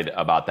excited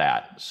about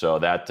that. So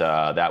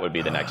that would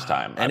be the next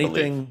time. I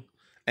believe.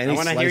 Any I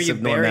want to slice hear you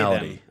of bury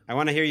normality. them. I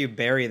want to hear you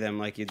bury them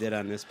like you did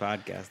on this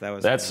podcast.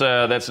 That's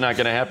not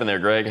going to happen there,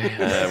 Greg.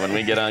 When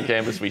we get on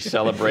campus, we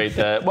celebrate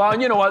that.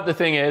 Well, you know what? The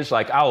thing is,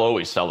 like, I'll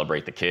always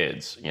celebrate the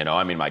kids. You know,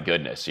 I mean, my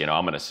goodness. You know,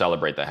 I'm going to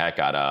celebrate the heck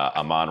out of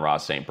Amon-Ra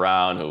St.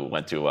 Brown, who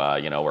went to,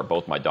 where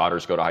both my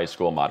daughters go to high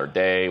school, Mater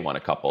Dei, won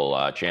a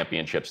couple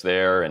championships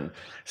there, and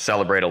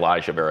celebrate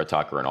Elijah Vera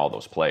Tucker and all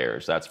those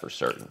players. That's for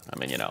certain. I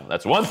mean, you know,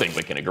 that's one thing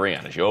we can agree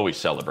on is you always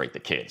celebrate the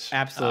kids.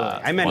 Absolutely.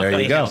 I meant There you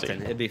Clay go.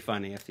 Helton. It'd be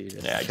funny if you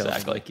just Yeah, killed him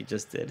exactly. like you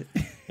just did.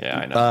 Yeah,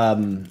 I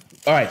know.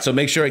 All right, so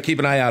make sure to keep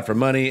an eye out for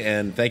Money,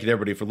 and thank you to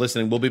everybody for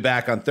listening. We'll be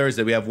back on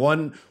Thursday. We have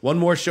one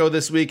more show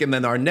this week, and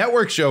then our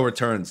network show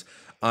returns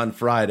on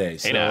Friday.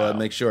 So now.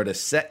 make sure to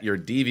set your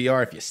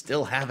DVR. If you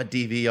still have a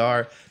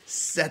DVR,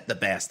 set the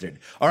bastard.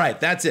 All right,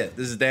 that's it.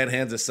 This is Dan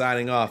Hansa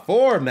signing off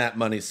for Matt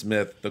Money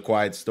Smith, The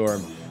Quiet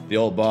Storm, The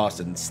Old Boss,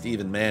 and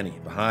Stephen Manny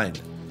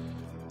behind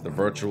the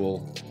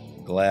virtual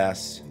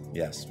glass.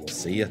 Yes, we'll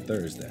see you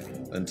Thursday.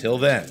 Until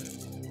then.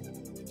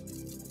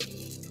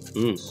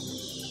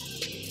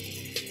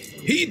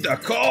 Heed the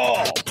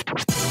call!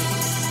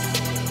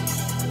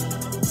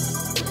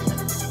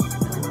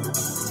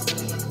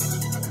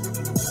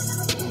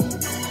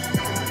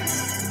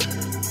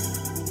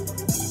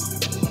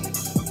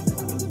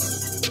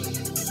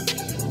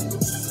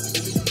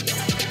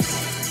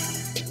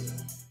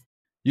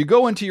 You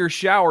go into your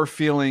shower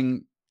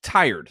feeling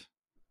tired,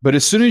 but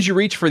as soon as you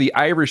reach for the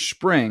Irish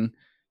Spring,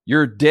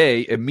 your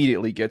day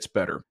immediately gets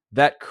better.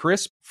 That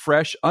crisp,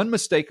 fresh,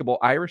 unmistakable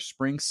Irish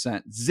Spring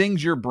scent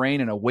zings your brain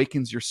and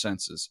awakens your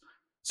senses.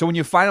 So when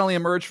you finally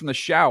emerge from the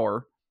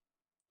shower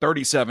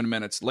 37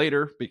 minutes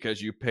later,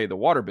 because you pay the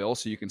water bill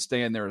so you can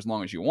stay in there as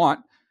long as you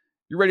want,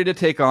 you're ready to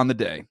take on the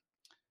day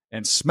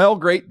and smell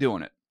great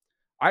doing it.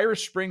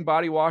 Irish Spring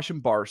Body Wash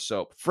and Bar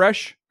Soap.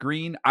 Fresh,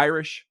 green,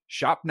 Irish.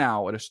 Shop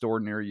now at a store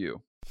near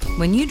you.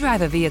 When you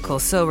drive a vehicle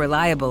so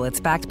reliable it's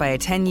backed by a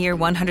 10-year,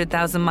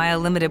 100,000-mile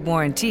limited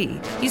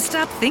warranty, you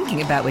stop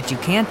thinking about what you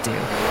can't do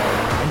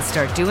and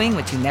start doing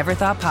what you never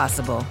thought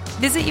possible.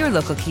 Visit your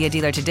local Kia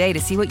dealer today to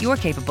see what you're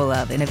capable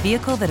of in a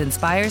vehicle that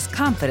inspires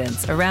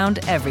confidence around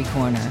every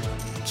corner.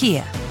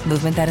 Kia,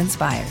 movement that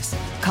inspires.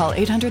 Call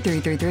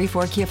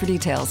 800-333-4KIA for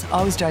details.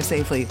 Always drive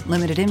safely.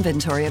 Limited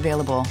inventory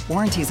available.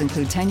 Warranties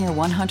include 10-year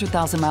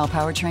 100,000-mile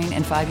powertrain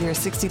and 5-year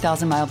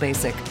 60,000-mile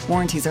basic.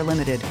 Warranties are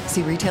limited.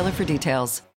 See retailer for details.